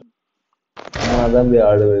மேட்ச் விளையாடுறேன் அதான் போய்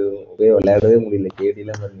ஆடுவது போய் விளையாடவே முடியல.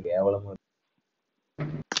 கேடிலாம் பாருங்க கேவலமா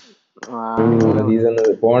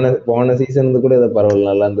போன சீசன் கூட ஏதோ பரவாயில்ல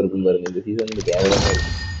நல்லா இருந்திருக்கும் பாருங்க. இந்த சீசன் கேவலமா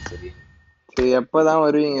இருக்கு. சரி எப்பதான்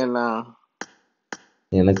வருவீங்கன்னா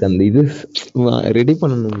எனக்கு அந்த இது ரெடி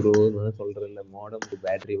பண்ணணும் ப்ரோ. நான் சொல்றேன்ல மாடம்க்கு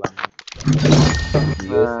பேட்டரி வாங்கணும்,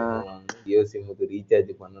 ஜியோ சிம்முக்கு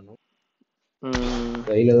ரீசார்ஜ் பண்ணணும்.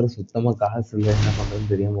 கையில வேற சுத்தமா காசு இல்லை, என்ன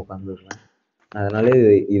பண்றதுன்னு தெரியாம உட்காந்துருக்கேன். அதனால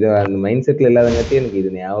இத அந்த மைண்ட் செட்ல இல்லாதங்காட்டி எனக்கு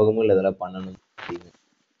இது ஞாபகமும் இல்லை இதெல்லாம் பண்ணணும் அப்படின்னு.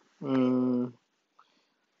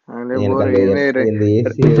 எனக்கு அந்த இந்த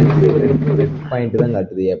ஏசி ரெட் பாயிண்ட் தான்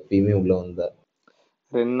காட்டுது எப்பயுமே உள்ள வந்தா.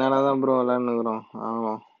 2 நாளாதான் ப்ரோ விளையாடுறோம்.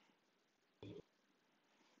 ஆமா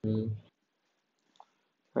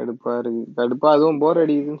கடுப்பா இருக்கு. கடுப்பா அதுவும் போர்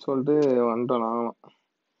அடிக்குதுன்னு சொல்லிட்டு வந்துட்டோம் நானும்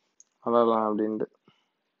விளையாடலாம் அப்படின்ட்டு.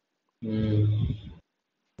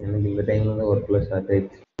 எனக்கு இந்த டைம்ல தான் ஒர்க்ல ஸ்டார்ட்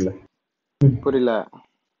ஆயிடுச்சு. புரியல.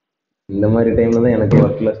 இந்த மாதிரி டைம்ல தான் எனக்கு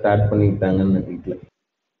ஒர்க்ல ஸ்டார்ட் பண்ணிட்டாங்கன்னு வீட்டுல.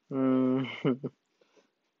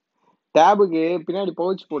 டேபுக்கு பின்னாடி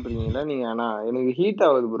பவுச் போட்டிருக்கீங்களா நீங்க? ஆனா எனக்கு ஹீட்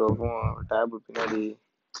ஆகுது ப்ரோ டேபு பின்னாடி.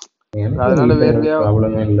 அதனால வேர்வையா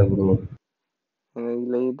இல்ல ப்ரோ எனக்கு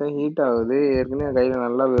லைட்டா ஹீட் ஆகுது. ஏற்கனவே கையில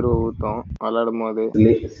நல்லா வேர்வை ஊத்தும் விளையாடும் போது.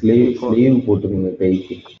 ஸ்லீவ் போட்டுருங்க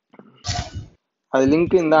கைக்கு. அது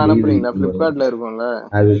லிங்க் இந்த அனுப்புறீங்களா? பிளிப்கார்ட்ல இருக்கும்ல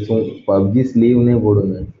அது. பப்ஜி ஸ்லீவ்னே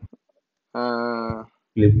போடுங்க.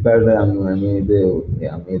 பிளிப்கார்ட் இது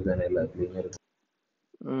அமேசான் எல்லாத்துலயுமே இருக்கு.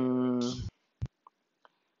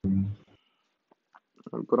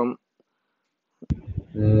 அப்புறம்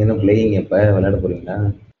நீங்க என்ன பிளேயிங் எப்ப விளையாட போறீங்களா?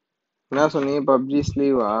 என்ன சொன்னீங்க? பப்ஜி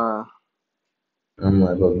ஸ்லீவா? ஆமா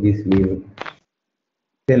பப்ஜி ஸ்லீவ்.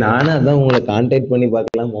 சரி நானும் அதான் உங்களை கான்டாக்ட் பண்ணி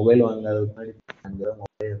பார்க்கலாம். மொபைல் வாங்காதது முன்னாடி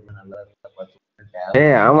மொபைல் இருந்தா நல்லா இருக்கா.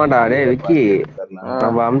 டேய் ஆமாடா டேய் விக்கி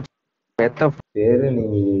சரி நீ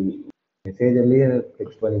மெசேஜ்லயே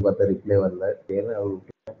டெக்ஸ்ட் பண்ணி பார்த்தா ரிப்ளை வரல. சரி அவருக்கு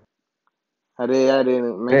அரே யாரு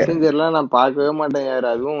மெசேஞ்சர்லாம் நான் பார்க்கவே மாட்டேன் யாரு.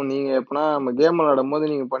 அதுவும் நீங்க எப்பனா நம்ம கேம் விளையாடும்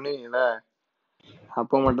போது நீங்க பண்ணுவீங்களா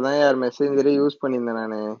அப்போ மட்டும் தான் யார் மெசேஞ்சரே யூஸ் பண்ணியிருந்தேன்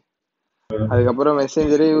நானு. அதுக்கப்புறம்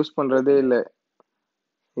மெசேஞ்சரே யூஸ் பண்றதே இல்லை.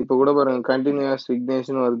 இப்ப கூட பாருங்க கண்டினியூஸ்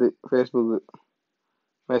விக்னேஷன் வருது ஃபேஸ்புக்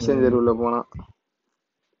மெசேஞ்சர் உள்ள போனா.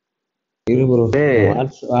 இரு ப்ரோ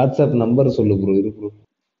வாட்ஸ்அப் நம்பர் சொல்லு ப்ரோ. இரு ப்ரோ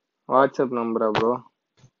வாட்ஸ்அப் நம்பரா ப்ரோ?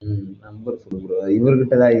 நம்பர் சொல்லு ப்ரோ.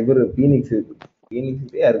 இவர்கிட்ட தான் இவர் பீனிக்ஸ்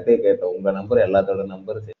யார்கிட்டயே கேட்டோம். உங்க நம்பர் எல்லாத்தோட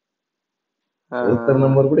நம்பர் ஒருத்தர்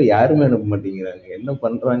நம்பர் கூட யாருமே அனுப்ப மாட்டேங்கிறாங்க. என்ன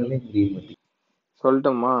பண்றாங்கன்னே புரிய மாட்டேங்குது.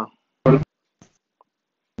 சொல்லட்டுமா?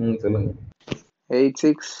 சொல்லுங்க.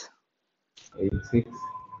 86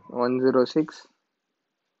 106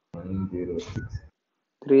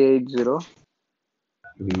 380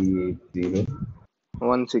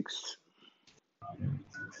 16.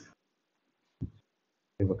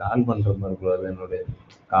 இப்ப கால் பண்ற மாதிரி ப்ரோ. அது என்னோட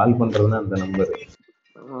கால் பண்றதுன்னா அந்த நம்பர்.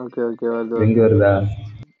 ஓகே ஓகே வருது. எங்க வருதா?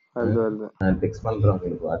 வருது. நான் டெக்ஸ்ட் பண்றேன்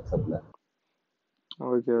உங்களுக்கு வாட்ஸ்அப்ல.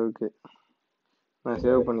 ஓகே ஓகே நான்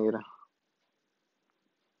சேவ் பண்ணிக்கிறேன்.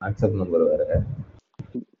 வாட்ஸ்அப் நம்பர் வேற.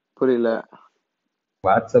 புரியல.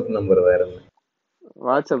 வாட்ஸ்அப் நம்பர் வேற.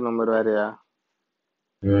 வாட்ஸ்அப் நம்பர் வேறயா?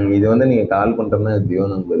 இது வந்து நீங்க கால் பண்றதுன்னா ஜியோ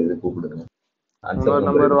நம்பர். இது கூப்பிடுங்க. இன்னொரு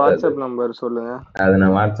நம்பர் வாட்ஸ்அப் நம்பர் சொல்லுங்க. அத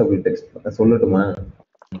நான் வாட்ஸ்அப்ல டெக்ஸ்ட் சொல்லட்டுமா?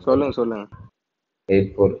 சொல்லுங்க.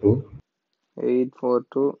 842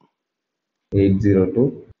 802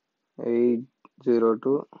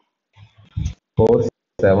 802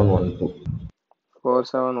 4712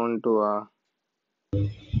 4712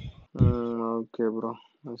 ஓகே ப்ரோ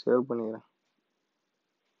நான் சேவ் பண்ணிக்கிறேன்.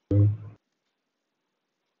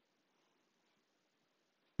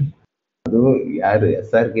 அதுவும் யாரு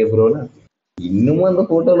SRK ப்ரோனா இன்னமும் அந்த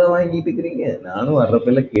போட்டோல வாங்கிட்டு இருக்கிறீங்க. நானும்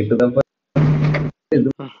வர்றப்பெல்லாம் கேட்டுதான்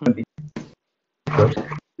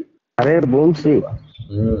அரே பூம்சி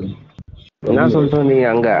என்ன சொல்லிட்டு வந்தீங்க?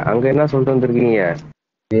 அங்க என்ன சொல்லிட்டு வந்திருக்கீங்க?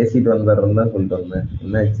 பேசிட்டு வந்துடுறோம் தான் சொல்லிட்டு வந்தேன்.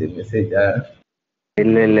 என்னாச்சு மெசேஜா?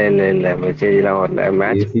 இல்ல மெசேஜ் எல்லாம் வரல.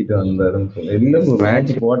 மேட்ச் பேசிட்டு வந்துடுறோம் சொல்ல. இல்ல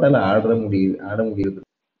மேட்ச் போட்டால ஆட முடியுது.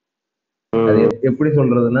 அது எப்படி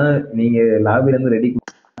சொல்றதுன்னா நீங்க லாபில இருந்து ரெடி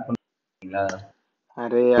பண்ணீங்களா?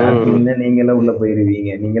 நீங்க எல்லாம் உள்ள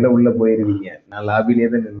போயிருவீங்க. நான் லாபிலே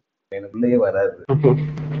தான் எனக்கு உள்ளே வராது.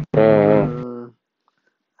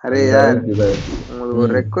 அரே யார் உங்களுக்கு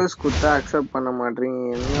ஒரு ரெக்வெஸ்ட் கொடுத்தா அக்செப்ட் பண்ண மாட்டீங்க.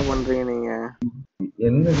 என்ன பண்றீங்க நீங்க?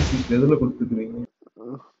 என்ன எதுல கொடுத்துக்கிறீங்க?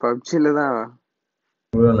 பப்ஜில தான்.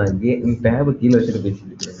 நான் டேப் கீழ வச்சுட்டு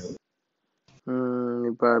பேசிட்டு இருக்கேன்.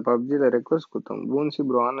 இப்ப பப்ஜில ரெக்வஸ்ட் கொடுத்தோம். பூன்சி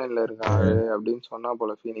ப்ரோ ஆன்லைன்ல இருக்காரு அப்படின்னு சொன்னா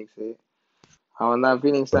போல ஃபீனிக்ஸ். அவன் தான்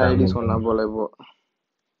ஃபீனிக்ஸ் தான் ஐடி சொன்னா போல இப்போ.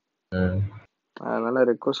 அதனால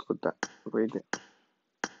ரெக்வஸ்ட் கொடுத்தேன் போயிட்டு.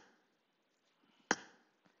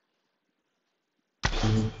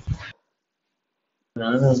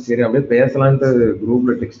 நானும் சரி அப்படியே பேசலான்ட்டு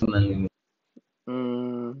குரூப்ல டெக்ஸ்ட் பண்ணாங்க.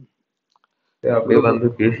 அப்படியே வந்து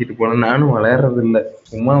பேசிட்டு போனேன். நானும் விளையாடுறது இல்ல,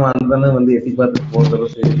 சும்மா வந்தானே வந்து எட்டி பார்த்து போறதோ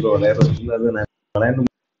சரி ப்ரோ, விளையாடுறது இல்ல. அது நான் விளையாண்டு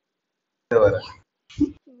வரேன்.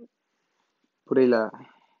 புரியல.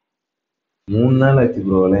 3 நாள் ஆச்சு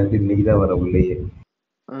ப்ரோ விளையாண்டு, இன்னைக்குதான் வர உள்ளேயே.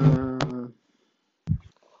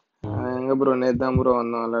 எங்க ப்ரோ நேத்து தான் ப்ரோ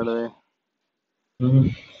வந்தோம் விளையாடவே.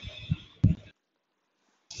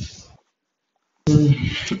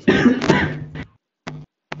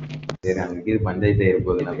 சரி அன்னைக்கு பஞ்சாயத்து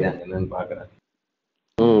இருப்போது நான் போய் அங்க என்னன்னு பாக்குறேன்.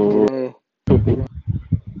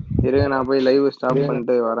 இருங்க நான் போய் லைவ் ஸ்டாப்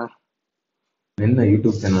பண்ணிட்டு வரேன். என்ன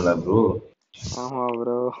யூடியூப் சேனலா ப்ரோ? ஆமா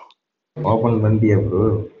ப்ரோ. ஓபன் பண்ணிட்டியா ப்ரோ?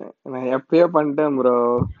 நான் எப்பயோ பண்ணிட்டேன் ப்ரோ.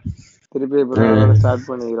 திருப்பி ப்ரோ ஸ்டார்ட்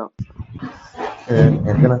பண்ணிக்கிறோம்.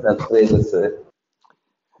 எத்தனை சப்ஸ்கிரைபர்ஸ்?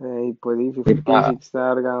 இப்போதைக்கு 56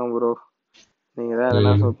 தான் இருக்காங்க ப்ரோ. நீங்க தான்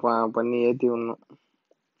எதனா பண்ணி ஏத்தி விடணும்.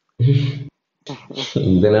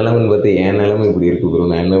 இந்த நிலைமை பார்த்து என் நிலைமை இப்படி இருக்கு ப்ரோ,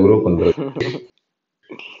 நான் என்ன ப்ரோ பண்றது?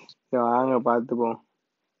 வாங்க பாத்துப்போம்.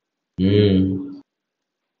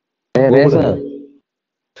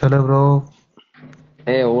 சொல்லு ப்ரோ.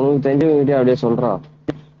 உனக்கு தெரிஞ்சவங்க அப்படியே சொல்றா.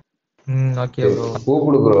 Okay bro.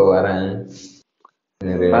 கூப்பிடு ப்ரோ வரேன்.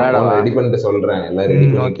 ரெடி பண்ணிட்டு சொல்றேன். எல்லாம் ரெடி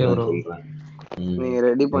பண்ணிட்டு சொல்றேன். நீங்க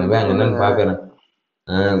ரெடி பண்ணி என்னன்னு பாக்குறேன்.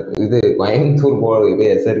 இது கோயம்புத்தூர் போறது இது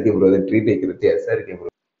எஸ்ஆர்கே ப்ரோ, ட்ரீட் வைக்கிறது எஸ்ஆர்கே ப்ரோ.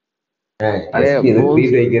 இது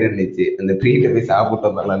ட்ரீட் வைக்கிறேன்னுச்சு, அந்த ட்ரீட்டை போய் சாப்பிட்டு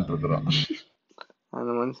வரலான்னு இருக்கிறோம்.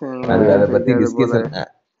 அந்த மனுஷன் அதை பத்தி டிஸ்கஷன்.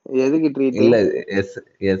 எதுக்கு ட்ரீட்? இல்ல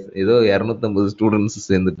ஏதோ 250 ஸ்டூடெண்ட்ஸ்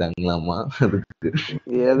சேர்ந்துட்டாங்களாமா அதுக்கு.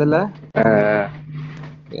 எதுல?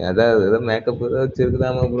 அதாவது ஏதோ மேக்கப் ஏதோ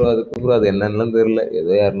வச்சிருக்குதாமா ப்ரோ. அதுக்கு ப்ரோ அது என்னன்னு தெரியல.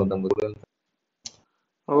 ஏதோ 250 ஸ்டூடெண்ட்ஸ்.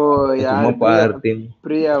 ஓ யார்?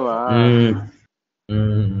 பிரியாவா?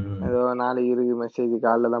 ஏதோ நாளைக்கு இருக்கு மெசேஜ்,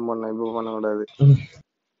 காலைல தான் பண்ணேன், இப்போ பண்ண கூடாது.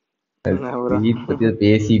 பத்தி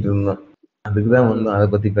பேசிட்டு இருந்தோம், அதுக்குதான் வந்தோம். அதை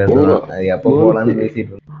பத்தி பேசலாம். அது எப்ப போலான்னு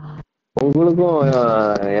பேசிட்டு இருந்தோம். உங்களுக்கும்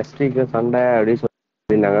எஸ்டிக்கு சண்டை அப்படின்னு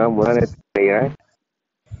சொல்லிருந்தாங்க முன்னாடி.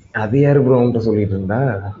 அது யாரு ப்ரோ உன்கிட்ட சொல்லிட்டு இருந்தா?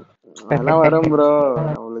 அதெல்லாம் வரும் ப்ரோ,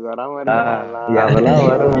 அவளுக்கு வராம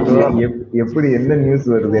எப்படி என்ன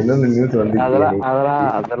நியூஸ் வருது? என்னென்ன நியூஸ் வந்து?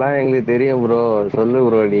 அதெல்லாம் எங்களுக்கு தெரியும் ப்ரோ. சொல்லு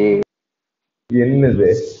ப்ரோ. நீ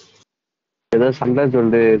என்னது ஏதோ சண்டை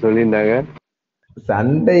சொல்லியிருந்தாங்க.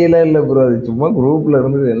 சண்டையில இல்ல ப்ரோ, அது சும்மா குரூப்ல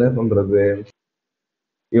இருந்து என்ன சொல்றது,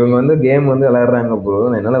 இவங்க வந்து கேம் வந்து விளையாடுறாங்க ப்ரோ.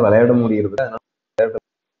 என்னால விளையாட முடியறது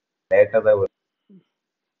லேட்டா தான் வரும்.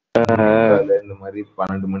 இந்த மாதிரி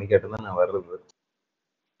 12 மணிக்கு தான் நான் வர்றது.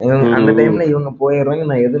 அந்த டைம்ல இவங்க போயிடுறாங்க,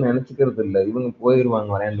 நான் எதுவும் நினைச்சுக்கிறது இல்ல. இவங்க போயிருவாங்க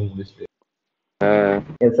விளையாண்டு முடிச்சுட்டு.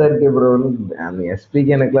 எஸ்ஆர்கே ப்ரோ வந்து அந்த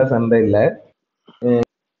எஸ்பிக்கு எனக்குலாம் சண்டை இல்ல,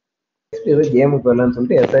 ஏதோ கேமுக்கு வரலான்னு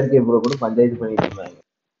சொல்லிட்டு எஸ்ஆர்கே ப்ரோ கூட பஞ்சாயத்து பண்ணிட்டு இருந்தாங்க.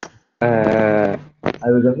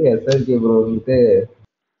 அதுக்கு வந்து எஸ்ஆர்கே ப்ரோ வந்துட்டு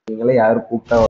நீங்களே யாரு கூப்பிட்டா